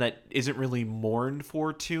the end that isn't really mourned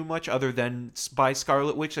for too much other than by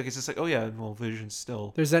Scarlet Witch. Like, it's just like, oh, yeah, well, Vision's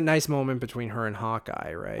still... There's that nice moment between her and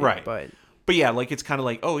Hawkeye, right? Right. But yeah, like, it's kind of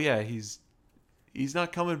like, oh, yeah, he's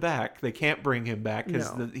not coming back. They can't bring him back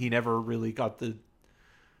because he never really got the...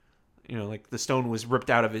 like, the stone was ripped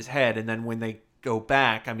out of his head, and then when they go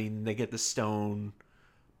back, I mean, they get the stone...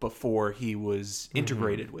 before he was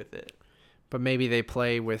integrated with it. But maybe they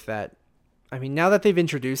play with that. I mean, now that they've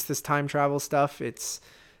introduced this time travel stuff, it's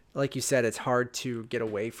like you said, it's hard to get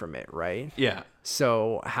away from it, right? Yeah.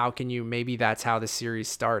 So how can you, maybe that's how the series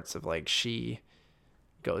starts, of like she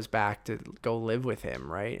goes back to go live with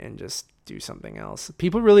him, right? And just do something else.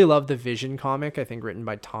 People really love the Vision comic, I think written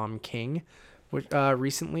by Tom King,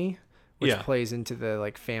 recently. Which plays into the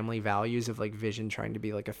like family values of like Vision trying to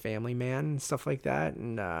be like a family man and stuff like that.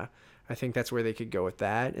 And I think that's where they could go with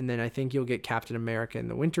that. And then I think you'll get Captain America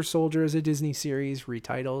and the Winter Soldier as a Disney series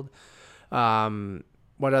retitled.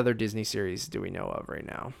 What other Disney series do we know of right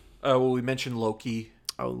now? Well, we mentioned Loki.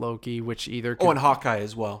 Oh, Loki, which either... and Hawkeye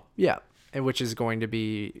as well. Yeah, and which is going to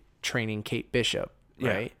be training Kate Bishop,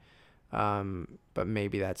 right? Yeah. But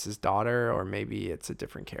maybe that's his daughter, or maybe it's a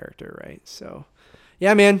different character, right? So...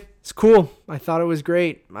 yeah, man, it's cool. I thought it was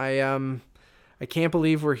great. I can't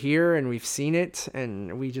believe we're here and we've seen it,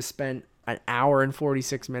 and we just spent an hour and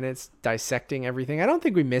 46 minutes dissecting everything. I don't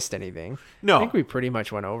think we missed anything. No. I think we pretty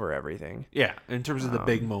much went over everything. Yeah, in terms of the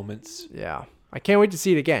big moments. Yeah. I can't wait to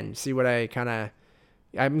see it again. See what I'm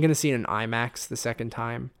going to see it in IMAX the second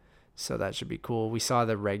time, so that should be cool. We saw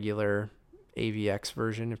the regular AVX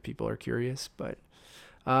version if people are curious, but...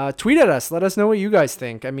 tweet at us. Let us know what you guys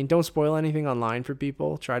think. I mean, don't spoil anything online for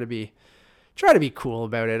people. Try to be cool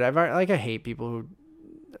about it. I hate people who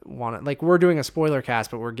want it. Like, we're doing a spoiler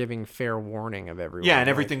cast, but we're giving fair warning of everyone. Yeah, and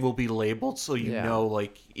everything will be labeled, so know,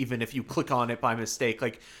 like, even if you click on it by mistake,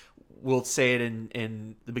 like, we'll say it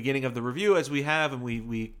in the beginning of the review as we have, and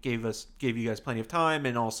we gave you guys plenty of time,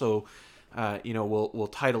 and also we'll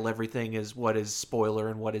title everything as what is spoiler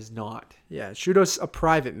and what is not. Yeah, shoot us a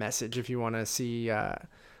private message if you want to see.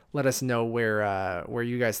 Let us know where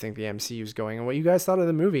you guys think the MCU is going and what you guys thought of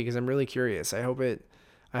the movie, because I'm really curious. I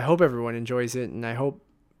hope everyone enjoys it, and I hope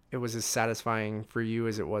it was as satisfying for you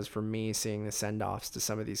as it was for me seeing the send-offs to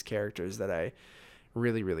some of these characters that I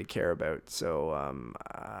really, really care about. So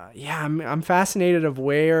I'm fascinated of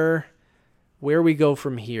where we go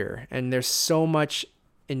from here, and there's so much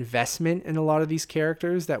investment in a lot of these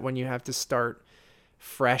characters that when you have to start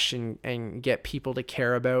fresh and get people to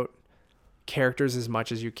care about characters as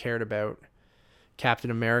much as you cared about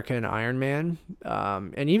Captain America and Iron Man.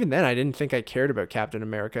 And even then, I didn't think I cared about Captain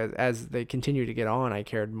America. As they continue to get on, I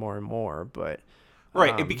cared more and more. But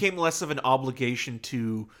right, it became less of an obligation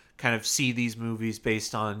to kind of see these movies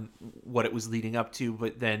based on what it was leading up to,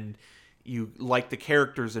 but then you like the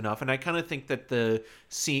characters enough. And I kind of think that the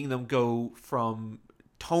seeing them go from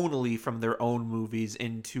tonally from their own movies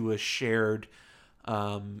into a shared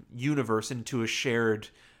universe, into a shared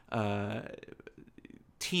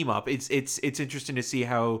team up. It's interesting to see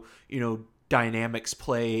how, you know, dynamics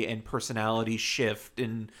play and personalities shift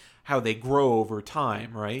and how they grow over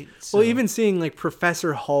time, right? So, well, even seeing like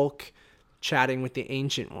Professor Hulk chatting with the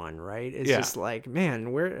Ancient One, right? It's just like,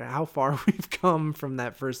 man, how far we've come from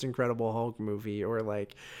that first Incredible Hulk movie, or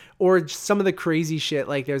some of the crazy shit.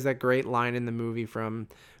 Like, there's that great line in the movie from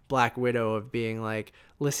Black Widow of being like,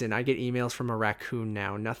 listen, I get emails from a raccoon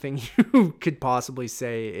now. Nothing you could possibly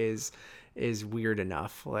say is weird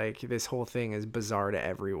enough. Like, this whole thing is bizarre to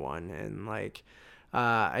everyone. And like,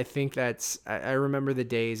 I think I remember the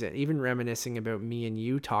days, even reminiscing about me and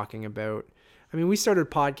you talking about, I mean, we started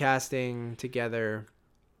podcasting together.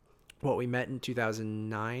 We met in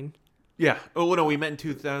 2009. Yeah. Oh no, we met in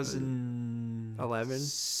 2011.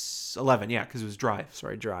 11, yeah, because it was Drive.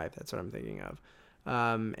 Sorry, Drive. That's what I'm thinking of.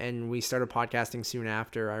 And we started podcasting soon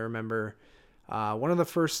after. I remember one of the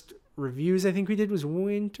first reviews I think we did was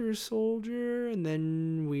Winter Soldier, and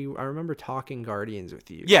then I remember talking Guardians with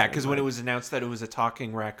you. Yeah, because when it was announced that it was a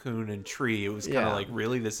talking raccoon and tree, it was kind of like,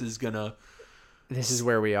 really, this is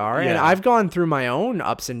where we are. Yeah. And I've gone through my own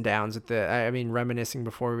ups and downs with reminiscing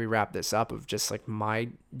before we wrap this up of just like my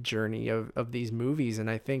journey of these movies. And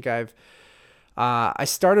I think I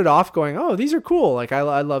started off going, oh, these are cool. Like, I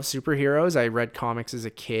love superheroes. I read comics as a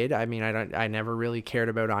kid. I mean, I never really cared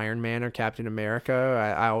about Iron Man or Captain America.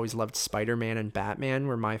 I always loved Spider-Man and Batman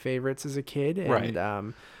were my favorites as a kid. And,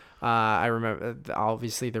 right. I remember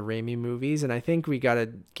obviously the Raimi movies, and I think we got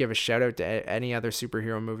to give a shout out to any other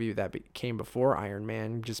superhero movie that came before Iron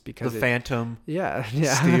Man, just because Phantom,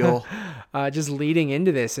 Steel, just leading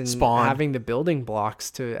into this and Spawn. Having the building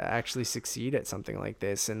blocks to actually succeed at something like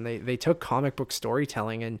this. And they took comic book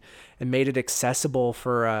storytelling and made it accessible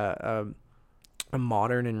for a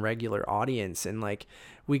modern and regular audience. And like,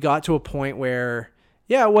 we got to a point where,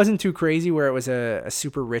 yeah, it wasn't too crazy where it was a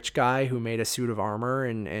super rich guy who made a suit of armor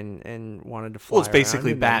and wanted to fly. Well, it's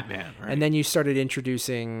basically around. Batman, right? And then you started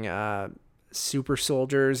introducing super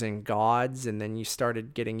soldiers and gods, and then you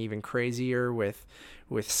started getting even crazier with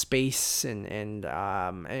space and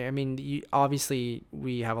I mean, obviously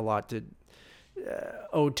we have a lot to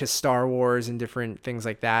ode to Star Wars and different things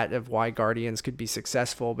like that of why Guardians could be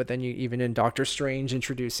successful. But then you even in Doctor Strange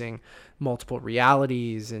introducing multiple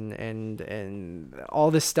realities and all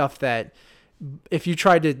this stuff that if you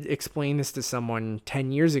tried to explain this to someone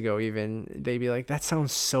 10 years ago, even they'd be like, that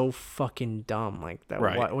sounds so fucking dumb. Like that.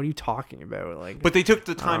 Right. What are you talking about? Like, but they took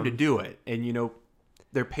the time to do it, and you know,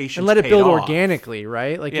 their patience and let it build off. organically,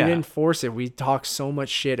 right? Like, you didn't force it. We talk so much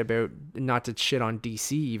shit about, not to shit on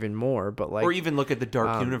DC even more, but like, or even look at the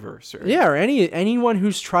Dark Universe, or anyone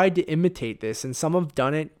who's tried to imitate this, and some have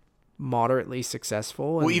done it moderately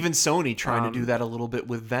successful. And, well, even Sony trying to do that a little bit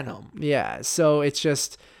with Venom. Yeah, so it's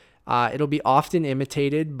just it'll be often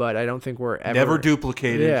imitated, but I don't think we're never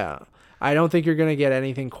duplicated. Yeah. I don't think you're going to get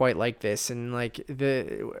anything quite like this. And like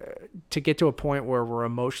to get to a point where we're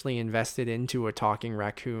emotionally invested into a talking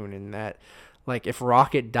raccoon, and that like if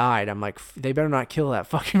Rocket died, I'm like, they better not kill that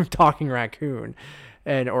fucking talking raccoon,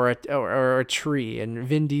 and or a tree, and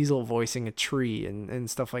Vin Diesel voicing a tree and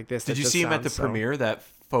stuff like this. Did you see him at the premiere? That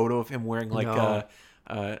photo of him wearing like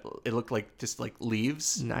it looked like just like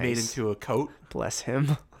leaves made into a coat. Bless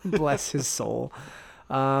him. Bless his soul.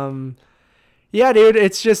 Yeah, dude,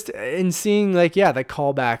 it's just in seeing like, the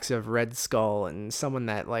callbacks of Red Skull and someone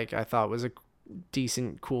that like I thought was a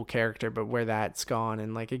decent, cool character, but where that's gone.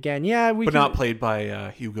 And like, again, not played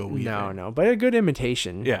by Hugo Weaving. No, but a good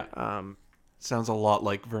imitation. Yeah. Sounds a lot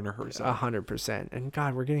like Werner Herzog. 100%. And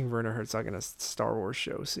God, we're getting Werner Herzog in a Star Wars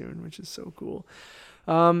show soon, which is so cool.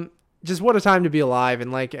 Just what a time to be alive.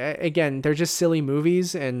 And like, again, they're just silly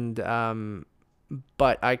movies, and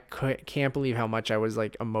but I can't believe how much I was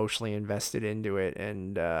like emotionally invested into it.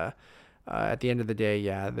 And at the end of the day,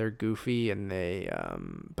 they're goofy, and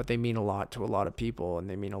but they mean a lot to a lot of people, and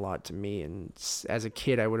they mean a lot to me. And as a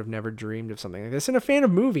kid, I would have never dreamed of something like this. And a fan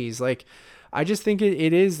of movies, like, I just think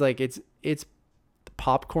it is like it's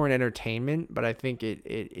popcorn entertainment, but I think it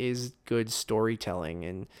is good storytelling.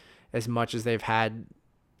 And as much as they've had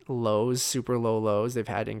lows, super low lows, they've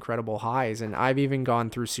had incredible highs. And I've even gone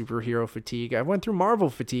through superhero fatigue. I went through Marvel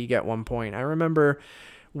fatigue at one point. I remember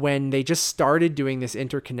when they just started doing this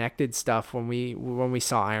interconnected stuff, when we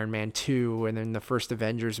saw Iron Man 2 and then the first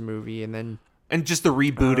Avengers movie, and just the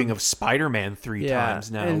rebooting of Spider-Man three times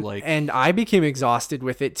now. And I became exhausted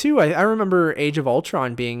with it too. I remember Age of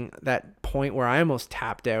Ultron being that point where I almost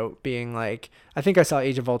tapped out, being like, I think I saw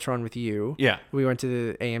Age of Ultron with you. Yeah. We went to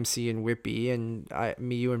the AMC in Whitby, and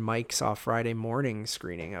you and Mike saw Friday morning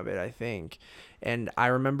screening of it, I think. And I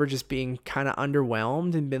remember just being kind of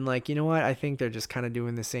underwhelmed and been like, you know what? I think they're just kind of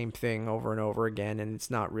doing the same thing over and over again, and it's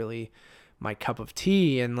not really my cup of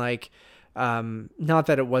tea. And like, not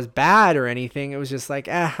that it was bad or anything. It was just like,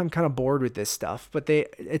 I'm kind of bored with this stuff. But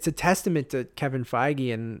it's a testament to Kevin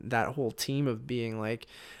Feige and that whole team of being like,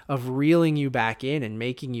 of reeling you back in and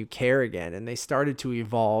making you care again. And they started to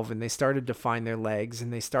evolve, and they started to find their legs,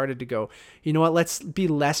 and they started to go, you know what, let's be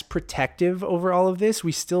less protective over all of this.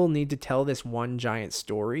 We still need to tell this one giant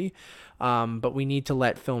story. But we need to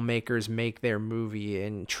let filmmakers make their movie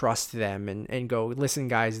and trust them and go, listen,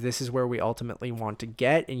 guys, this is where we ultimately want to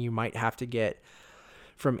get, and you might have to get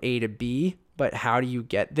from A to B, but how do you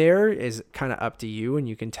get there is kind of up to you, and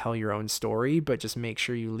you can tell your own story, but just make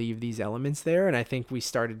sure you leave these elements there. And I think we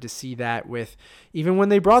started to see that with even when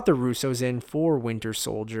they brought the Russos in for Winter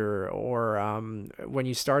Soldier, or when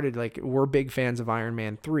you started, like, we're big fans of Iron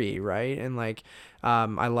Man 3, right? And like,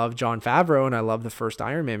 I love Jon Favreau, and I love the first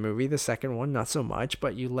Iron Man movie. The second one, not so much,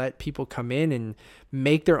 but you let people come in and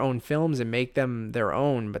make their own films and make them their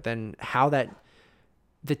own. But then how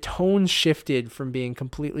the tone shifted from being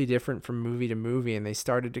completely different from movie to movie, and they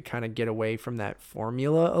started to kind of get away from that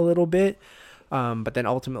formula a little bit. But then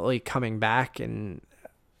ultimately coming back to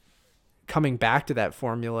that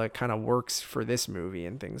formula kind of works for this movie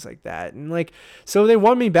and things like that. And like, so they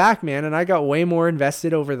won me back, man. And I got way more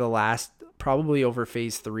invested over probably over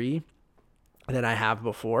phase 3 than I have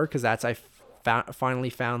before. 'Cause I finally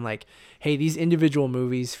found like, hey, these individual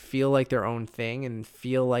movies feel like their own thing and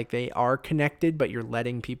feel like they are connected, but you're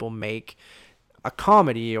letting people make a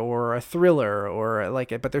comedy or a thriller or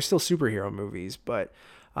like it, but they're still superhero movies. But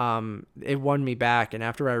it won me back. And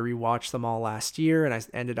after I rewatched them all last year, and I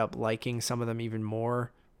ended up liking some of them even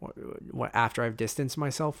more after I've distanced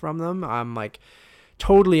myself from them, I'm like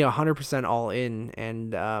totally 100% all in.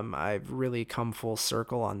 And I've really come full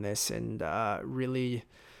circle on this, and really,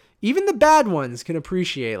 even the bad ones can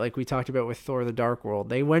appreciate, like we talked about with Thor: The Dark World.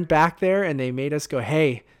 They went back there and they made us go,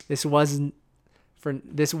 hey, this wasn't for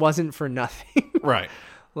nothing. Right.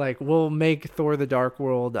 Like, we'll make Thor: The Dark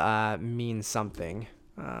World mean something.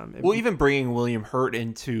 Even bringing William Hurt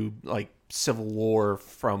into like Civil War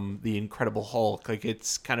from the Incredible Hulk, like,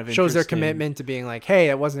 it's kind of shows their commitment to being like, hey,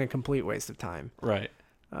 it wasn't a complete waste of time. Right.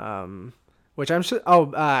 Which I'm sure.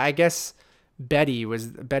 I guess Betty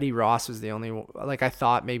Ross was the only, like, I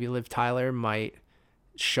thought maybe Liv Tyler might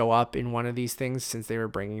show up in one of these things since they were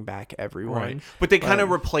bringing back everyone. Right. But they kind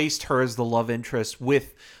of replaced her as the love interest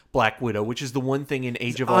with Black Widow, which is the one thing in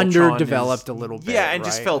Age of Ultron underdeveloped a little bit. Yeah, and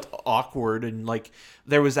just felt awkward, and like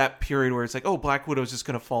there was that period where it's like, oh, Black Widow's just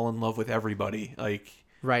going to fall in love with everybody. Like,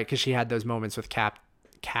 right, because she had those moments with Cap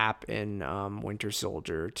in Winter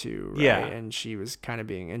Soldier too, right? Yeah. And she was kind of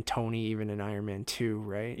being, and Tony even in Iron Man 2,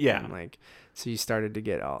 right? Yeah. And like, so you started to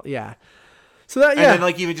get all, yeah. So that, yeah. And then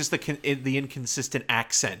like even just the inconsistent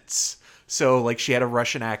accents. So like she had a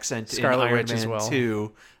Russian accent Scarlet in Iron Witch Man as well.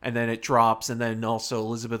 2, and then it drops, and then also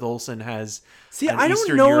Elizabeth Olsen has I don't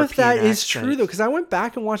Eastern know European if that is accent. true though, because I went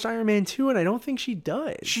back and watched Iron Man 2, and I don't think she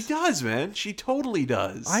does. She does, man. She totally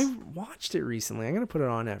does. I watched it recently. I'm gonna put it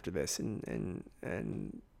on after this and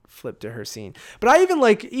flip to her scene. But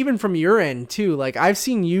I even from your end too, like I've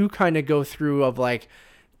seen you kind of go through of like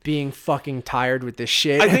being fucking tired with this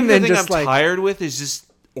shit. I think and the then thing just I'm tired with is just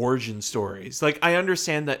origin stories. Like, I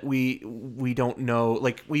understand that we don't know,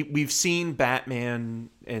 like we've seen Batman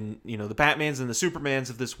and, you know, the Batmans and the Supermans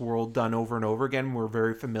of this world done over and over again. We're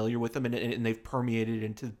very familiar with them, and they've permeated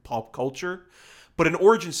into pop culture. But an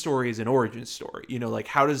origin story is an origin story. You know, like,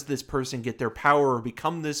 how does this person get their power or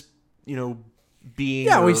become this, you know, being?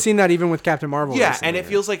 Yeah, we've seen that even with Captain Marvel. Yeah, recently. and it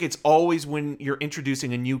feels like it's always when you're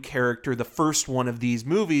introducing a new character, the first one of these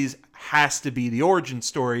movies has to be the origin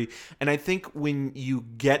story. And I think when you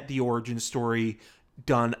get the origin story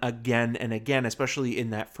done again and again, especially in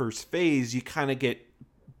that first phase, you kind of get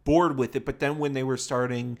bored with it. But then when they were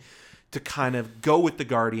starting to kind of go with the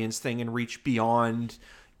Guardians thing and reach beyond,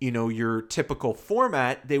 you know, your typical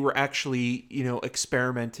format, they were actually, you know,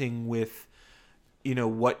 experimenting with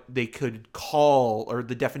what they could call, or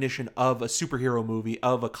the definition of a superhero movie,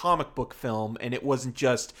 of a comic book film. And it wasn't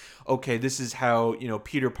just, okay, this is how,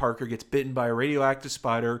 Peter Parker gets bitten by a radioactive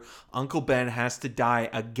spider, Uncle Ben has to die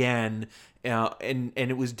again, and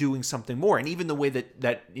it was doing something more. And even the way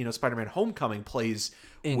that Spider-Man Homecoming plays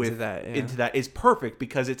into that is perfect,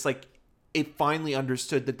 because it's like it finally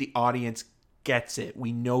understood that the audience gets it.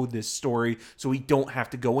 We know this story, so we don't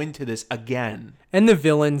have to go into this again. And the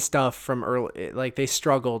villain stuff from early, like, they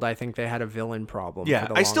struggled. I think they had a villain problem. Yeah,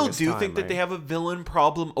 for the I still do time, think that right? they have a villain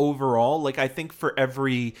problem overall. Like, I think for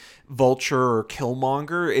every Vulture or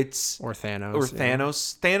Killmonger, it's or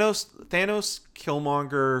Thanos, Thanos,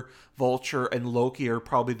 Killmonger, Vulture, and Loki are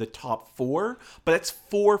probably the top 4. But that's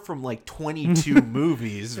 4 from like 22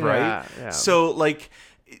 movies, right? Yeah. So like,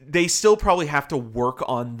 they still probably have to work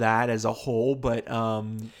on that as a whole, but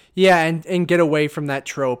yeah, and get away from that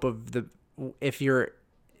trope of if you're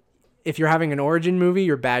having an origin movie,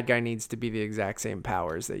 your bad guy needs to be the exact same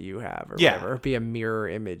powers that you have, or whatever, be a mirror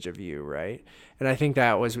image of you, right? And I think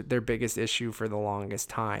that was their biggest issue for the longest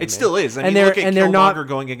time. It still is. I mean, look at Killmonger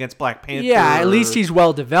going against Black Panther. Yeah, at least he's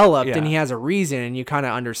well developed and he has a reason, and you kind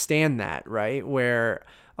of understand that, right? Where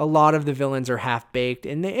a lot of the villains are half baked,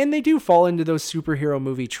 and they do fall into those superhero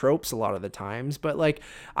movie tropes a lot of the times. But like,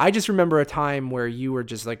 I just remember a time where you were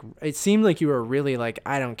just like, it seemed like you were really like,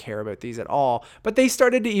 I don't care about these at all. But they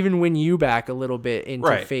started to even win you back a little bit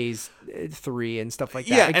into phase 3 and stuff like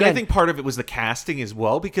that. Yeah, and I think part of it was the casting as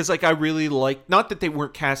well, because like, I really like, not that they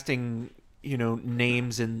weren't casting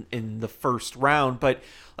names in the first round, but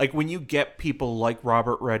like, when you get people like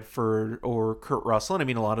Robert Redford or Kurt Russell, and I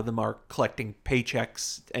mean, a lot of them are collecting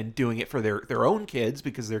paychecks and doing it for their own kids,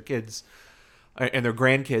 because their kids and their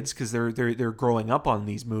grandkids, because they're growing up on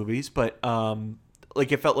these movies. But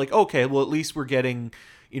like, it felt like, okay, well, at least we're getting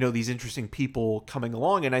these interesting people coming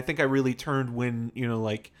along. And I think I really turned when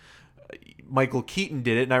like Michael Keaton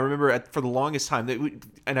did it. And I remember for the longest time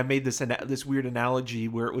and I made this weird analogy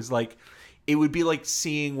where it was like, it would be like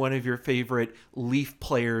seeing one of your favorite Leaf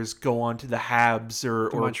players go on to the Habs or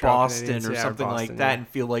Boston or something like that, and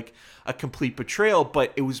feel like a complete betrayal,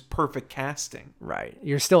 but it was perfect casting. Right.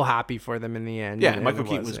 You're still happy for them in the end. Yeah, Michael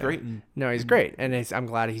Keaton was great. No, he's great. And I'm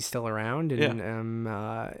glad he's still around. And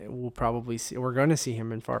we'll probably we're going to see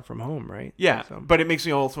him in Far From Home, right? Yeah, but it makes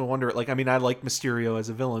me also wonder, like, I mean, I like Mysterio as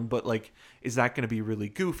a villain, but like, is that going to be really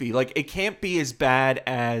goofy? Like, it can't be as bad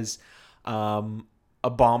as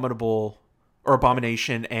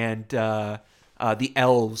Abomination and the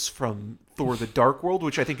elves from Thor: The Dark World,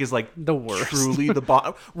 which I think is like the worst. Truly the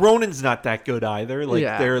bottom. Ronan's not that good either. Like,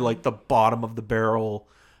 they're like the bottom of the barrel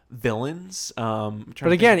villains.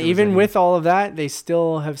 But again, even with all of that, they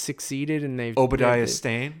still have succeeded, and they've Obadiah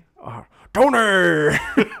Stane. Donor.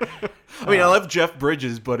 I mean, I love Jeff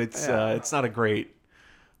Bridges, but it's not a great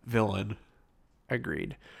villain.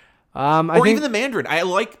 Agreed. I think even the Mandarin. I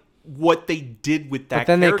like what they did with that, but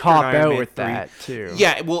then they cop out with 3. that too.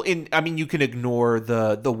 Yeah, well, you can ignore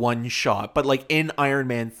the one shot, but like in Iron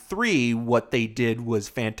Man 3, what they did was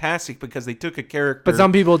fantastic, because they took a character. But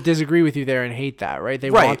some people disagree with you there and hate that, right?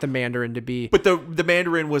 They want the Mandarin to be. But the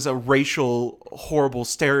Mandarin was a racial horrible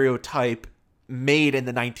stereotype made in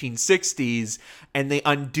the 1960s, and they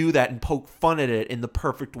undo that and poke fun at it in the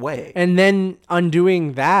perfect way. And then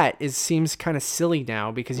undoing that seems kind of silly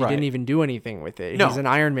now, because he didn't even do anything with it. No. He's an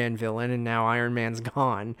Iron Man villain, and now Iron Man's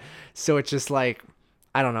gone. So it's just like,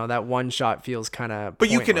 I don't know, that one shot feels kind of But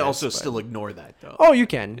you can also still ignore that, though. Oh, you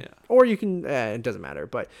can. Yeah. Or you can, it doesn't matter.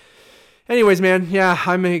 But anyways, man, yeah,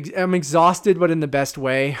 I'm exhausted, but in the best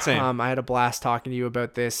way. Same. I had a blast talking to you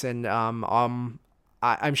about this, and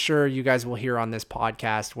I'm sure you guys will hear on this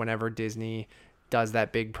podcast whenever Disney does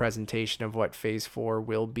that big presentation of what Phase 4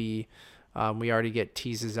 will be. We already get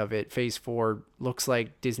teases of it. Phase 4 looks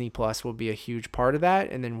like Disney Plus will be a huge part of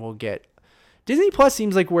that, and then we'll get... Disney Plus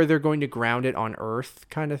seems like where they're going to ground it on Earth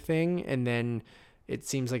kind of thing, and then it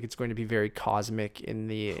seems like it's going to be very cosmic in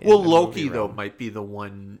the... Loki, though, might be the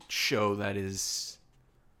one show that is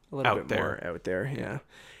a little bit more out there, yeah.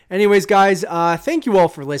 Anyways, guys, thank you all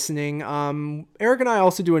for listening. Eric and I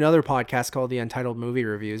also do another podcast called The Untitled Movie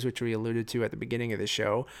Reviews, which we alluded to at the beginning of the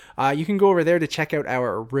show. You can go over there to check out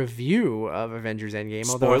our review of Avengers Endgame.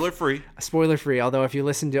 Spoiler-free, although if you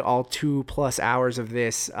listen to all 2+ hours of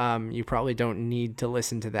this, you probably don't need to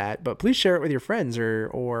listen to that. But please share it with your friends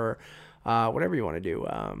or whatever you want to do.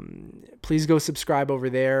 Please go subscribe over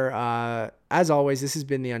there. As always, this has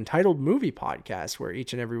been the Untitled Movie Podcast, where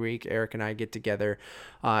each and every week Eric and I get together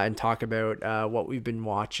and talk about what we've been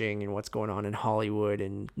watching and what's going on in Hollywood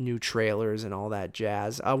and new trailers and all that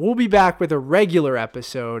jazz. We'll be back with a regular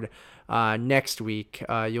episode Next week,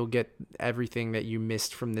 you'll get everything that you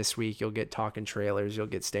missed from this week. You'll get talking trailers. You'll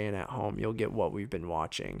get staying at home. You'll get what we've been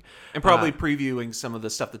watching. And probably previewing some of the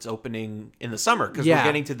stuff that's opening in the summer, because we're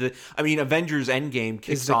getting to Avengers Endgame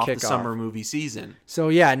kicks off the summer movie season. So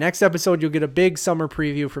yeah, next episode you'll get a big summer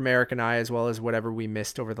preview from Eric and I, as well as whatever we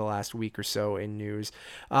missed over the last week or so in news.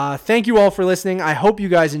 Thank you all for listening. I hope you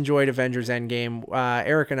guys enjoyed Avengers Endgame.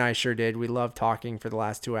 Eric and I sure did. We loved talking for the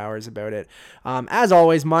last 2 hours about it. As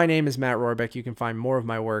always, my name is Matt Rohrbeck. You can find more of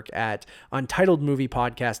my work at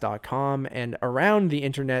untitledmoviepodcast.com and around the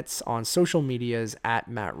internets on social medias at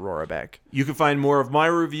Matt Rohrbeck. You can find more of my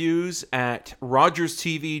reviews at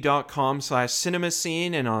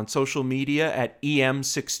rogerstv.com/cinemascene and on social media at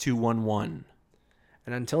em6211.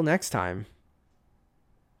 And until next time,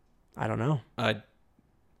 I don't know. I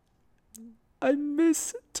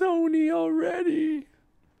miss Tony already.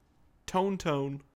 Tone.